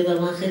جدی شده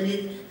و من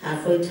خیلی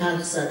حرفای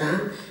تلخ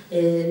زدم،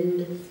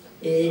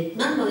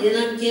 من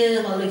مایلم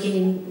که حالا که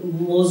این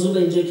موضوع به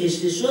اینجا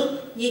کشیده شد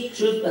یک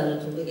جوک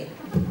براتون بگم.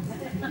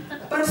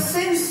 But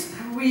since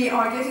we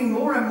are getting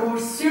more and more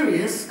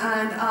serious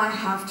and I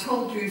have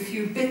told you a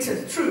few bitter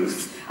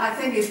truths, I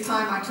think it's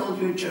time I told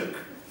you a joke.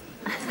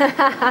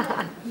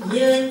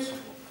 یک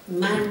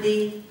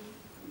مردی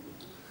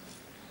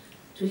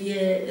توی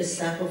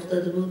استخر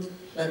افتاده بود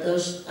و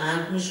داشت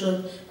غرق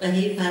میشد و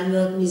هی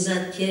فریاد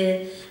میزد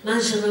که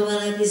من شنا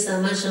بلد نیستم،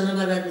 من شنا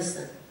بلد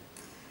نیستم.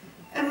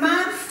 A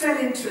man fell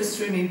into a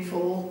swimming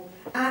pool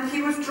and he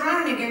was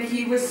drowning and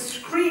he was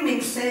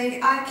screaming saying,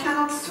 I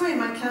cannot swim,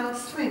 I cannot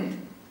swim.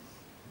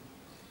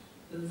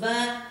 و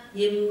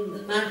یه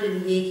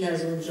مرد دیگه که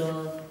از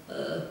اونجا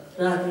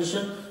رد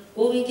میشد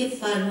گفت این که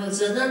فریاد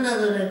زدن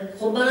نداره،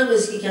 خب منم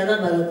اسکی کردن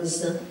بلد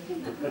نیستم.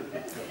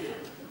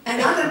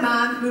 Another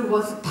man who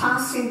was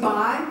passing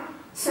by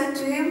said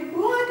to him,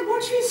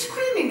 what are you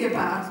screaming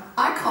about?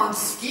 I can't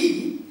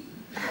ski.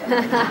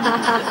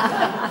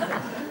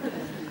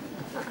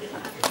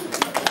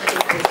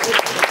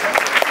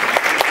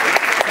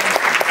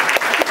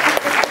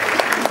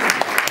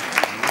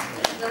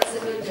 That's a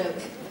good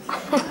joke.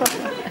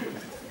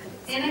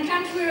 In a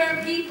country where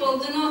people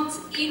do not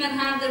even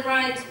have the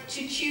right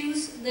to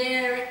choose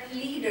their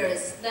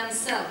leaders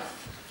themselves,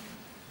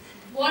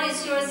 what is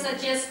your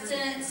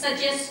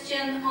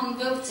suggestion on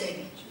voting?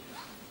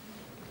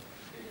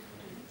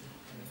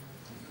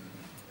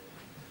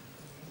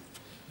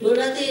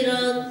 دولت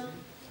ایران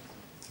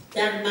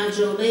در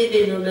مجامع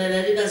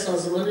بین‌المللی و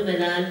سازمان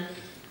ملل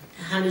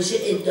همیشه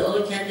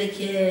ادعا کرده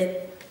که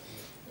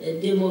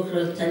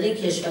دموکرات‌ترین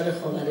کشور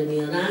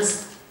خاورمیانه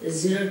است،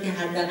 زیرا که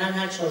حداقل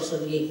هر 4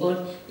 سال یک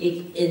بار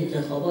یک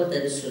انتخابات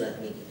در صورت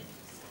میگیره.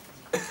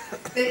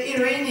 The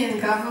Iranian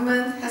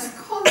government has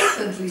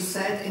constantly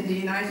said in the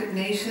United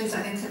Nations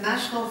and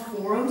international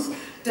forums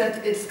that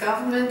its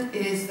government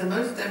is the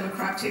most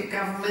democratic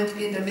government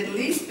in the Middle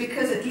East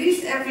because at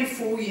least every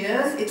 4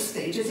 years it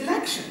stages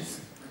elections.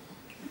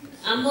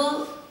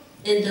 اما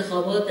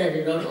انتخابات در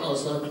ایران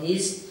آزاد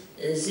نیست،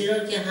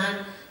 زیرا که هر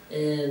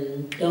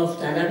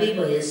داوطلبی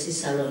بایستی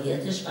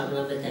صلاحیتش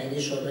قبلا به تعیین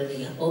شورای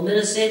نگهبان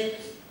برسه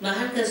و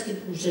هر کس که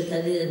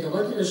کوچکترین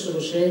انتقادی داشته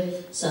باشه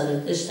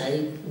صلاحیتش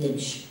تعیین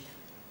نمیشه.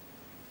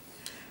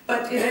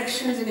 But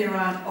elections in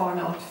Iran are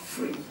not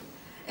free.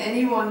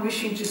 Anyone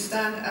wishing to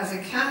stand as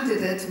a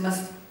candidate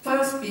must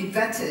first be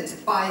vetted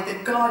by the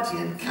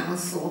Guardian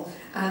Council,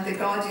 and the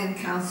Guardian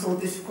Council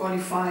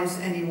disqualifies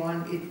anyone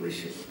it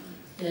wishes.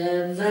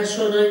 و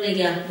شورای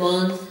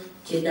نگهبان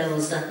که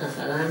 12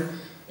 نفرن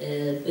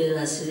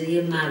به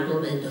وسیله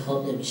مردم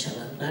انتخاب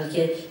نمی‌شوند،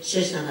 بلکه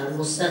 6 نفر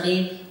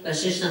مستقیم و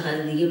 6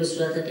 نفر دیگه به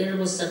صورت غیر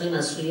مستقیم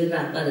از سوی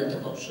رهبر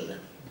انتخاب شدند.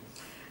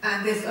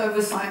 And this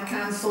oversight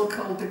council,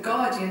 called the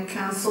Guardian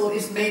Council,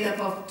 is made up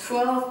of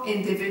 12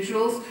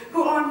 individuals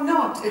who are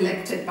not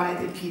elected by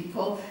the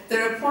people.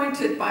 They're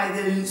appointed by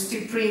the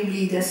supreme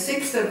leader.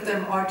 6 of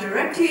them are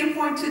directly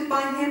appointed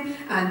by him,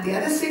 and the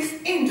other 6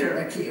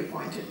 indirectly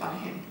appointed by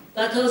him.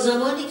 و تا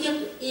زمانی که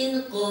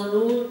این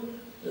قانون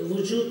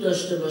وجود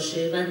داشته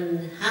باشه و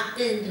حق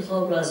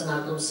انتخاب را از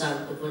مردم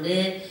سلب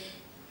بکنه،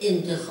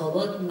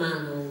 انتخابات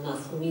معنا و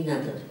مفهومی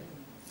نداره.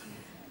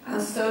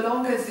 And so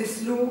long as this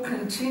law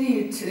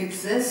continues to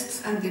exist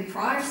and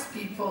deprives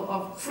people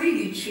of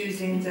freely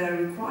choosing their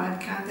required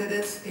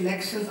candidates,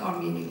 elections are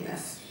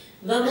meaningless.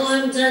 و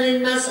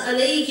مهمترین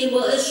مسئله‌ای که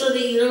باعث شده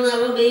ایران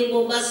الان به این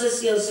بنبست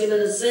سیاسی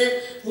برسه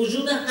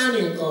وجود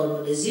همین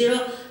قانونه، زیرا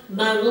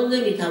مردم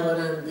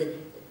نمیتوانند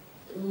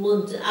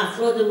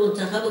افراد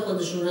منتخب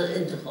خودشون را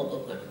انتخاب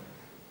بکنند.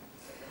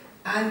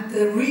 And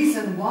the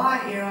reason why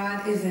Iran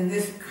is in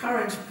this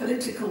current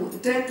political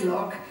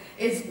deadlock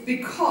is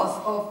because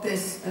of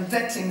this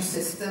vetting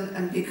system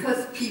and because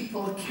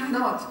people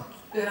cannot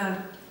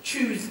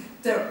choose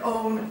their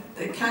own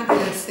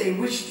candidates they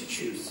wish to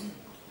choose.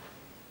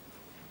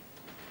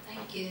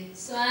 Thank you.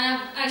 So I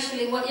have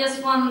actually just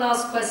one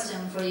last question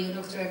for you,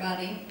 Dr.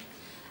 Ebadi.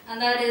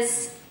 and that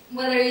is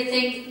whether you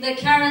think the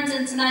current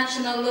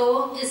international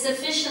law is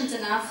sufficient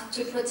enough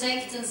to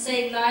protect and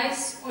save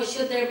lives, or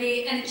should there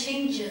be any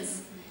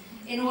changes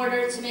in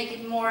order to make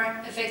it more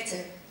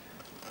effective?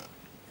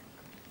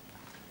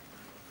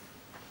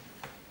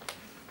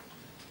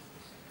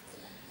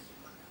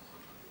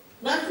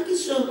 وقتی که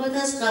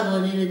صحبت از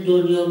قوانین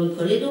دنیا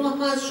میکنید و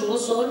من از شما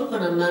سوال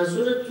میکنم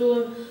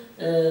منظورتون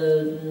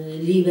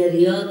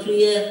لیبریا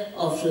توی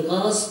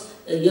آفریقاست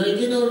یا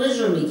اینکه نروژ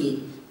رو میگید؟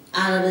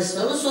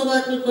 عربستان رو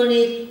صحبت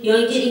میکنید یا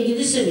اینکه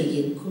انگلیس رو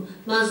میگید؟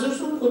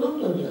 منظورتون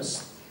کدوم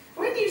دنیاست؟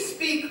 When you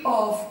speak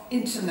of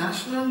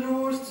international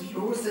laws, the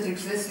laws that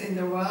exist in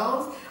the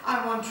world, I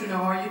want to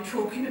know, are you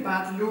talking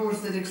about laws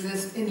that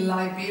exist in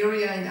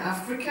Liberia in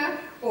Africa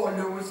or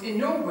laws in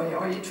Norway?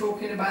 Are you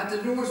talking about the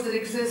laws that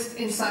exist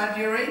in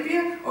Saudi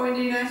Arabia or in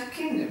the United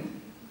Kingdom?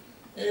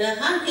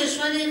 هر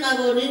کشوری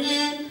قوانین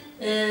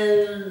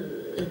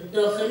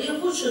داخلی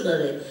خودشو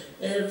داره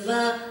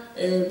و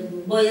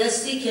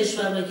بایستی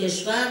کشور به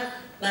کشور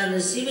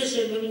بررسی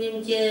بشه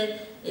ببینیم که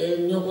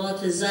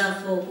نقاط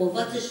ضعف و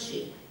قوتش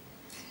چیه.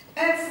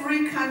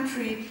 Every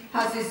country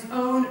has its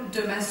own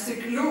domestic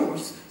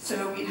laws, so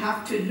we have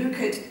to look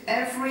at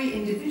every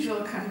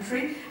individual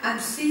country and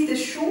see the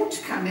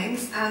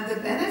shortcomings and the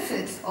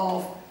benefits of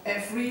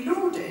every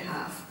law they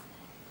have.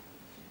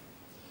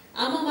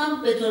 اما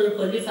من به طور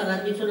کلی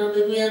فقط میتونم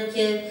بگویم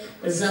که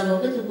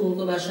ضوابط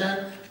حقوق بشر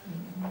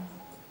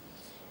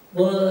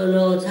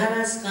بالاتر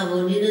از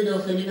قوانین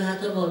داخلی و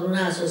حتی قانون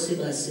اساسی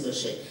بسته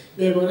باشه.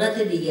 به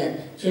عبارت دیگر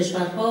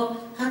کشورها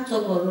حتی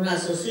قانون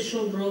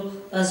اساسیشون رو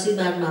بسی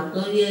بر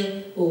مبنای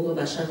حقوق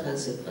بشر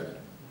تنظیم کنند.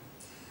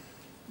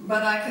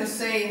 But I can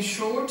say in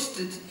short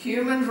that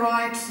human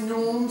rights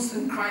norms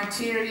and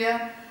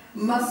criteria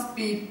must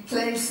be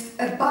placed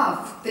above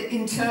the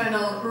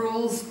internal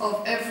rules of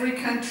every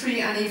country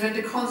and even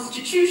the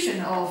constitution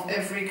of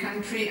every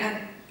country, and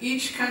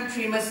each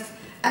country must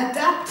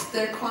adapt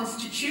their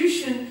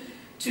constitution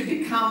to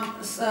become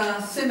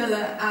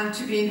similar and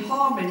to be in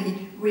harmony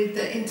with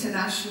the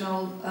international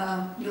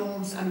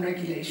norms and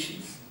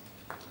regulations.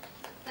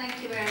 Thank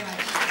you very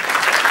much.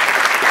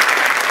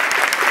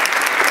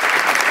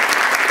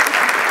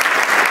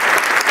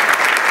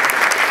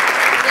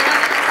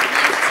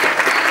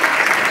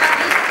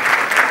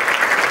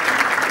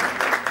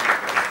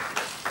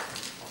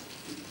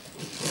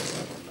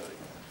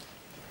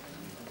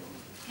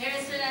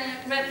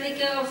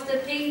 Of the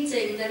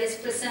painting that is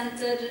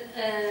presented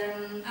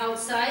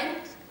outside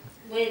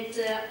with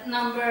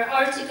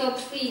Article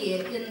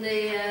 3 in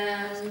the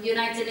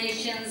United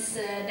Nations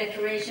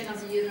Declaration of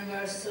the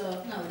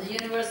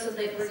Universal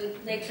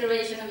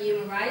Declaration of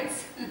Human Rights.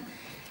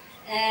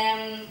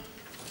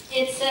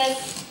 It says,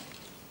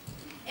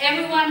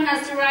 everyone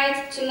has the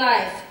right to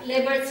life,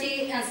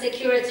 liberty and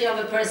security of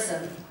a person.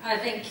 I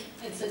think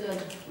it's a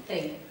good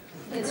thing.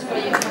 It's for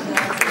you.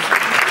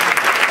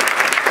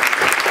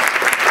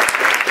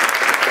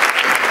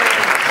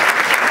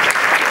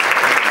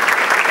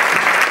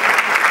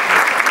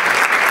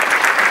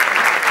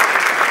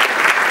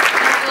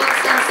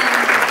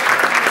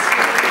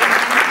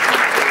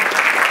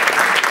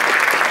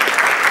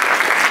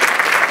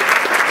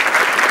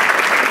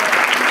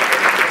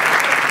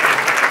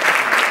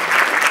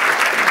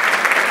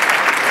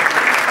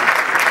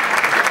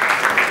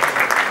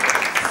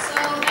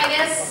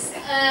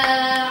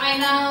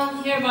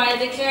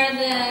 Declare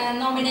the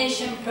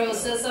nomination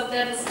process of the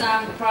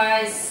Edelstam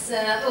Prize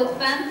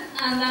open,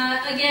 and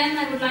again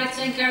I would like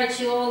to encourage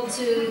you all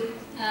to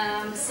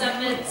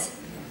submit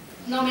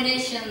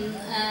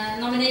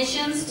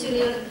nominations to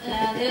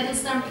the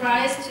Edelstam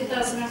Prize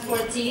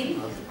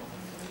 2014.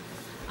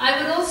 I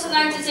would also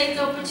like to take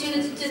the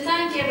opportunity to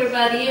thank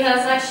everybody who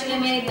has actually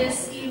made this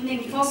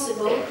evening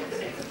possible.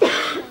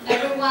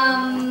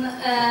 Everyone,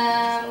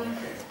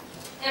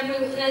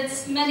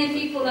 many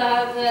people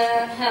have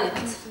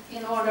helped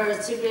in order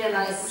to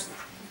realize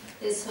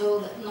this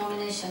whole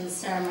nomination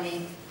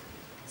ceremony.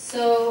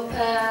 So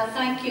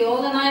thank you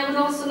all, and I would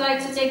also like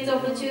to take the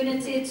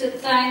opportunity to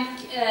thank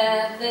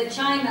the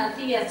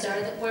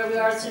Chinateatern where we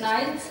are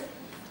tonight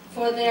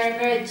for their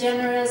very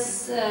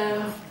generous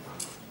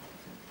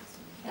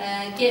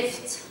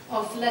gift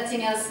of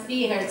letting us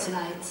be here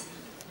tonight.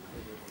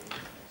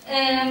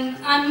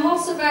 I'm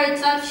also very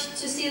touched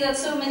to see that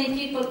so many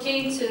people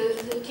came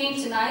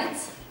tonight,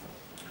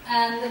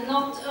 and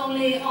not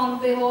only on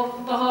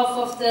behalf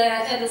of the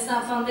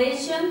Edelstam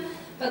Foundation,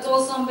 but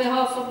also on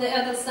behalf of the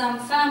Edelstam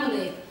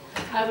family.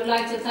 I would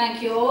like to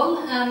thank you all,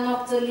 and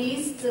not the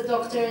least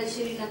Dr.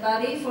 Shirin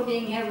Ebadi for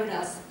being here with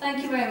us.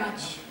 Thank you very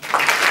much.